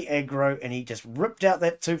got really aggro and he just ripped out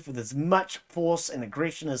that tooth with as much force and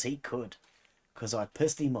aggression as he could, because I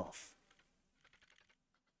pissed him off.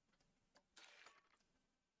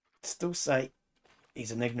 Still say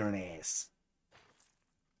he's an ignorant ass.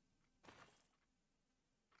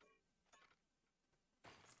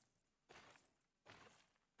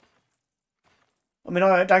 I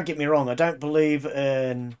mean, don't get me wrong, I don't believe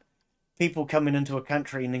in people coming into a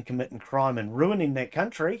country and then committing crime and ruining that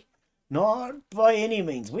country. Not by any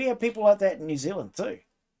means. We have people like that in New Zealand too.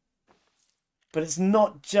 But it's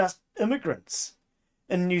not just immigrants.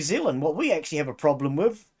 In New Zealand, what we actually have a problem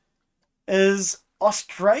with is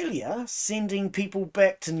Australia sending people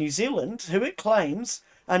back to New Zealand who it claims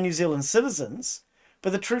are New Zealand citizens.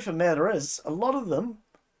 But the truth of the matter is, a lot of them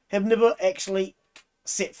have never actually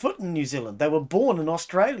set foot in New Zealand. They were born in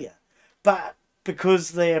Australia. But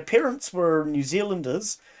because their parents were New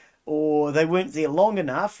Zealanders, or they weren't there long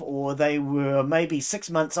enough, or they were maybe 6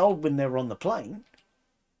 months old when they were on the plane,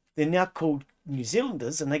 they're now called New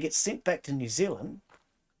Zealanders and they get sent back to New Zealand.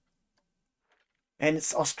 And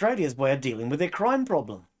it's Australia's way of dealing with their crime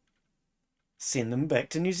problem. Send them back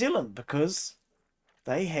to New Zealand because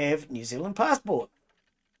they have New Zealand passport.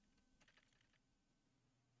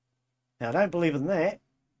 Now, I don't believe in that,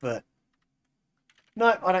 but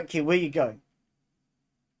no, I don't care where you go.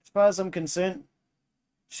 As far as I'm concerned, you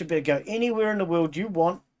should be able to go anywhere in the world you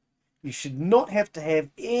want. You should not have to have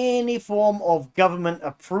any form of government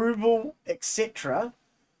approval, etc.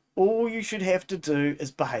 All you should have to do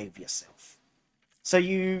is behave yourself. So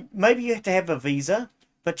maybe you have to have a visa,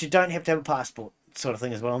 but you don't have to have a passport, sort of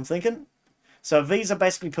thing is what I'm thinking. So a visa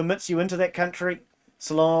basically permits you into that country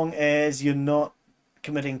so long as you're not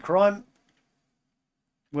committing crime.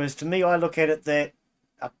 Whereas to me, I look at it that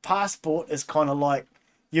a passport is kind of like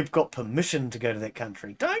you've got permission to go to that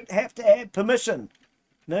country. Don't have to have permission.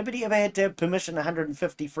 Nobody ever had to have permission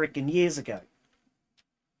 150 freaking years ago.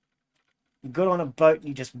 You got on a boat and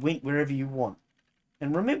you just went wherever you want.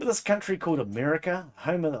 And remember this country called America,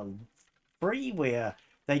 home of the free, where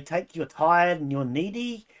they take you're tired and you're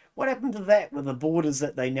needy? What happened to that with the borders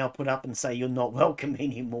that they now put up and say you're not welcome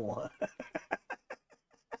anymore?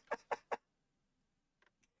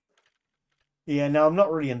 Yeah, no, I'm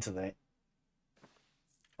not really into that.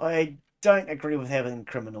 I don't agree with having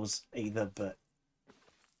criminals either, but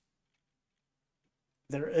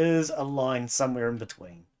there is a line somewhere in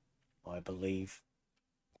between, I believe.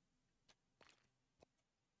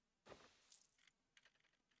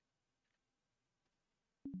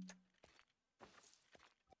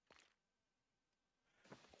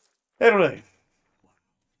 That'll do.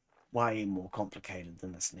 Way more complicated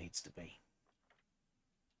than this needs to be.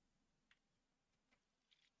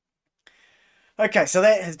 Okay, so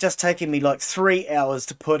that has just taken me like 3 hours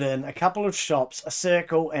to put in a couple of shops, a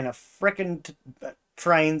circle, and a frickin'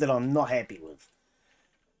 train that I'm not happy with.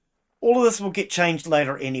 All of this will get changed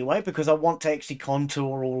later anyway, because I want to actually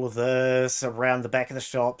contour all of this around the back of the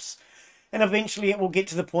shops. And eventually it will get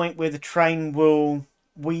to the point where the train will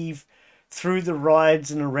weave through the rides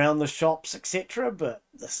and around the shops, etc. But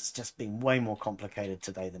this has just been way more complicated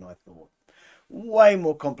today than I thought. Way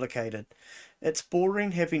more complicated. It's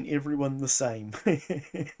boring having everyone the same.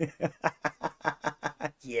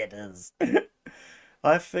 Yeah, it is.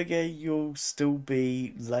 I figure you'll still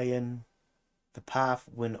be laying the path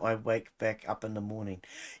when I wake back up in the morning.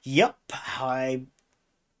 Yep, I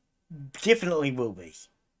definitely will be.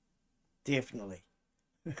 Definitely.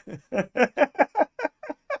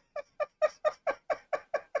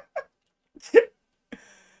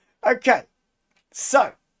 Okay,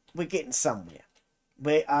 so we're getting somewhere.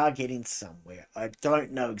 We are getting somewhere. I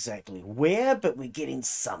don't know exactly where, but we're getting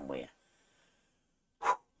somewhere.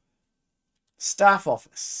 Staff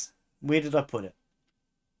office. Where did I put it?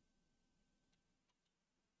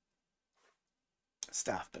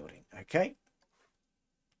 Staff building. Okay.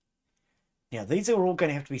 Now, these are all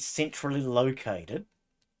going to have to be centrally located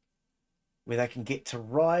where they can get to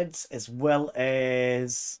rides as well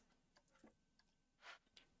as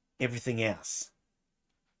everything else.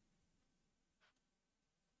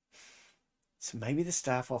 So maybe the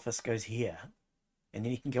staff office goes here, and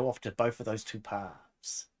then you can go off to both of those two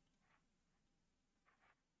paths.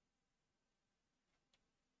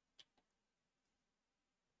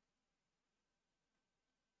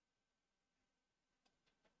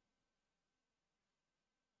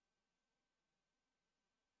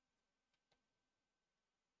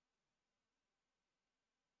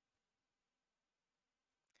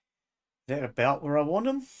 Is that about where I want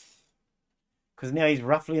him? Because now he's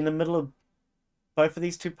roughly in the middle of both of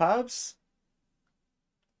these two paths.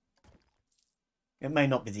 It may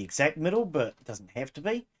not be the exact middle, but it doesn't have to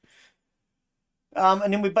be.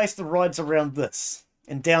 And then we base the rides around this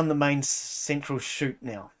and down the main central chute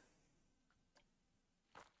now.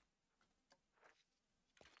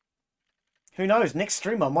 Who knows? Next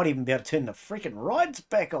stream I might even be able to turn the freaking rides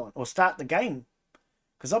back on or start the game.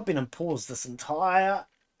 Because I've been in pause this entire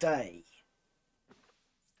day.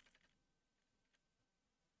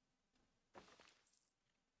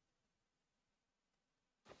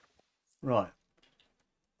 Right.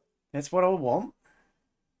 That's what I want.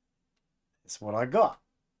 That's what I got.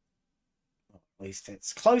 Well, at least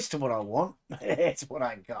it's close to what I want. That's what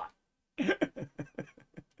I got. Okay,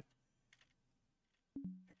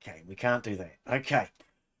 we can't do that. Okay.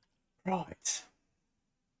 Right.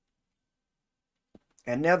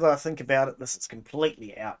 And now that I think about it, this is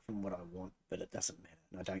completely out from what I want, but it doesn't matter,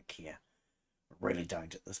 and I don't care. I really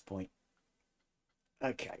don't at this point.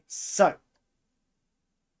 Okay, so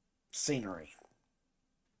scenery.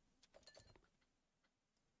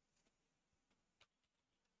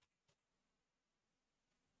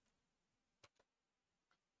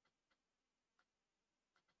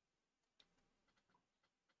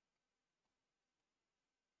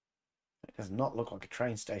 It does not look like a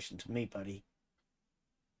train station to me, buddy.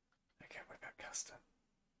 Okay, what about custom?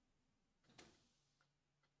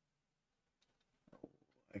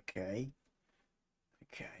 Okay.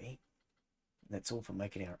 Okay. That's all for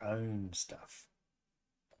making our own stuff.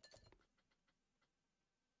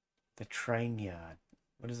 The train yard.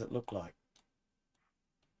 What does it look like?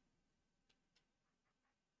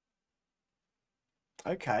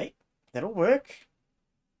 Okay, that'll work.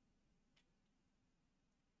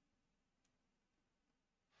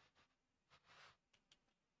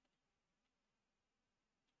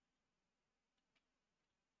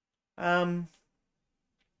 Um,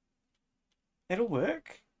 it'll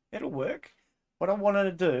work. It'll work. What I wanted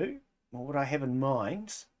to do, or what I have in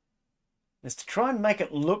mind, is to try and make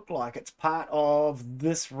it look like it's part of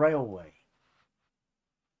this railway.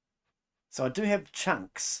 So I do have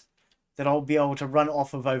chunks that I'll be able to run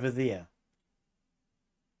off of over there.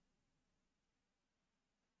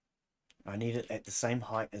 I need it at the same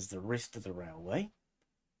height as the rest of the railway.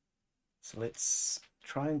 So let's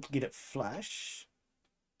try and get it flush.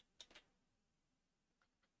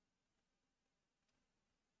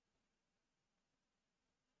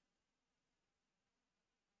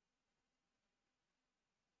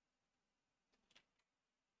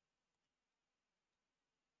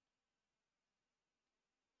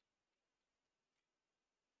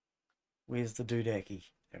 Where's the doodacky?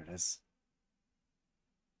 There it is.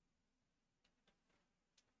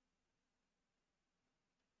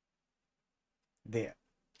 There.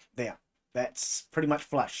 There. That's pretty much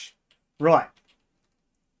flush. Right.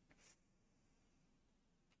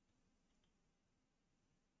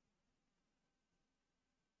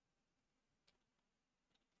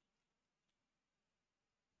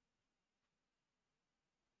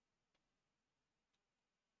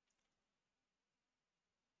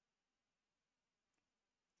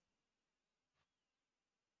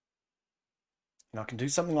 And I can do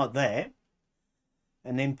something like that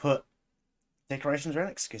and then put decorations around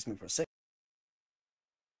it. Excuse me for a sec.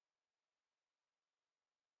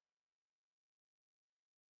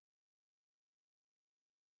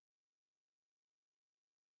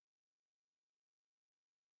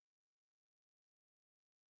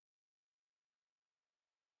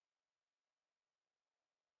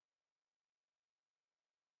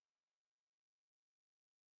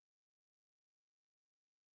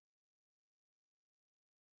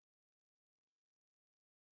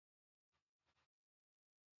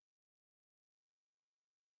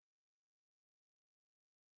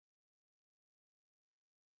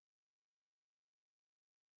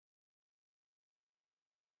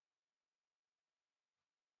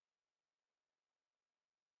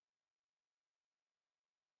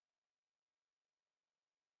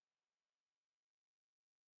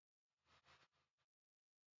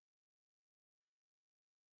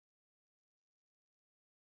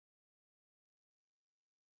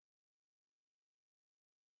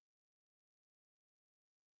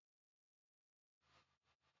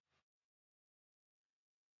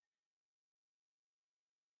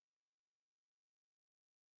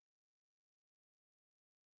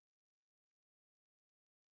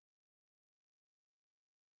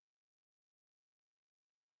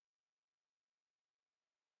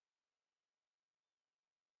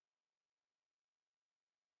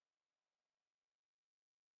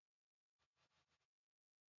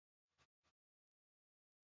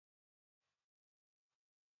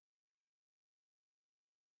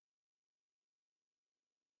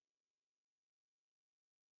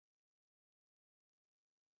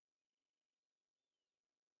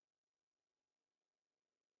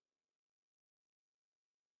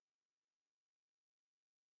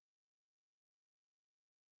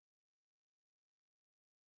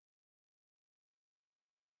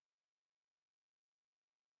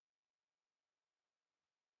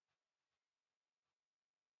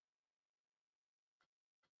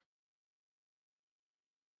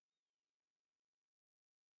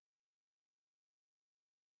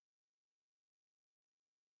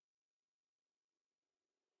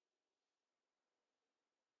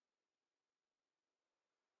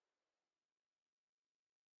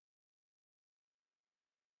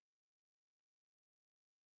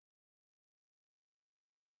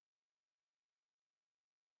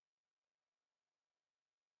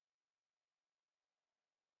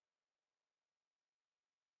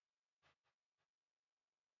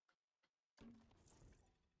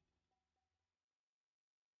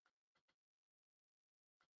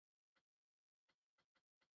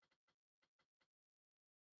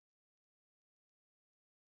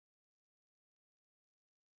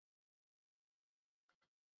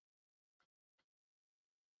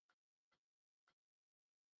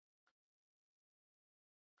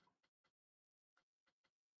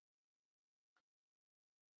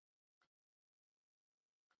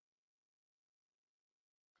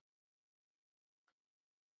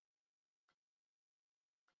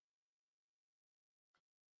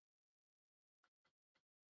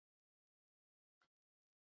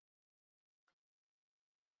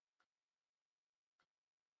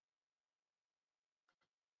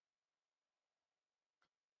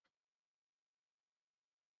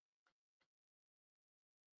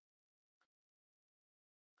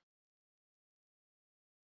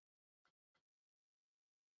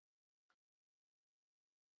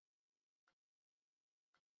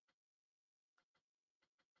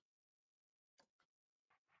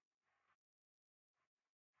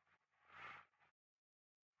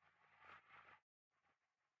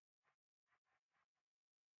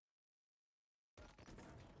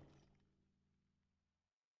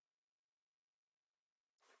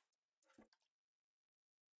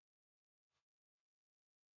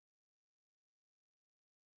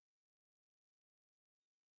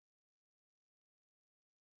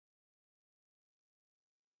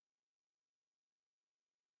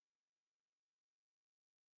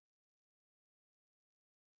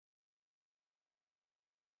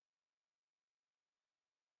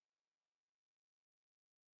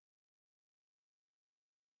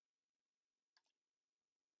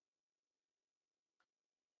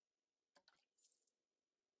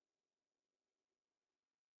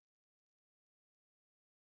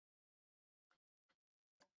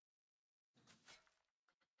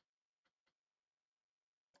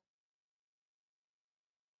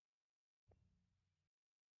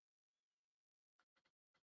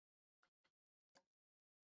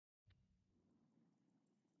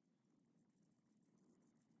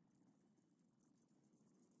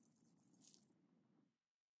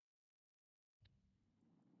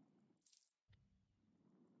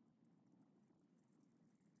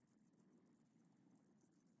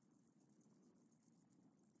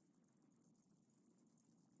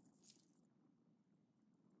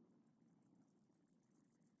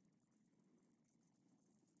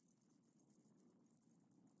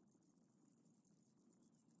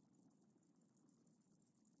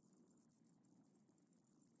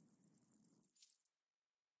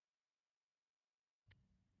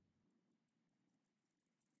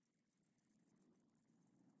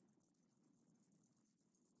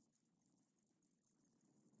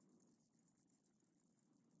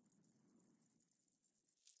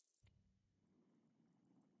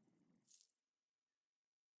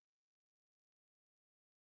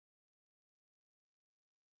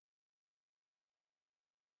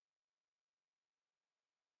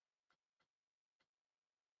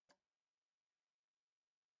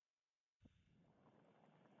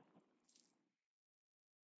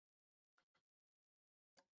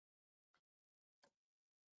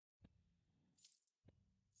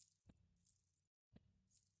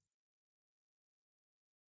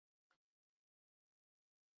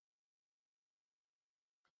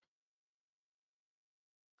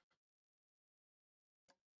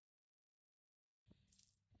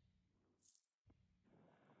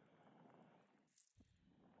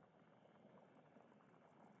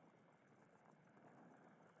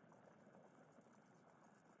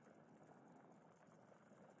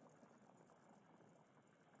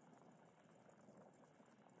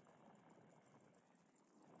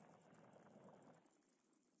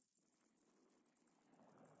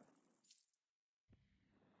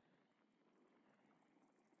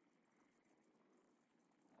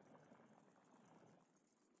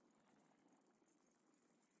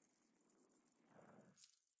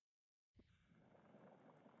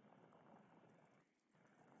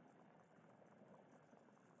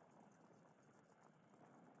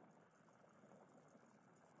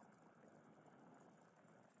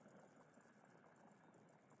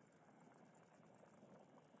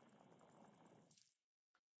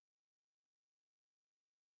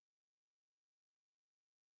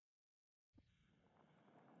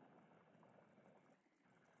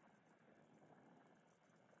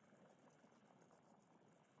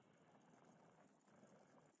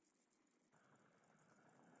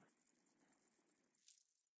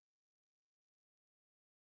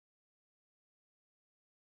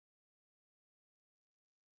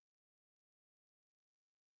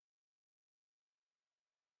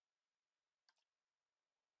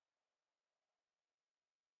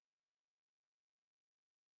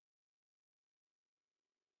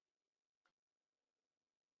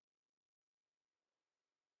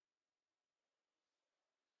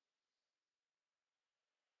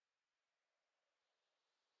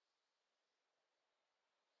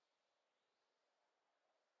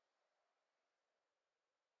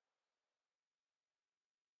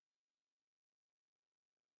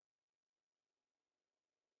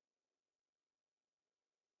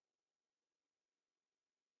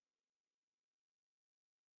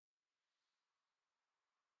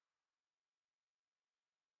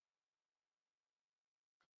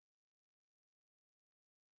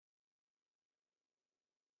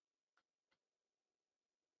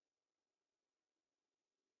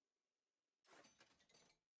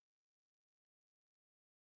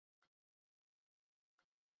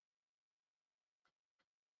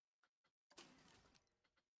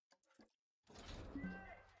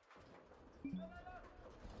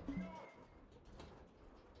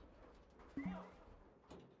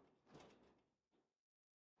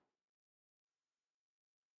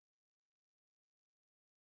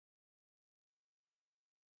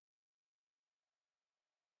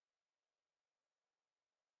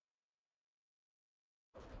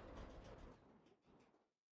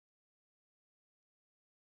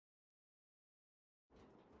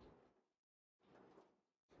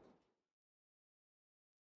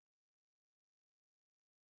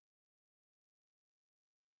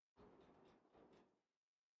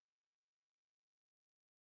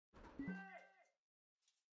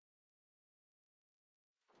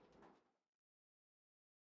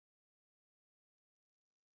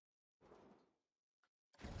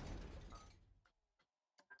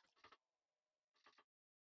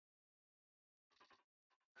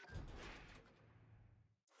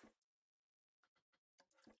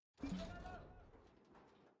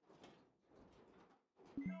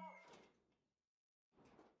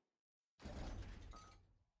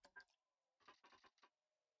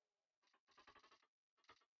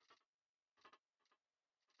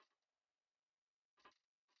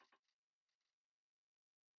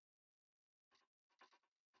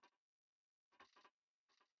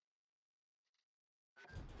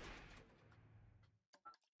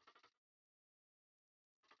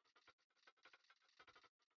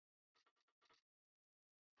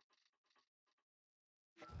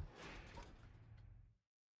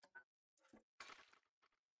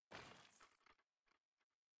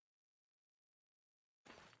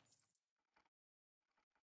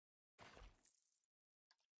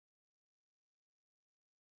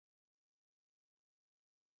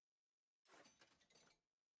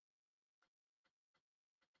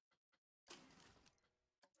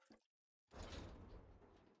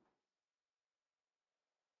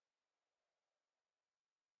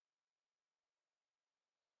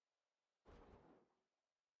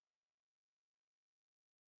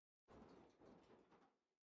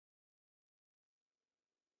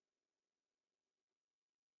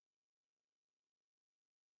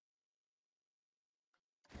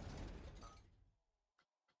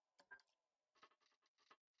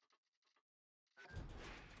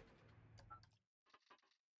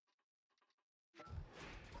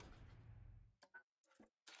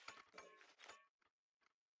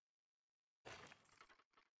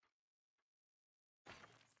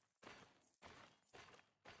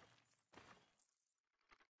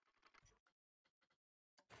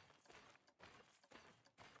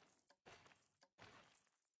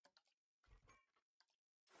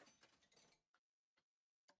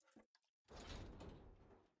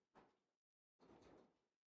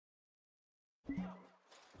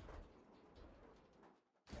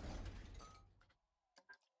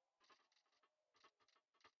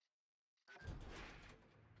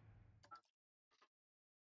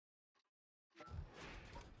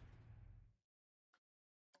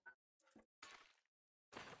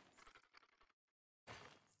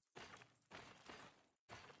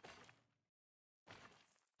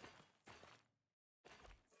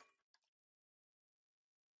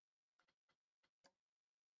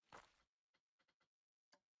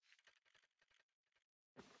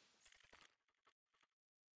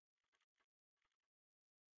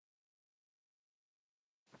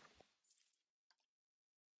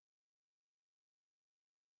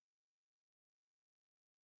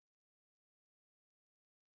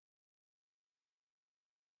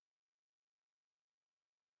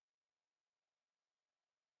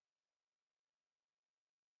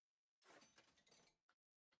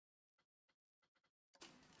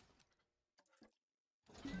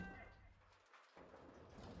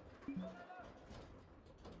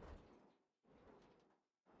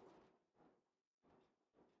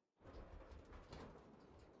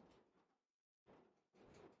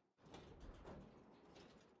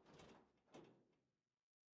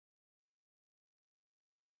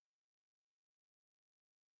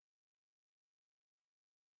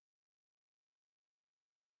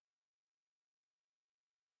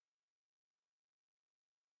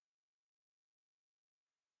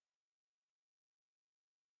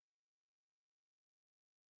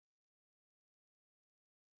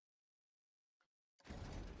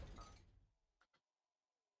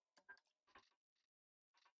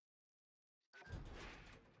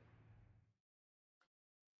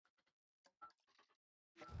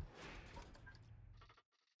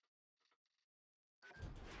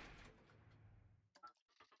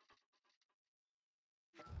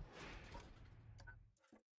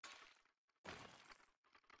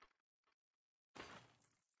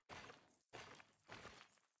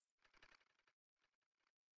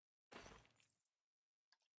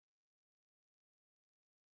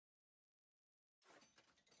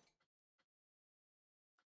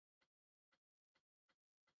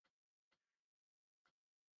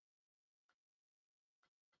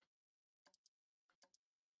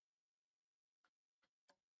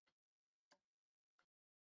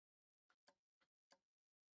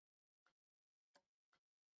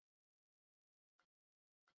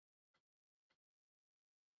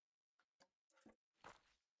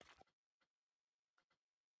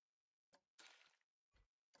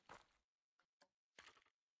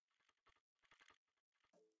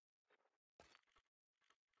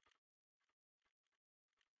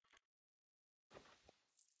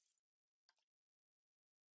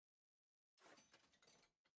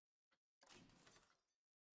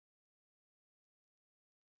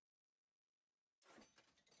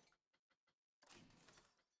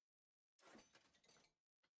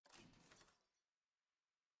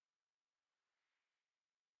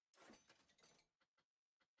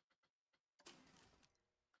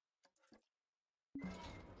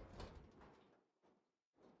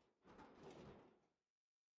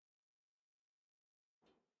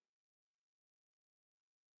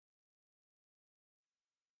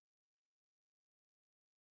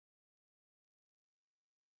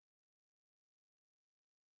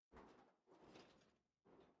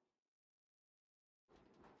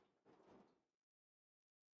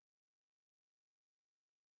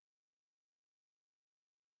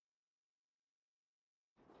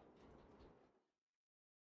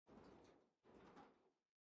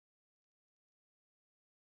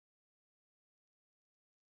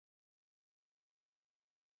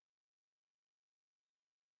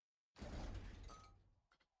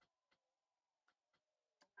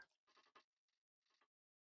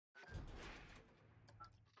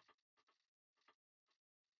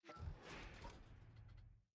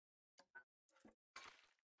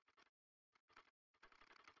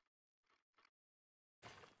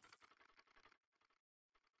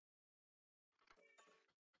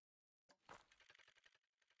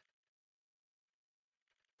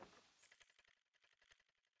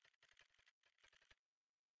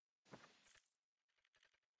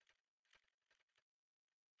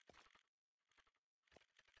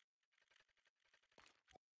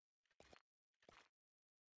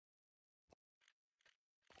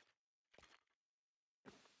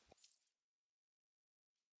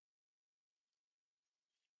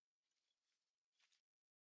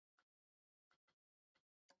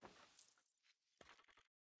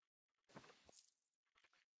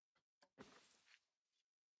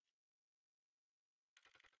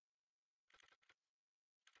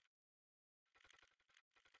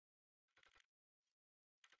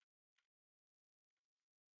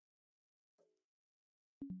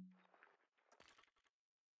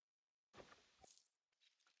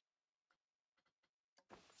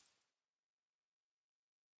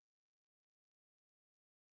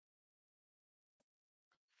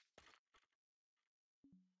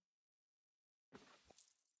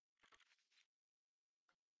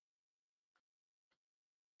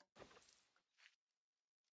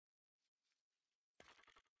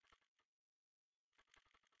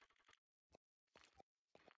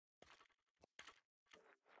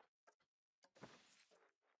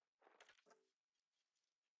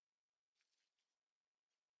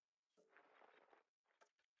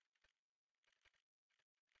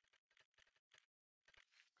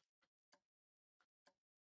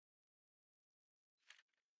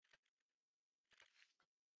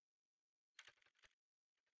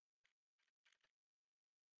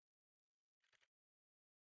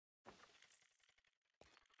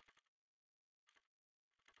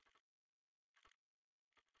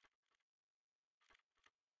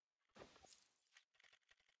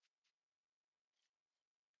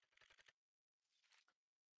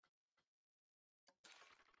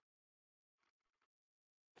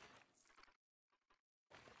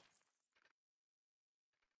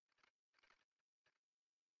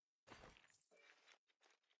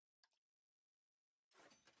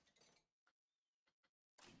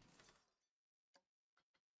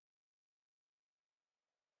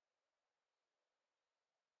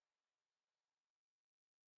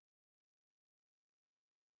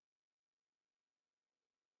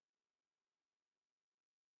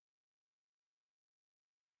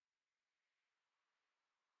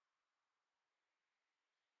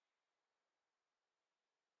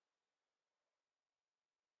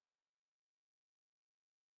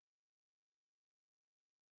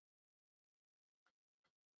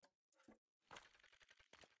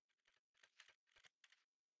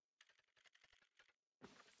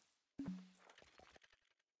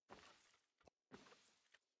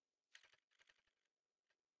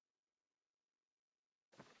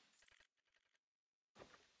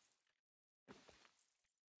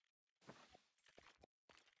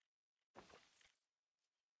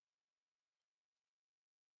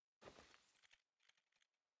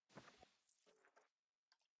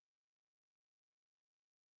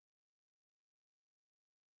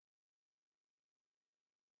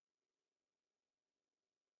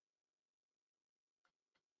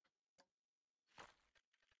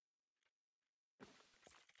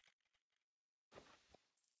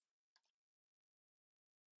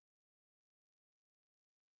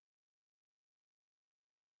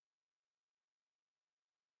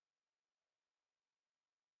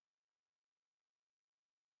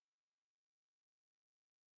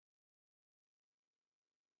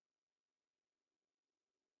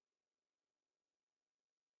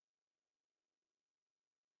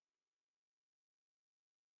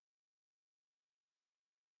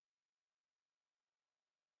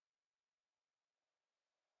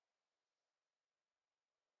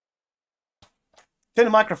 Turn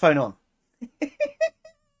the microphone on.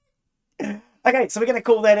 Okay, so we're going to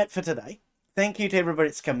call that it for today. Thank you to everybody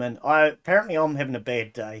that's come in. Apparently I'm having a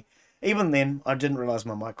bad day. Even then, I didn't realise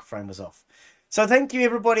my microphone was off. So thank you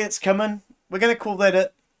everybody that's come in. We're going to call that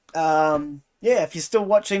it. Yeah, if you're still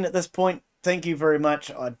watching at this point, thank you very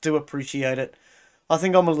much. I do appreciate it. I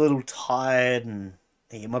think I'm a little tired and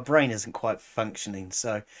yeah, my brain isn't quite functioning.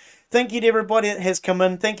 So thank you to everybody that has come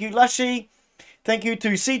in. Thank you, Lushy. Thank you to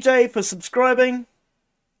CJ for subscribing.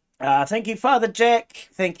 Thank you, Father Jack.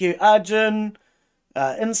 Thank you, Arjun.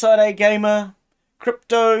 Inside A Gamer.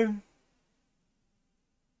 Crypto.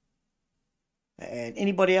 And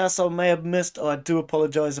anybody else I may have missed, I do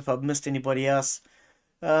apologise if I've missed anybody else.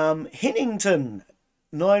 Hennington.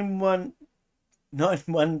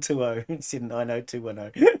 9120. It said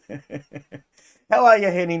 90210. How are you,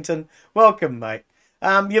 Hennington? Welcome, mate.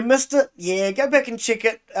 You missed it? Yeah, go back and check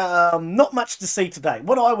it. Not much to see today.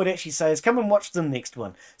 What I would actually say is come and watch the next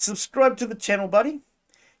one. Subscribe to the channel, buddy.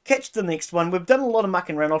 Catch the next one. We've done a lot of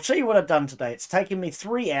mucking around. I'll show you what I've done today. It's taken me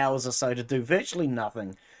 3 hours or so to do virtually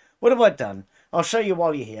nothing. What have I done? I'll show you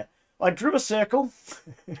while you're here. I drew a circle.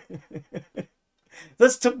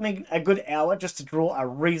 This took me a good hour just to draw a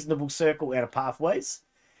reasonable circle out of pathways.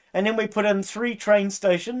 And then we put in 3 train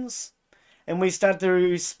stations. And we start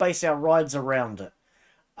to space our rides around it.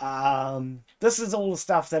 This is all the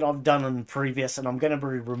stuff that I've done in previous, and I'm going to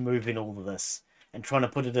be removing all of this and trying to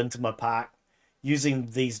put it into my park using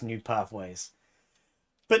these new pathways.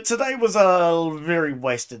 But today was a very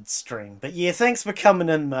wasted stream. But yeah, thanks for coming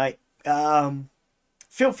in, mate.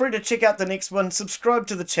 Feel free to check out the next one, subscribe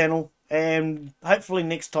to the channel, and hopefully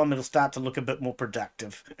next time it'll start to look a bit more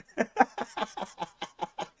productive.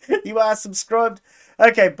 You are subscribed?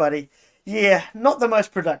 Okay, buddy. Yeah, not the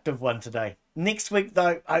most productive one today. Next week,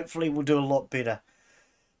 though, hopefully we'll do a lot better.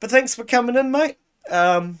 But thanks for coming in, mate.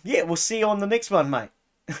 Yeah, we'll see you on the next one, mate.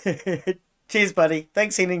 Cheers, buddy.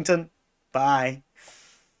 Thanks, Hennington. Bye.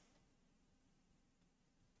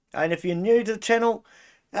 And if you're new to the channel,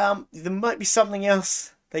 there might be something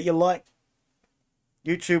else that you like.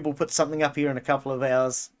 YouTube will put something up here in a couple of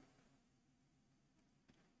hours.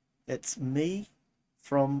 It's me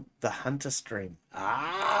from the Hunter stream.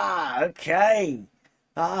 Okay.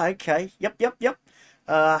 Okay. Yep.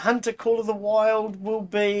 Hunter Call of the Wild will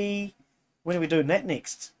be... When are we doing that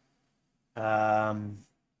next? Hang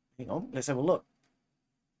on, let's have a look.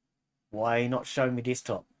 Why not showing me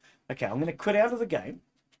desktop? Okay, I'm going to quit out of the game.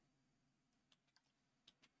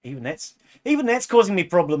 Even that's causing me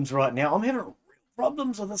problems right now. I'm having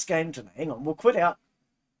problems with this game today. Hang on, we'll quit out.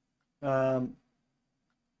 Number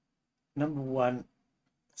 1.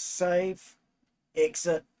 Save.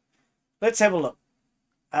 Exit. Let's have a look.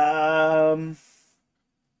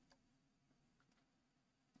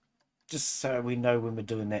 Just so we know when we're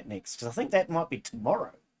doing that next. Because I think that might be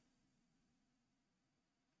tomorrow.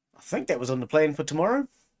 I think that was on the plan for tomorrow.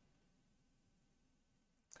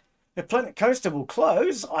 If Planet Coaster will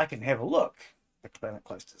close, I can have a look. But Planet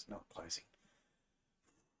Coaster's not closing.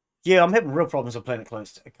 Yeah, I'm having real problems with Planet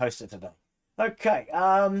Coaster today. Okay,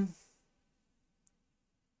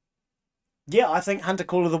 yeah, I think Hunter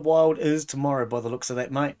Call of the Wild is tomorrow by the looks of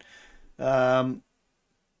that, mate.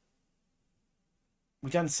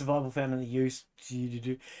 We've done Survival Found in the Use.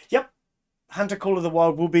 Yep, Hunter Call of the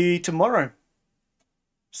Wild will be tomorrow.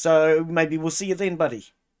 So maybe we'll see you then, buddy.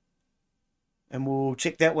 And we'll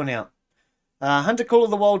check that one out. Hunter Call of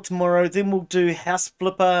the Wild tomorrow. Then we'll do House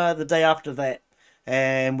Flipper the day after that.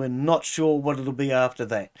 And we're not sure what it'll be after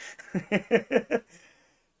that.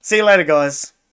 See you later, guys.